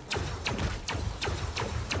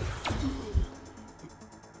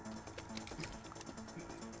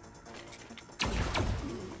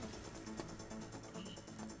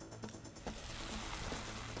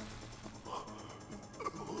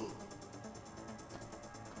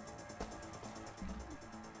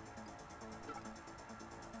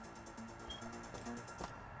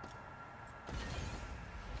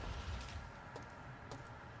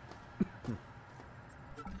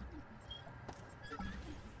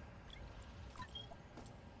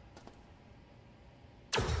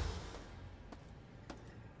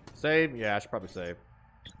 Save? Yeah, I should probably save.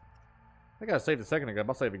 I think I saved a second ago,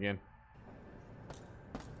 but I'll save again.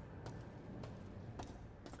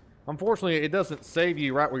 Unfortunately, it doesn't save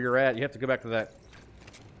you right where you're at. You have to go back to that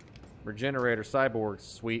regenerator cyborg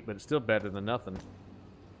suite, but it's still better than nothing.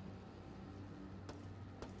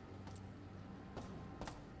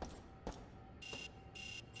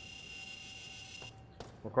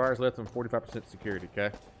 Requires less than 45% security,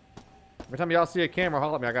 okay? Every time y'all see a camera,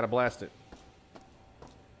 holler at me, I gotta blast it.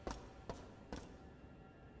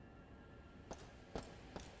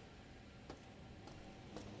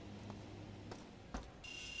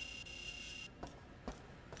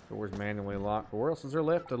 Doors manually locked. Where else is there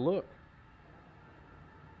left to look?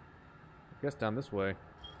 I guess down this way.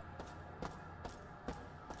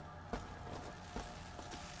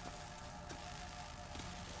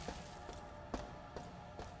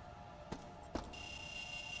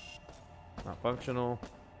 Not functional.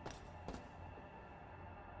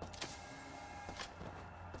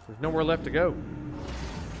 There's nowhere left to go.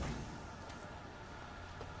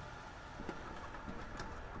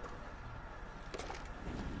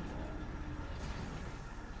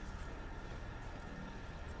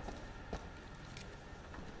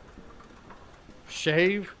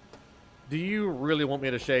 Shave? Do you really want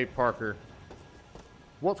me to shave, Parker?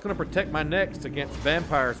 What's going to protect my next against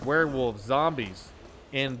vampires, werewolves, zombies,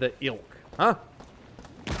 and the ilk? Huh?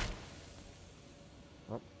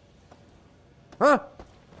 Oh. Huh?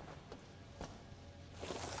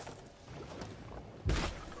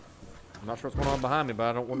 I'm not sure what's going on behind me, but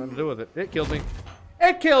I don't want nothing to do with it. It killed me.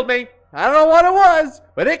 It killed me! I don't know what it was,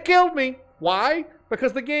 but it killed me. Why?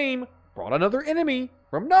 Because the game brought another enemy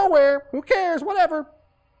from nowhere. Who cares? Whatever.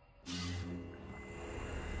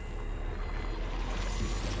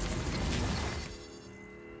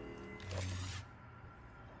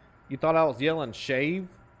 You thought I was yelling shave?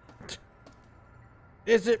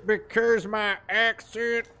 Is it because my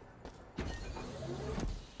accent?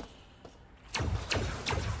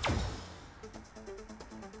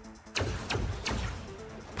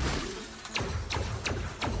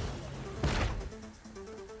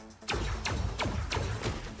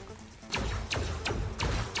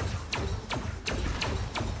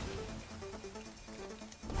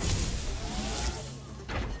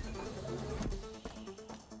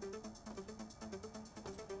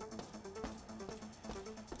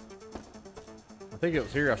 I think it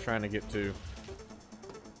was here I was trying to get to.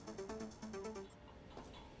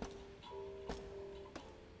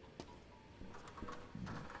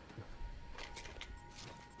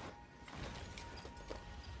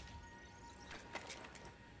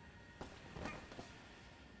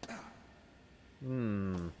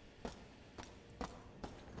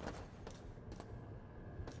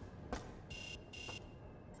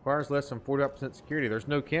 Requires less than 45% security. There's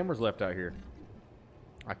no cameras left out here.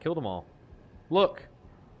 I killed them all. Look,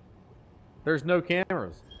 there's no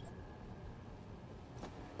cameras.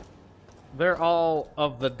 They're all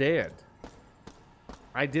of the dead.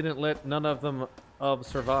 I didn't let none of them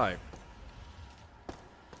survive.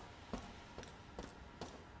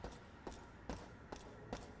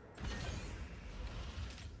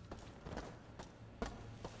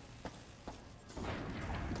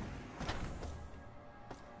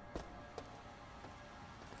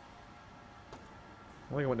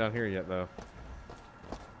 I don't think I went down here yet, though.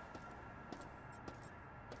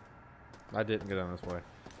 I didn't go down this way.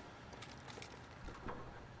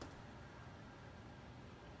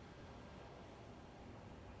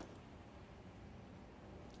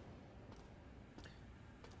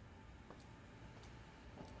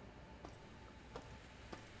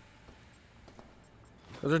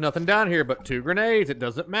 There's nothing down here but 2 grenades. It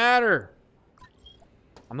doesn't matter.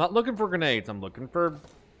 I'm not looking for grenades. I'm looking for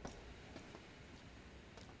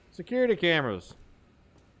security cameras.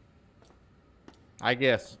 I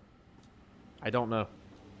guess. I don't know.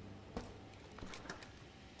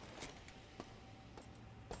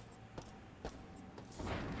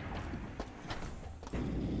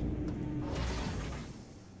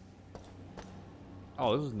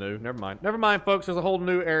 Oh, this is new. Never mind. Never mind, folks. There's a whole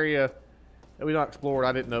new area that we not explored.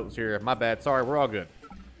 I didn't know it was here. My bad. Sorry, we're all good.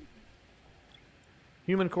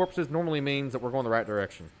 Human corpses normally means that we're going the right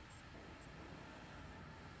direction.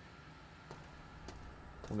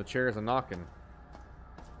 When the chairs are knocking.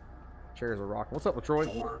 Chairs are rocking. What's up,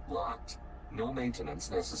 LaTroy? Door locked. No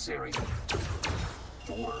maintenance necessary.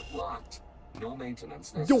 Door locked. No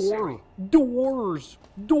maintenance necessary. Doors,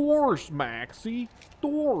 Maxie.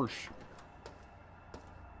 Doors.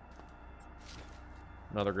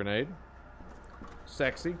 Another grenade.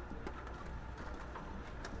 Sexy.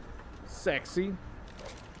 Sexy.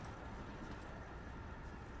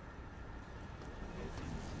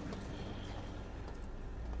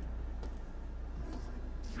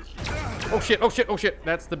 Oh shit, oh shit, oh shit.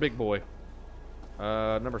 That's the big boy.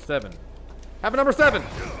 Number 7. Have a number 7!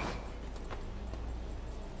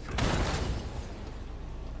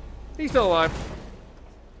 He's still alive.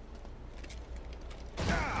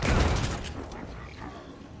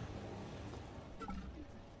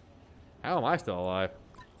 How am I still alive?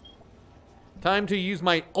 Time to use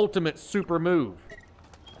my ultimate super move.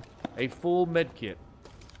 A full med kit.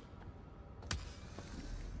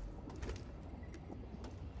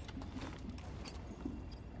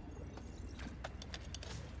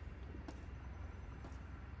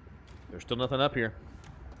 There's still nothing up here.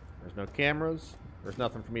 There's no cameras. There's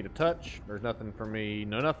nothing for me to touch. There's nothing for me.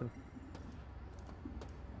 No, nothing.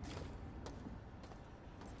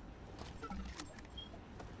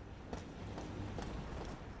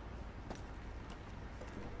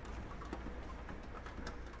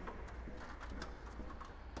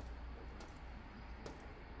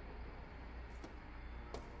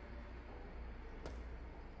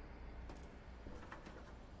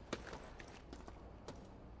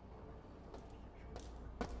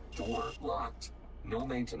 Door locked. No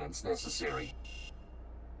maintenance necessary.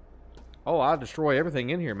 Oh, I'll destroy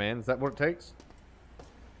everything in here, man. Is that what it takes?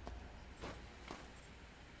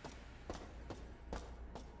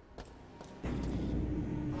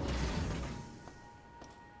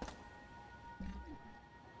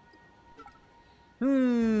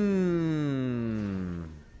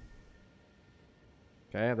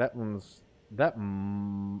 Okay, that one's...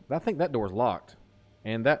 I think that door's locked.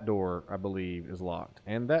 And that door, I believe, is locked.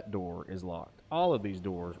 And that door is locked. All of these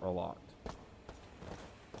doors are locked.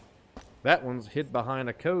 That one's hid behind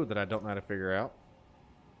a code that I don't know how to figure out.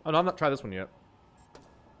 Oh, no, I'm not tried this one yet.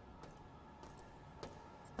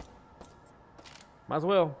 Might as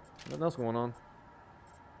well. Nothing else going on.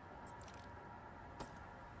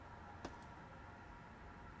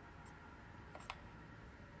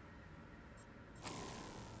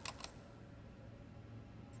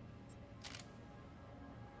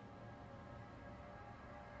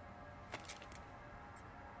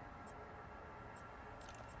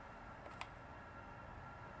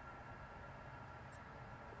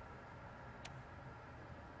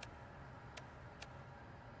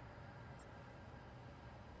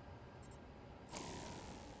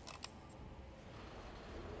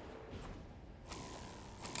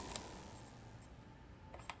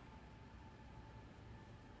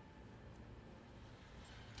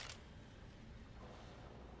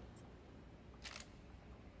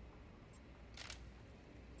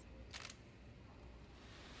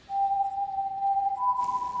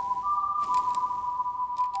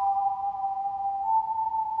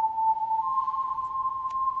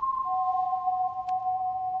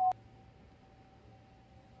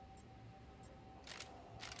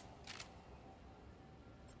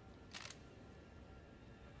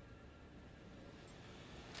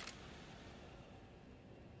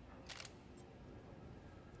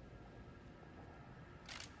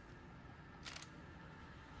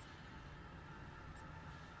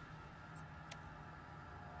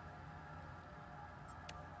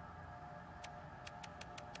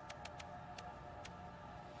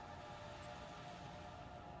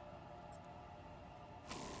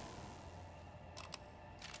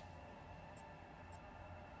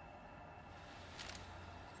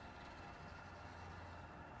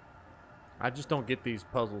 I just don't get these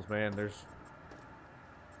puzzles, man.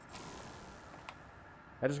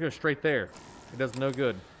 I just go straight there. It does no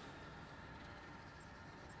good.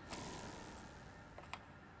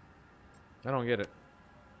 I don't get it.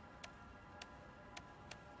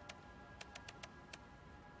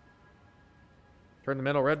 Turn the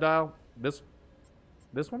middle red dial. This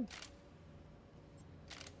one?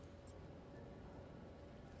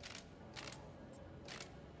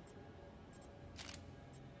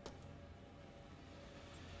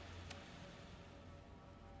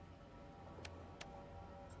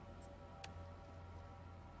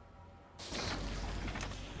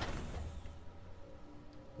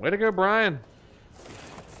 Way to go, Brian.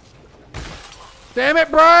 Damn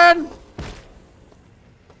it, Brian!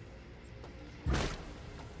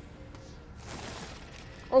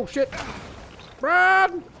 Oh shit!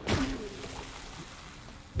 Brian!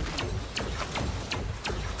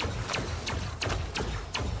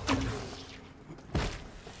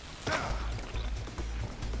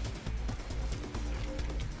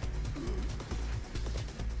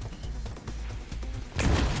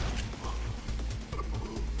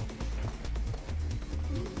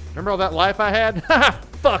 Remember all that life I had? Haha,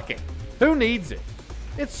 fuck it. Who needs it?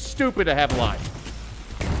 It's stupid to have life.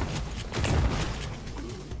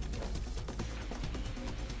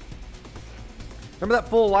 Remember that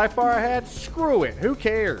full life bar I had? Screw it. Who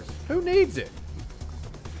cares? Who needs it?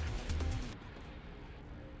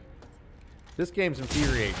 This game's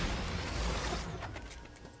infuriating.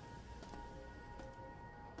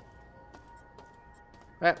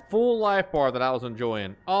 That full life bar that I was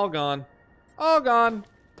enjoying. All gone. All gone.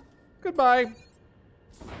 Goodbye.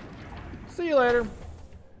 See you later.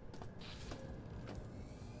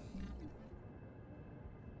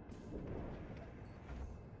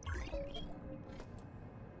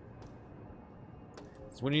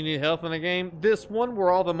 So when you need health in a game, this one where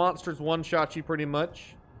all the monsters one-shot you pretty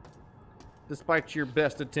much, despite your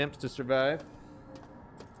best attempts to survive.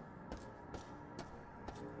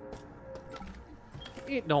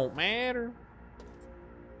 It don't matter.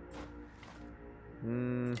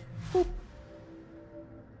 Boop.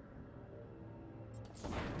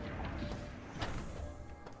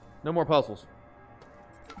 No more puzzles.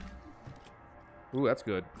 Ooh, that's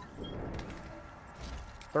good.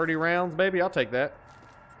 30 rounds, baby. I'll take that.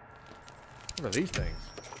 What are these things?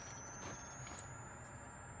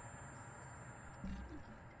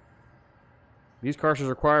 These cartridges are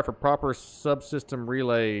required for proper subsystem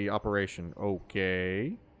relay operation.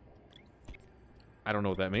 Okay. I don't know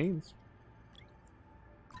what that means.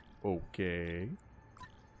 Okay.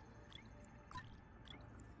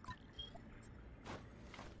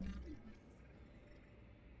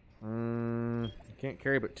 Can't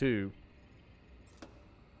carry but 2.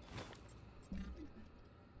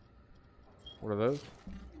 What are those?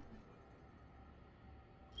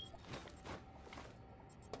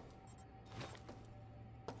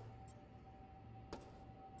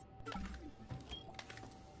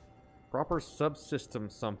 Proper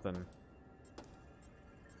subsystem something.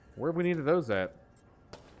 Where have we needed those at?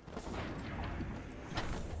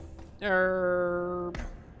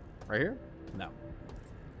 Right here? No.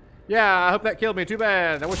 Yeah, I hope that killed me. Too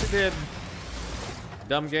bad. I wish it did.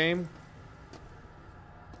 Dumb game.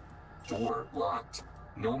 Door locked.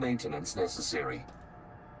 No maintenance necessary.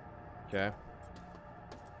 Okay.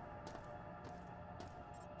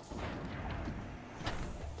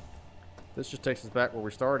 This just takes us back where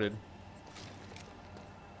we started.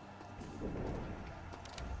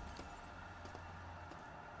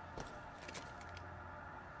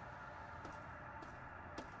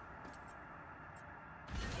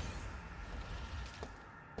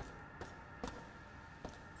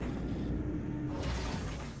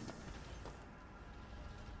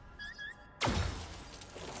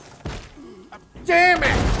 Damn it!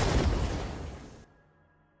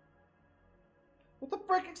 What the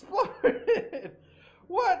frick exploded?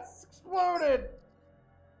 What's exploded?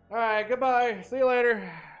 Alright, goodbye. See you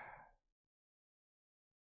later.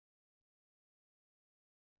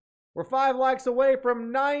 We're 5 likes away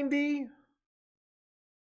from 90.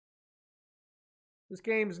 This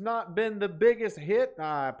game's not been the biggest hit.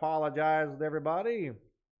 I apologize to everybody.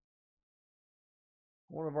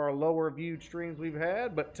 One of our lower viewed streams we've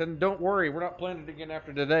had, but don't worry, we're not playing it again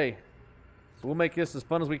after today. So we'll make this as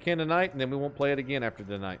fun as we can tonight, and then we won't play it again after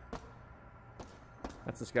tonight.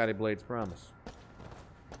 That's the Scotty Blade's promise.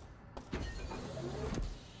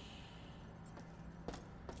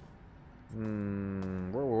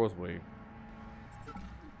 Where was we?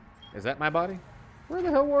 Is that my body? Where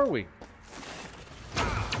the hell were we?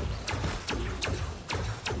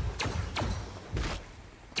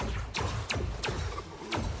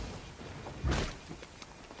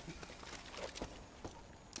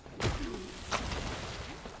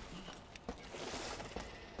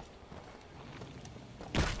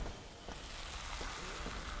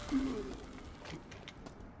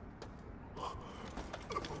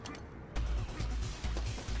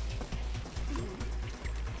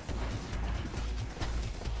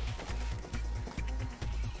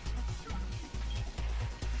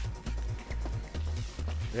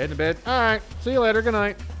 You heading to bed? Alright, see you later. Good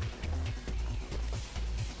night.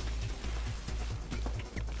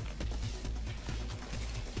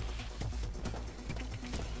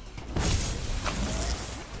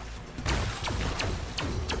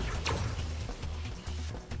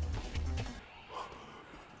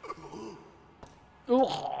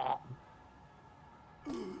 Ugh.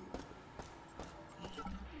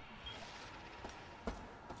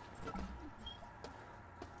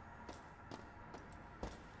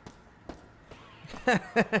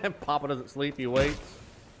 Papa doesn't sleep, he waits.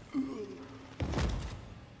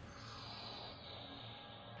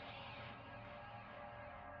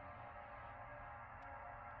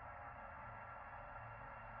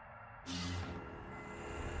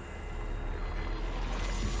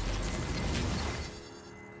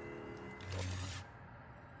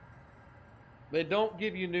 They don't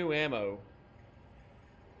give you new ammo.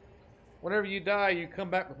 Whenever you die, you come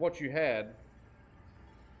back with what you had.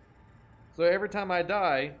 So every time I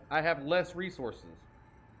die, I have less resources.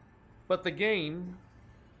 But the game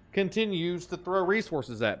continues to throw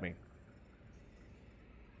resources at me.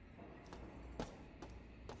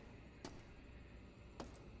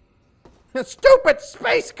 Stupid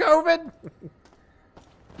space COVID!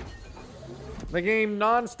 The game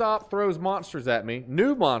non-stop throws monsters at me.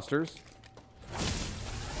 New monsters.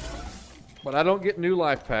 But I don't get new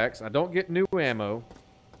life packs. I don't get new ammo.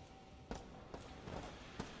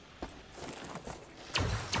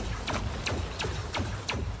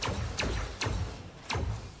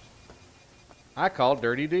 I call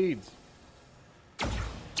dirty deeds.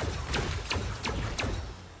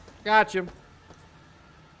 Gotcha.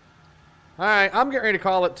 Alright, I'm getting ready to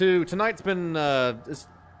call it too. Tonight's been, it's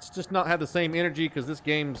just not had the same energy because this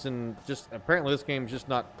game's apparently this game's just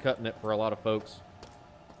not cutting it for a lot of folks.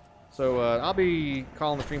 So, I'll be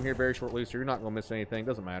calling the stream here very shortly, so you're not going to miss anything.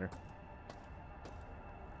 Doesn't matter.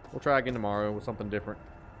 We'll try again tomorrow with something different.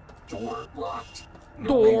 Door locked.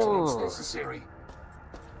 No maintenance necessary.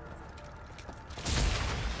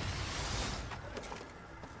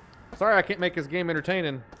 Sorry I can't make this game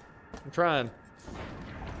entertaining. I'm trying.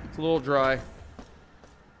 It's a little dry. A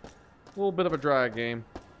little bit of a dry game.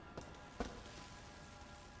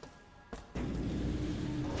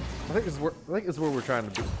 I think this is where we're trying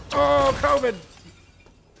to be. Oh, COVID!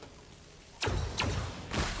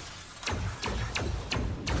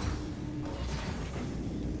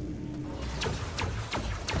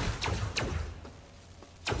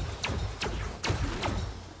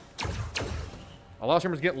 A lot of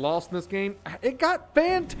streamers get lost in this game. It got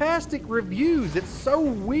fantastic reviews. It's so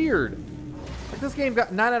weird. Like, this game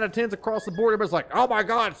got 9 out of 10s across the board. Everybody's like, oh my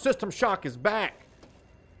god, System Shock is back.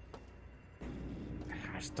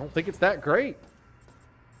 I just don't think it's that great.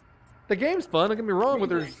 The game's fun, don't get me wrong, but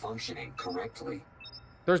there's functioning correctly.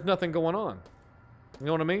 There's nothing going on. You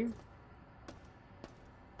know what I mean?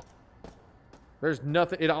 There's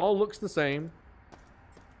nothing. It all looks the same.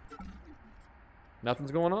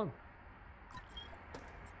 Nothing's going on.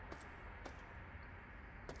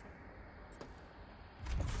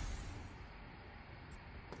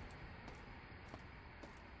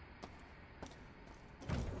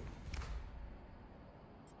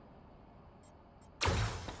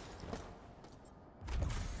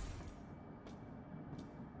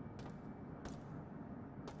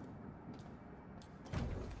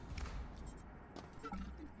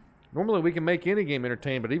 Normally we can make any game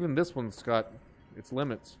entertaining, but even this one's got its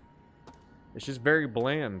limits. It's just very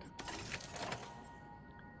bland.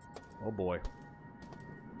 Oh boy.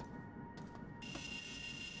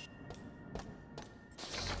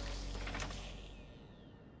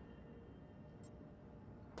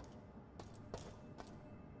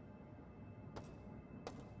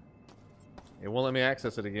 It won't let me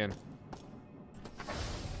access it again.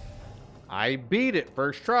 I beat it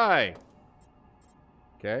first try.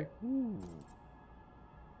 Okay. Ooh.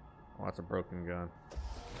 Oh, that's a broken gun.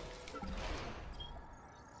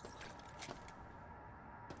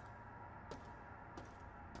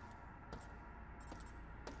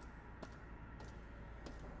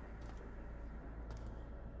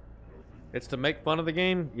 It's to make fun of the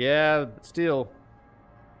game? Yeah, but still.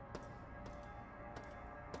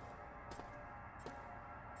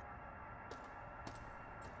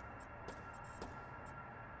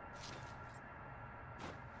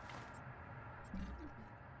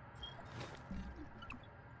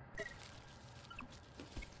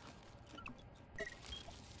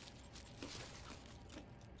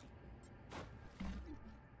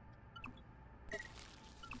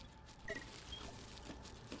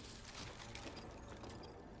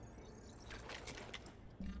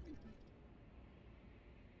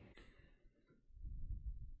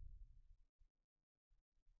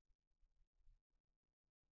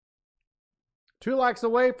 Two likes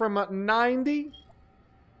away from 90.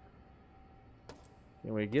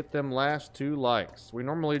 Can we get them last 2 likes? We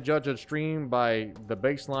normally judge a stream by the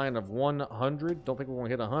baseline of 100. Don't think we're going to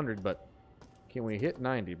hit 100, but can we hit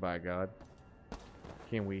 90, by God?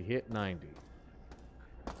 Can we hit 90?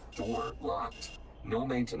 Door locked. No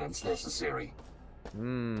maintenance necessary.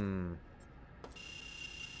 Hmm.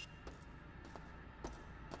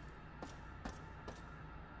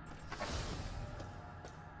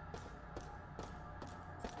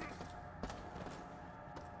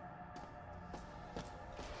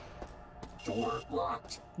 Door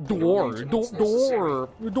locked. Door,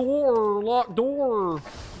 locked door.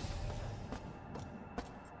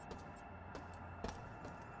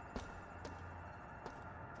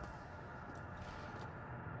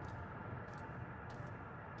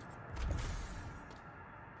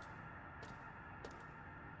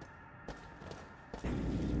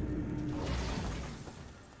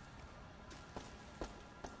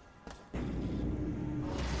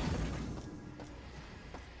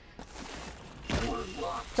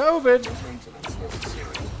 COVID. Maintenance necessary.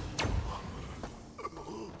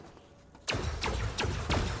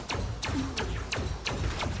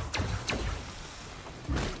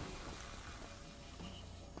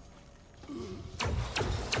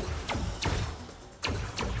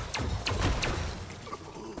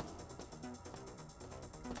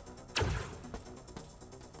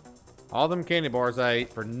 All them candy bars I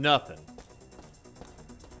ate for nothing.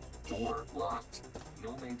 Door locked.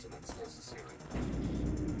 No maintenance necessary.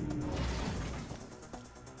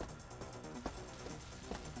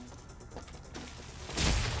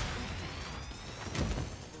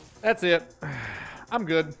 That's it. I'm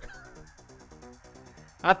good.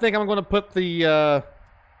 I think I'm going to put the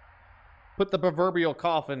proverbial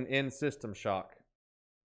coffin in System Shock.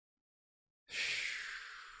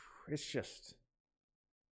 It's just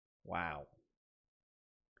wow.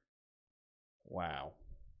 Wow.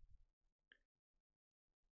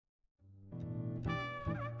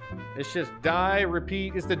 It's just die,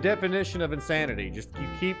 repeat. It's the definition of insanity. Just you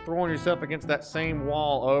keep throwing yourself against that same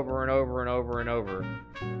wall over and over and over and over.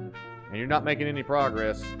 And you're not making any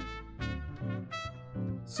progress.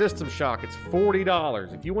 System Shock, it's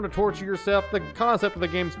 $40. If you want to torture yourself, the concept of the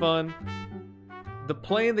game's fun. The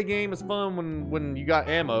playing the game is fun when you got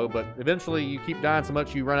ammo, but eventually you keep dying so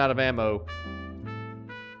much you run out of ammo.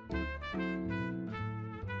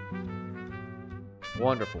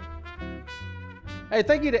 Wonderful. Hey,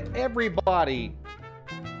 thank you to everybody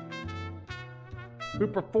who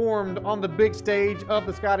performed on the big stage of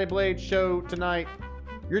the Scotty Blade show tonight.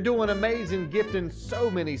 You're doing amazing, gifting so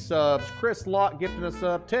many subs. Chris Locke gifting a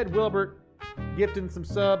sub. Ted Wilbert gifting some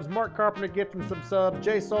subs. Mark Carpenter gifting some subs.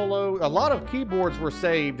 Jay Solo. A lot of keyboards were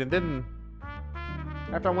saved, and then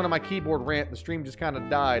after I went on my keyboard rant, the stream just kind of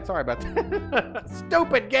died. Sorry about that.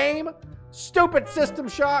 Stupid game. Stupid System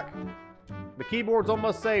Shock. The keyboards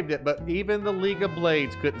almost saved it, but even the League of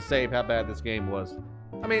Blades couldn't save how bad this game was.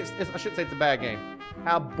 I mean, I shouldn't say it's a bad game.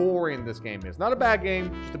 How boring this game is. Not a bad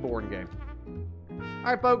game, just a boring game.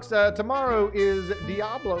 All right, folks, tomorrow is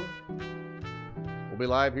Diablo. We'll be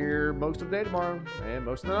live here most of the day tomorrow and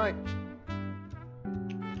most of the night.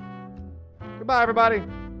 Goodbye, everybody.